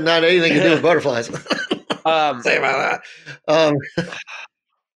it had not anything to do with butterflies. Say about that.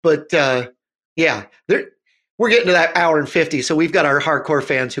 But yeah, we're getting to that hour and 50, so we've got our hardcore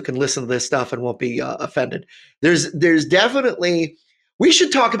fans who can listen to this stuff and won't be offended. There's definitely, we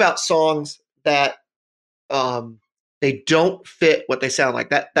should talk about songs that they don't fit what they sound like.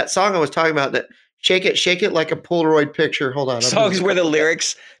 That song I was talking about, that shake it like a Polaroid picture. Hold on. Songs where the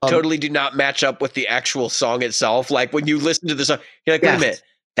lyrics totally do not match up with the actual song itself. Like when you listen to the song, you're like, wait a minute,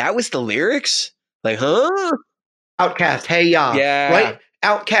 that was the lyrics? Like, huh? Outcast, Hey Ya. Yeah. Right?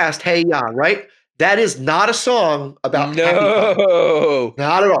 Outcast, Hey Ya, right? That is not a song about happy times.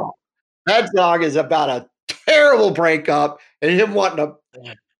 Not at all. That song is about a terrible breakup and him wanting to.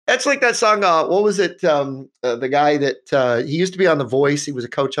 That's like that song. What was it? The guy that he used to be on The Voice. He was a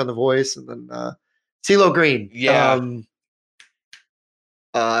coach on The Voice, and then CeeLo Green. Yeah.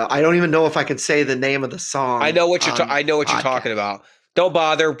 I don't even know if I can say the name of the song. I know what you're talking about. Don't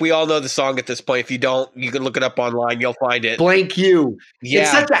bother. We all know the song at this point. If you don't, you can look it up online. You'll find it. Blank You. Yeah.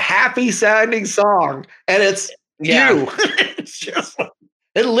 It's such a happy sounding song, and it's you. It's just.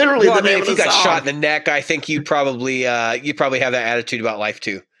 It literally. Well, I mean, if you got shot in the neck, I think you probably have that attitude about life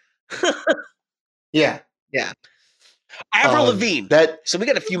too. Yeah. Avril Lavigne. So we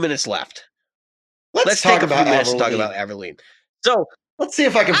got a few minutes left. Let's take a few minutes to talk about Avril Lavigne. So let's see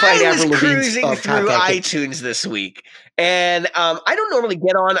if I can find Avril Lavigne. I was cruising through iTunes this week, and I don't normally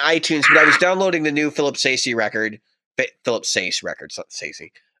get on iTunes, but I was downloading the new Philip Stacey record. Philip Stacey record, not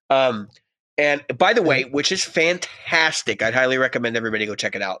Stacey. And by the way, which is fantastic. I'd highly recommend everybody go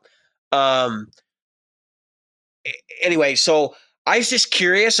check it out. Anyway, so I was just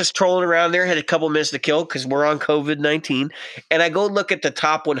curious. I was trolling around there, had a couple minutes to kill because we're on COVID-19. And I go look at the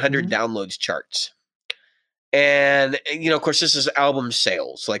top 100 downloads charts. And, of course, this is album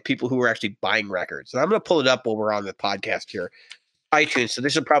sales, like people who are actually buying records. And I'm going to pull it up while we're on the podcast here. iTunes. So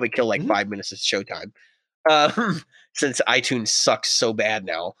this will probably kill like 5 minutes of showtime. Since iTunes sucks so bad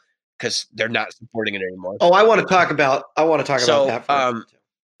now. Because they're not supporting it anymore. Oh, I want to talk about that.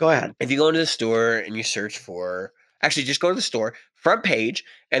 Go ahead. If you go into the store and you search for, actually just go to the store, front page,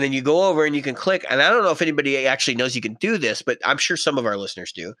 and then you go over and you can click. And I don't know if anybody actually knows you can do this, but I'm sure some of our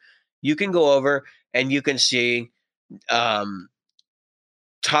listeners do. You can go over and you can see top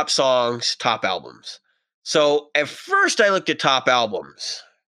songs, top albums. So at first I looked at top albums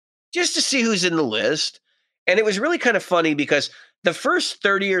just to see who's in the list. And it was really kind of funny because the first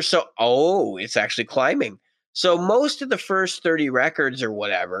 30 or so, it's actually climbing. So most of the first 30 records or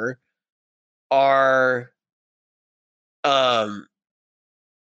whatever are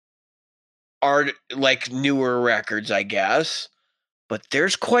are like newer records, I guess, but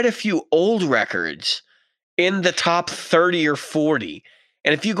there's quite a few old records in the top 30 or 40.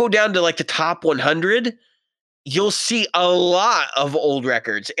 And if you go down to like the top 100, you'll see a lot of old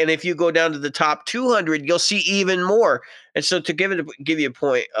records. And if you go down to the top 200, you'll see even more. And so to give you a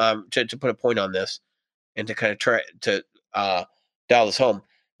point, to put a point on this and to kind of try to dial this home,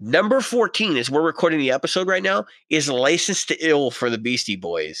 number 14, as we're recording the episode right now, is Licensed to Ill for the Beastie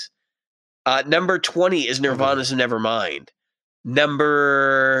Boys. Number 20 is Nirvana's Nevermind.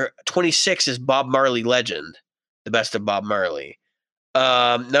 Number 26 is Bob Marley Legend, the best of Bob Marley.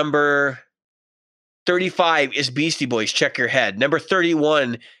 Number 35 is Beastie Boys, Check Your Head. Number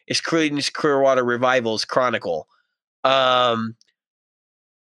 31 is Creedence Clearwater Revival's Chronicle. Number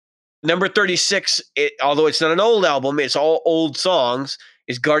 36, although it's not an old album, it's all old songs,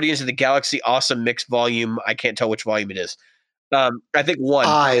 is Guardians of the Galaxy Awesome Mix Volume. I can't tell which volume it is. I think 1.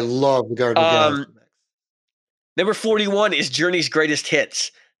 I love the Guardians of the Galaxy mix. Number 41 is Journey's Greatest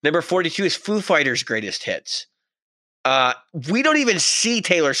Hits. Number 42 is Foo Fighters' Greatest Hits. We don't even see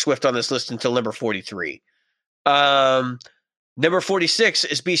Taylor Swift on this list until number 43. Number 46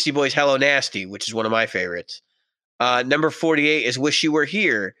 is Beastie Boys' Hello Nasty, which is one of my favorites. Number 48 is Wish You Were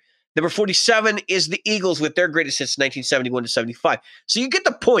Here. Number 47 is the Eagles with their greatest hits 1971 to 75. So you get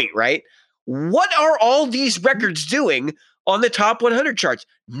the point, right? What are all these records doing on the top 100 charts?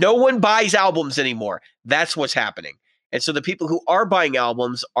 No one buys albums anymore. That's what's happening. And so the people who are buying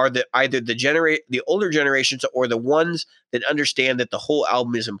albums are either the older generations or the ones that understand that the whole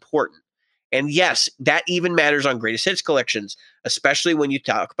album is important. And yes, that even matters on greatest hits collections, especially when you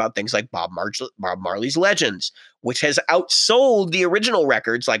talk about things like Bob Marley's Legends, which has outsold the original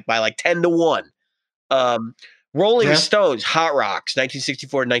records by 10 to 1. Rolling Stones, Hot Rocks, 1964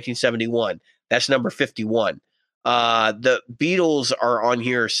 to 1971. That's number 51. The Beatles are on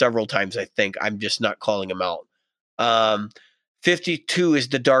here several times, I think. I'm just not calling them out. 52 is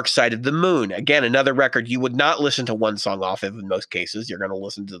The Dark Side of the Moon. Again, another record you would not listen to one song off of in most cases. You're going to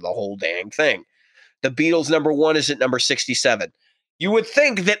listen to the whole dang thing. The Beatles' number 1 is at number 67. You would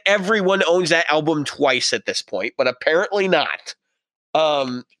think that everyone owns that album twice at this point, but apparently not,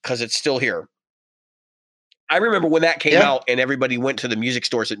 because it's still here. I remember when that came out and everybody went to the music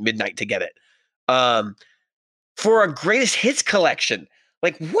stores at midnight to get it. For a greatest hits collection,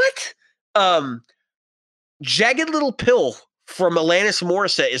 like what? Jagged Little Pill from Alanis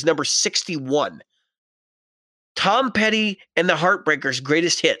Morissette is number 61. Tom Petty and the Heartbreakers'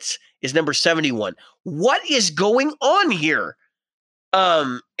 Greatest Hits is number 71. What is going on here?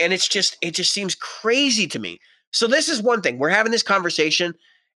 And it just seems crazy to me. So this is one thing. We're having this conversation,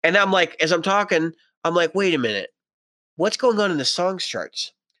 and I'm like, as I'm talking, I'm like, wait a minute. What's going on in the songs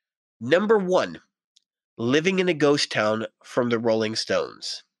charts? Number 1, Living in a Ghost Town from the Rolling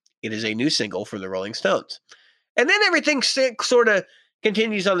Stones. It is a new single from the Rolling Stones. And then everything sort of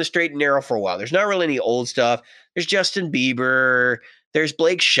continues on the straight and narrow for a while. There's not really any old stuff. There's Justin Bieber. There's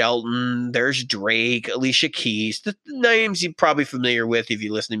Blake Shelton. There's Drake, Alicia Keys. The names you're probably familiar with if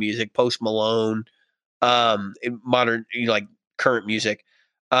you listen to music. Post Malone, modern, current music.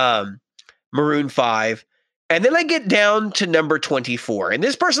 Maroon 5. And then I get down to number 24. And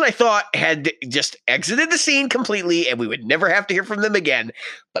this person I thought had just exited the scene completely and we would never have to hear from them again.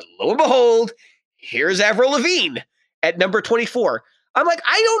 But lo and behold, here's Avril Lavigne at number 24. I'm like,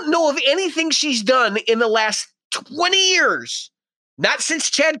 I don't know of anything she's done in the last 20 years. Not since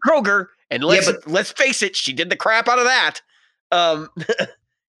Chad Kroeger. And let's face it, she did the crap out of that.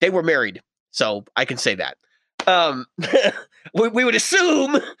 They were married, so I can say that. We would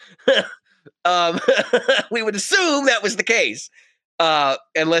assume we would assume that was the case,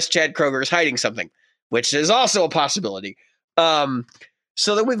 unless Chad Kroeger is hiding something, which is also a possibility.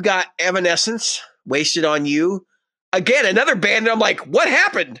 So then we've got Evanescence, Wasted on You. Again, another band that I'm like, what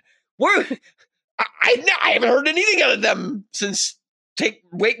happened? I haven't heard anything out of them since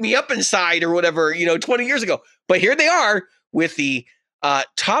Wake Me Up Inside or whatever, 20 years ago. But here they are with the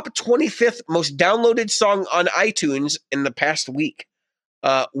top 25th most downloaded song on iTunes in the past week.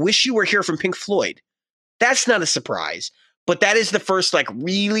 Wish You Were Here from Pink Floyd. That's not a surprise, but that is the first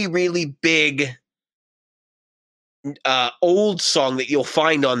really, really big old song that you'll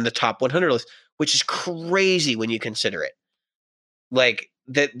find on the top 100 list, which is crazy when you consider it.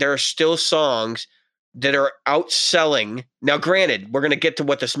 That there are still songs that are outselling. Now, granted, we're going to get to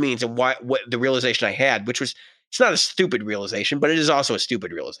what this means and what the realization I had, which was, it's not a stupid realization, but it is also a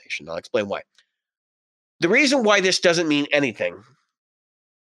stupid realization. I'll explain why. The reason why this doesn't mean anything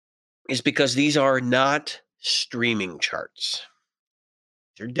is because these are not streaming charts.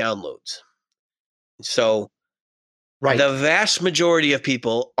 They're downloads. So Right. The vast majority of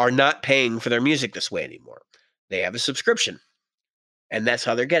people are not paying for their music this way anymore. They have a subscription, and that's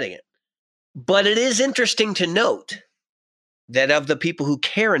how they're getting it. But it is interesting to note that of the people who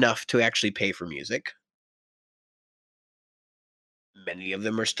care enough to actually pay for music, many of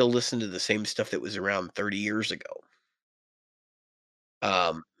them are still listening to the same stuff that was around 30 years ago.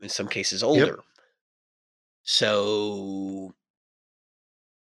 In some cases older. Yep. So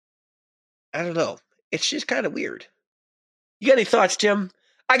I don't know. It's just kind of weird. You got any thoughts, Jim?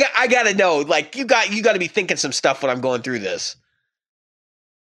 I gotta know. Like you got to be thinking some stuff when I'm going through this.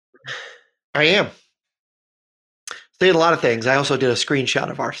 I am. Saying a lot of things. I also did a screenshot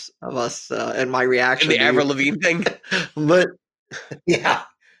of us and my reaction. And the to Avril you. Lavigne thing. But yeah.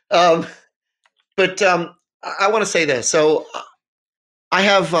 But I want to say this. So I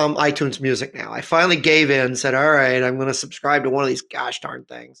have iTunes Music now. I finally gave in and said, all right, I'm going to subscribe to one of these gosh darn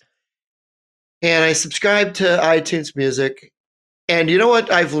things. And I subscribed to iTunes Music. And you know what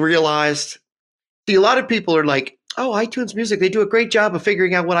I've realized? See, a lot of people are like, oh, iTunes Music, they do a great job of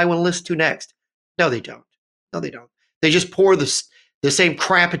figuring out what I want to listen to next. No, they don't. No, they don't. They just pour the same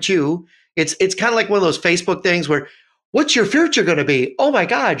crap at you. It's kind of like one of those Facebook things where, what's your future going to be? Oh my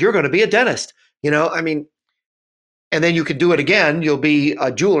God, you're going to be a dentist. I mean, and then you can do it again. You'll be a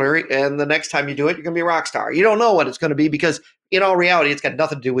jeweler, and the next time you do it, you're going to be a rock star. You don't know what it's going to be because, in all reality, it's got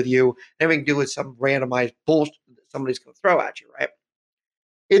nothing to do with you. Everything to do with some randomized bullshit that somebody's going to throw at you, right?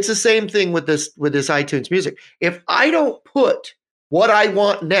 It's the same thing with this iTunes Music. If I don't put what I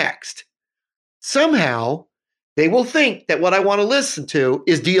want next, somehow they will think that what I want to listen to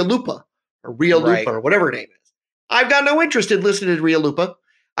is Dia Lupa or Ria Lupa or whatever her name is. I've got no interest in listening to Ria Lupa.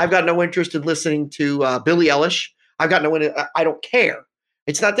 I've got no interest in listening to Billie Eilish. I've got no. I don't care.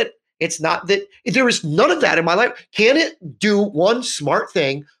 It's not that. There is none of that in my life. Can it do one smart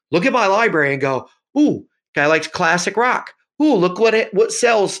thing? Look at my library and go, "Ooh, guy likes classic rock. Ooh, look what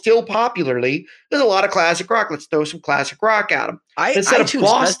sells still popularly. There's a lot of classic rock. Let's throw some classic rock at them." Instead of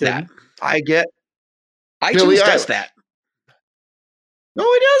Boston, I get iTunes does that. No,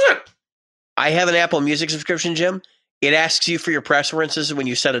 it doesn't. I have an Apple Music subscription, Jim. It asks you for your preferences when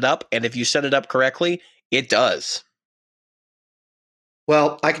you set it up, and if you set it up correctly, it does.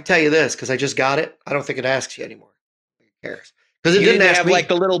 Well, I can tell you this because I just got it. I don't think it asks you anymore. Who cares? Because it didn't ask me. Like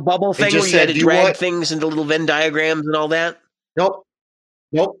the little bubble thing where you had to drag things into little Venn diagrams and all that. Nope.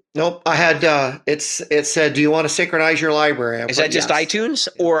 I had it said, "Do you want to synchronize your library?" Is that just iTunes,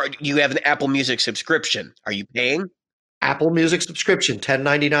 or you have an Apple Music subscription? Are you paying? Apple Music subscription,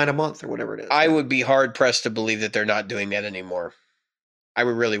 $10.99 a month or whatever it is. I would be hard pressed to believe that they're not doing that anymore. I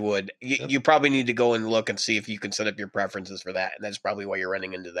really would. You probably need to go and look and see if you can set up your preferences for that, and that's probably why you're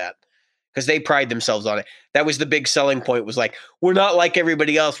running into that. Because they pride themselves on it. That was the big selling point, was like, we're not like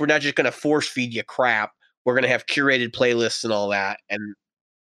everybody else. We're not just going to force feed you crap. We're going to have curated playlists and all that. And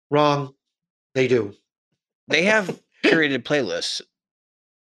wrong. They do. They have curated playlists.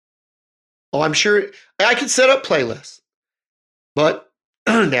 Oh, I'm sure I can set up playlists. But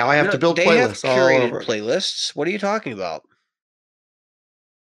now I have to build playlists all over. Playlists? What are you talking about?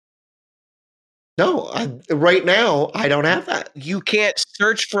 No, right now I don't have that. You can't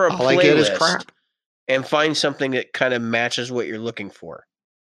search for a playlist I get is crap. And find something that kind of matches what you're looking for.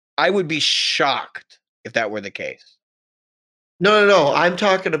 I would be shocked if that were the case. No. I'm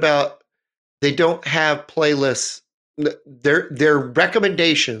talking about they don't have playlists. Their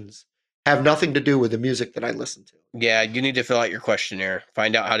recommendations have nothing to do with the music that I listen to. Yeah, you need to fill out your questionnaire.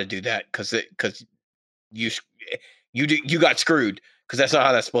 Find out how to do that because you got screwed because that's not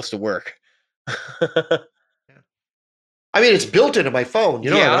how that's supposed to work. I mean, it's built into my phone. You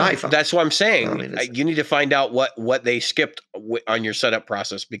don't have an iPhone. That's what I'm saying. You need to find out what they skipped on your setup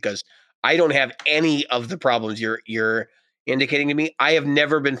process because I don't have any of the problems you're indicating to me. I have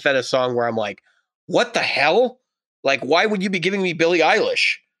never been fed a song where I'm like, what the hell? Like, why would you be giving me Billie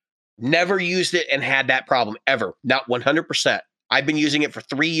Eilish? Never used it and had that problem ever. Not 100%. I've been using it for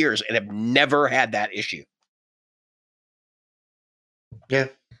 3 years and have never had that issue. Yeah.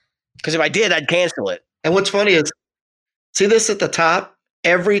 Because if I did, I'd cancel it. And what's funny is, see this at the top?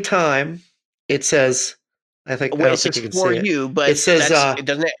 Every time it says, I think you can see it. But it says, it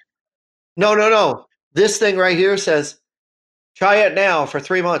doesn't. No. This thing right here says, try it now for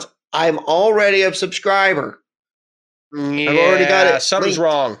 3 months. I'm already a subscriber. Yeah, I've already got it. Something's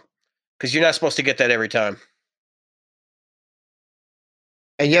wrong because you're not supposed to get that every time.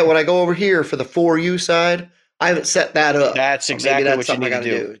 And yet when I go over here for the For You side, I haven't set that up. That's exactly what you need to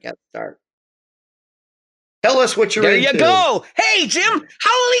do. Got to start. Tell us what you're into. There you go. Hey, Jim.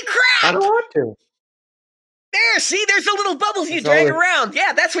 Holy crap. I don't want to. There, see, there's the little bubbles you drag around.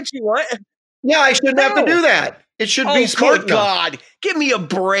 Yeah, that's what you want. Yeah, I shouldn't have to do that. It should be Oh, smart good enough. God. Give me a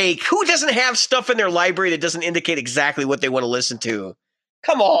break. Who doesn't have stuff in their library that doesn't indicate exactly what they want to listen to?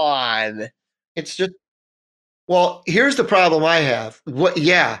 Come on. It's just, well, here's the problem I have. What?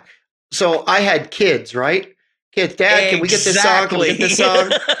 Yeah. So I had kids, right? Kids, Dad, can we get this song? Can we get this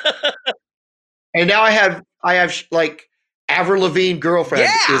song? And now I have like Avril Lavigne girlfriend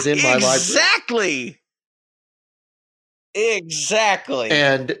Yeah, is in my library. Exactly.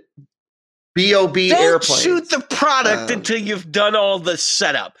 And B.O.B. Don't Airplanes. shoot the product until you've done all the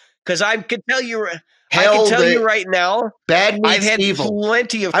setup. Because I can tell you right now, Bad Meets I've had Evil.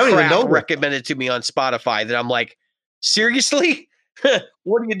 plenty of I don't even crap know this. recommended to me on Spotify that I'm like, seriously?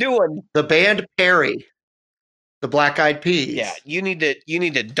 What are you doing? The band Perry, the Black Eyed Peas. Yeah, you need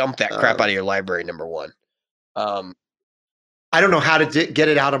to dump that crap out of your library. Number one. I don't know how to get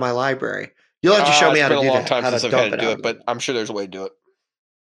it out of my library. You'll have to show me how to do that. It's been a long time how since to I've had dump to do it, but I'm sure there's a way to do it.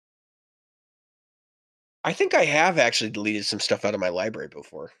 I think I have actually deleted some stuff out of my library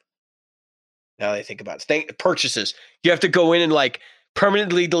before. Now that I think about it, purchases. You have to go in and like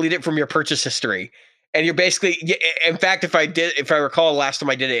permanently delete it from your purchase history, and you're basically. In fact, if I recall, last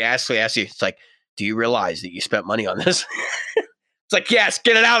time I did it, I actually asked you. It's like, do you realize that you spent money on this? It's like, yes,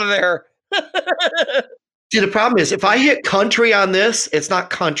 get it out of there. See, the problem is if I hit country on this, it's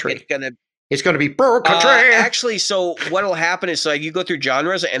not country. It's gonna be country. Actually, so what'll happen is like you go through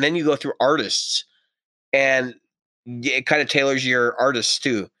genres and then you go through artists, and it kind of tailors your artists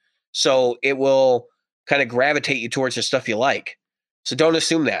too. So it will kind of gravitate you towards the stuff you like. So don't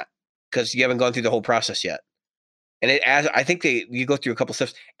assume that because you haven't gone through the whole process yet. And I think you go through a couple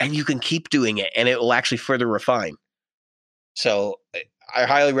steps and you can keep doing it and it will actually further refine. So I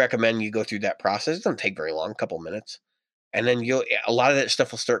highly recommend you go through that process. It doesn't take very long, a couple minutes. And then a lot of that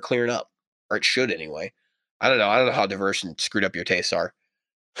stuff will start clearing up, or it should anyway. I don't know how diverse and screwed up your tastes are.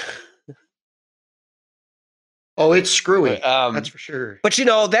 Oh, it's screwy. That's for sure. But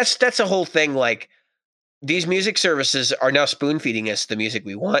that's a whole thing. Like these music services are now spoon feeding us the music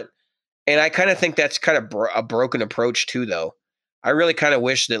we want, and I kind of think that's kind of a broken approach too. Though I really kind of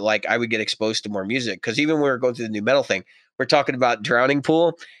wish that like I would get exposed to more music because even when we were going through the new metal thing, we're talking about Drowning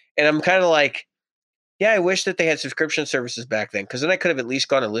Pool, and I'm kind of like, yeah, I wish that they had subscription services back then because then I could have at least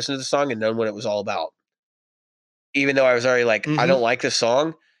gone and listened to the song and known what it was all about. Even though I was already like, I don't like this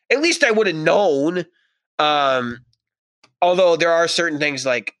song, at least I would have known. Although there are certain things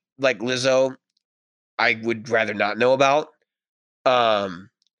like Lizzo, I would rather not know about. And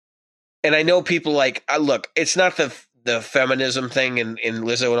I know people like, look, it's not the feminism thing in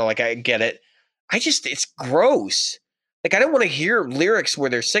Lizzo and all, like, I get it. It's gross. Like, I don't want to hear lyrics where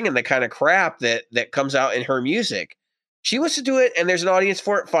they're singing the kind of crap that comes out in her music. She wants to do it and there's an audience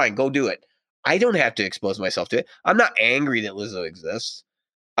for it. Fine, go do it. I don't have to expose myself to it. I'm not angry that Lizzo exists.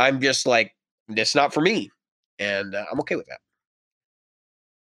 I'm just like, it's not for me. And I'm okay with that.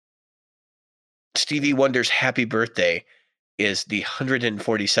 Stevie Wonder's Happy Birthday is the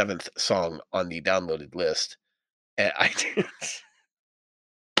 147th song on the downloaded list at iTunes.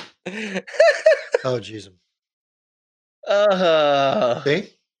 Oh, jeez. See?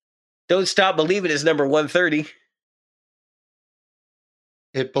 Don't Stop Believing is number 130.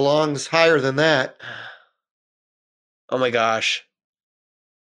 It belongs higher than that. Oh my gosh.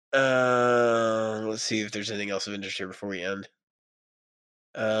 Let's see if there's anything else of interest here before we end.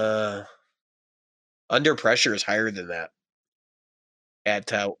 Under Pressure is higher than that. At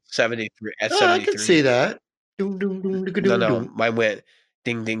 73. At 73. I can see that. No. Mine went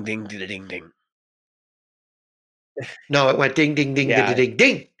ding, ding, ding, ding, ding, ding. No, it went ding, ding, ding, ding, ding,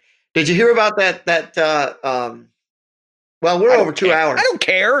 ding. Did you hear about that? Well, we're over 2 hours. I don't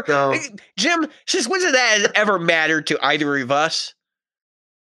care. So, Jim, since when did that ever matter to either of us?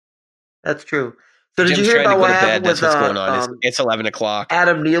 That's true. So did Jim's you hear about what happened with what's going on? It's 11 o'clock.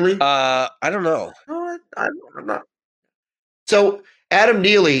 Adam Neely? I don't know. I'm not. So Adam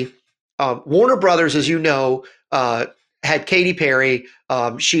Neely, Warner Brothers, as you know, had Katy Perry.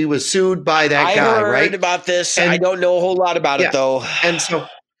 She was sued by that guy, right? I heard about this. And I don't know a whole lot about it, though. And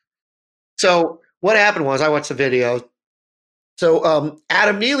so what happened was I watched the video. So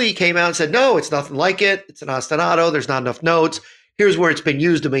Adam Neely came out and said, no, it's nothing like it. It's an ostinato. There's not enough notes. Here's where it's been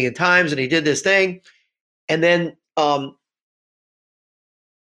used a million times. And he did this thing. And then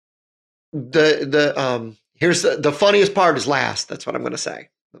here's the funniest part is last. That's what I'm going to say.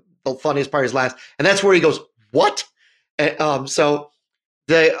 The funniest part is last. And that's where he goes, what? And, so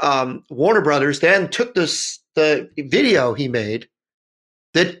the Warner Brothers then took the video he made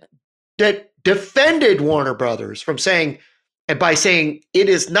that defended Warner Brothers from saying, and by saying it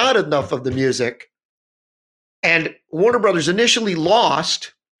is not enough of the music. And Warner Brothers initially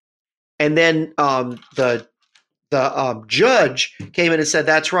lost, and then the judge came in and said,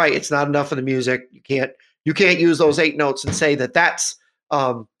 "That's right. It's not enough of the music. You can't use those 8 notes and say that that's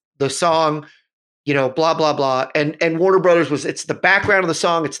the song." Blah blah blah. And Warner Brothers was, it's the background of the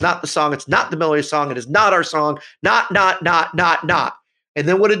song. It's not the song. It's not the melody of the song. It is not our song. Not. And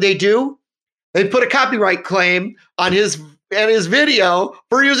then what did they do? They put a copyright claim on his video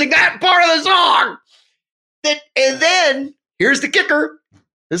for using that part of the song. And then here's the kicker.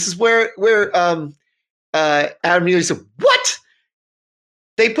 This is where Adam Neely said, "What?"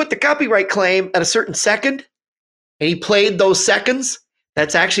 They put the copyright claim at a certain second, and he played those seconds.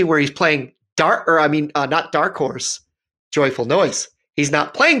 That's actually where he's playing not Dark Horse, Joyful Noise. He's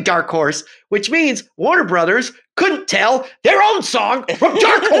not playing Dark Horse, which means Warner Brothers couldn't tell their own song from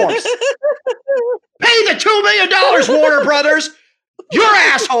Dark Horse. Pay the $2 million, Warner Brothers. You're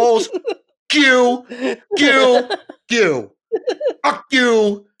assholes. Fuck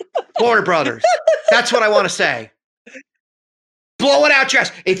you, Warner Brothers. That's what I want to say. Blow it out your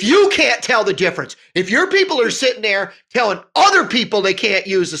ass. If you can't tell the difference, if your people are sitting there telling other people they can't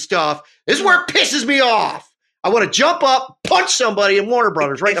use the stuff, this is where it pisses me off. I want to jump up, punch somebody in Warner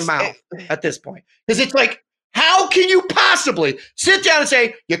Brothers right in the mouth at this point. Because it's like, how can you possibly sit down and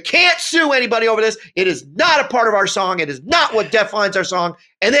say, you can't sue anybody over this? It is not a part of our song. It is not what defines our song.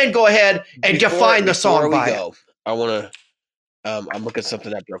 And then go ahead and define the song by it. I want to, I'm looking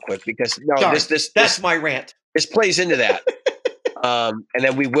something up real quick because that's my rant. This plays into that. And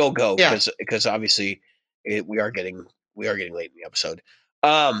then we will go because obviously we are getting late in the episode.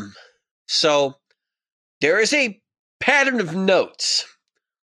 So there is a pattern of notes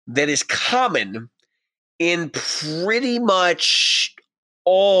that is common in pretty much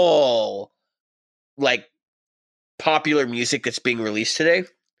all like popular music that's being released today,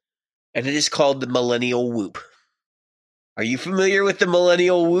 and it is called the millennial whoop. Are you familiar with the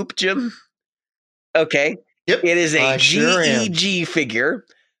millennial whoop, Jim? Okay. Yep. It is a GEG figure,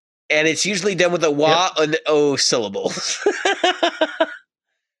 and it's usually done with a wah and o syllables.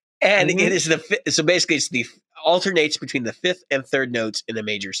 And it is so basically it's alternates between the 5th and 3rd notes in a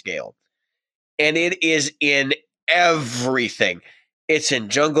major scale. And it is in everything. It's in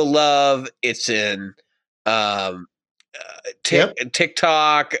Jungle Love. It's in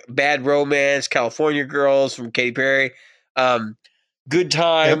TikTok, Bad Romance, California Girls from Katy Perry, Good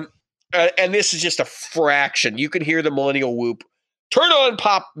Time. And this is just a fraction. You can hear the millennial whoop. Turn on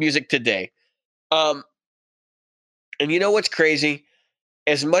pop music today. And you know what's crazy?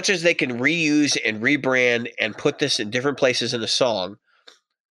 As much as they can reuse and rebrand and put this in different places in a song,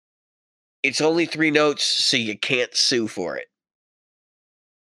 it's only 3 notes, so you can't sue for it.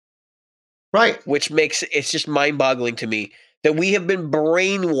 Right. Which makes it's just mind-boggling to me that we have been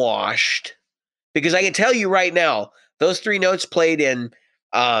brainwashed. Because I can tell you right now, those 3 notes played in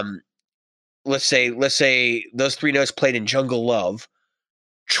let's say those 3 notes played in Jungle Love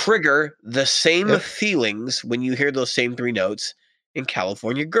trigger the same feelings when you hear those same 3 notes in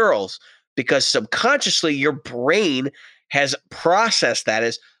California Girls, because subconsciously your brain has processed that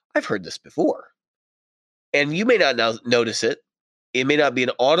as, I've heard this before. And you may not notice it. It may not be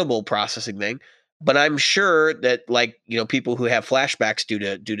an audible processing thing, but I'm sure that people who have flashbacks due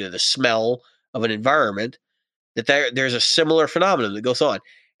to the smell of an environment, that there's a similar phenomenon that goes on.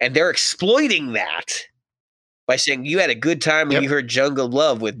 And they're exploiting that by saying you had a good time when you heard Jungle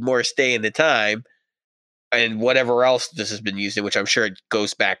Love with more stay in the time and whatever else this has been used in, which I'm sure it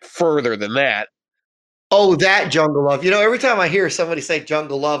goes back further than that. Oh, that Jungle Love. Every time I hear somebody say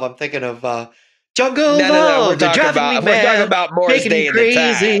Jungle Love, I'm thinking of Jungle Love. No. We're talking about more stay in the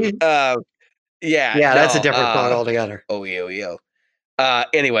time. That's a different song altogether. Oh.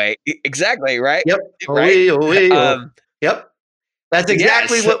 Anyway, exactly, right? Yep. Right? Yep. That's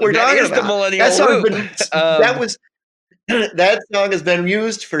exactly what we're talking about. The millennial that song has been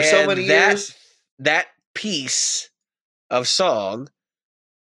used for so many years. That piece of song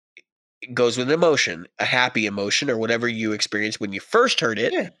goes with emotion, a happy emotion or whatever you experienced when you first heard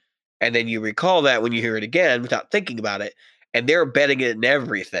it, and then you recall that when you hear it again without thinking about it, and they're betting it in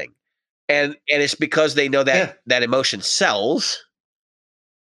everything. And it's because they know that that emotion sells,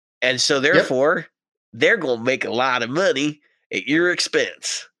 and so therefore they're going to make a lot of money at your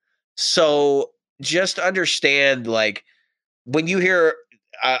expense. So just understand, when you hear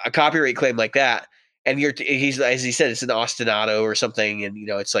a copyright claim like that, and he's as he said, it's an ostinato or something, and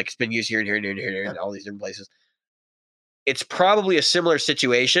it's it's been used here and here and here and here and all these different places. It's probably a similar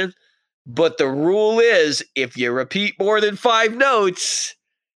situation, but the rule is if you repeat more than 5 notes,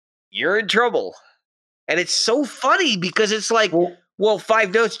 you're in trouble. And it's so funny because it's well,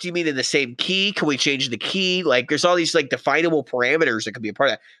 5 notes, do you mean in the same key? Can we change the key? There's all these definable parameters that could be a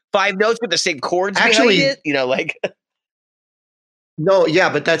part of that. 5 notes with the same chords behind Actually, it. You know, like no, yeah,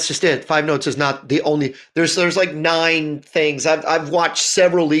 but that's just it. 5 notes is not the only. There's like 9 things. I've watched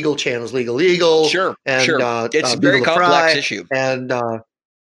several legal channels, Legal, sure, and sure. It's a very Beagle to complex Fry, issue. and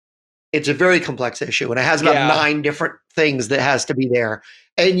it's a very complex issue, and it has about Yeah. 9 different things that has to be there.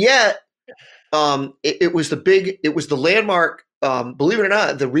 And yet, it was the landmark. Believe it or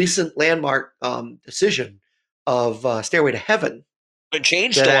not, the recent landmark decision of Stairway to Heaven It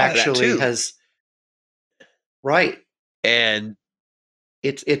changed that a lot of that actually too. has right. And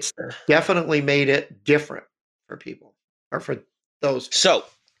It's definitely made it different for people or for those folks. so,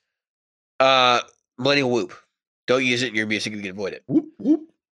 Millennial Whoop. Don't use it in your music if you can avoid it. Whoop whoop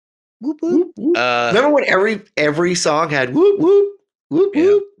Whoop whoop. whoop whoop. Remember when every song had whoop whoop whoop Yeah.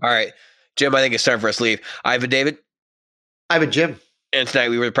 whoop? All right, Jim. I think it's time for us to leave. Ivan, David, I'm a Jim. and tonight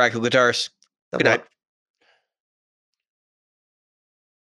we were the Practical Guitarists. Good night.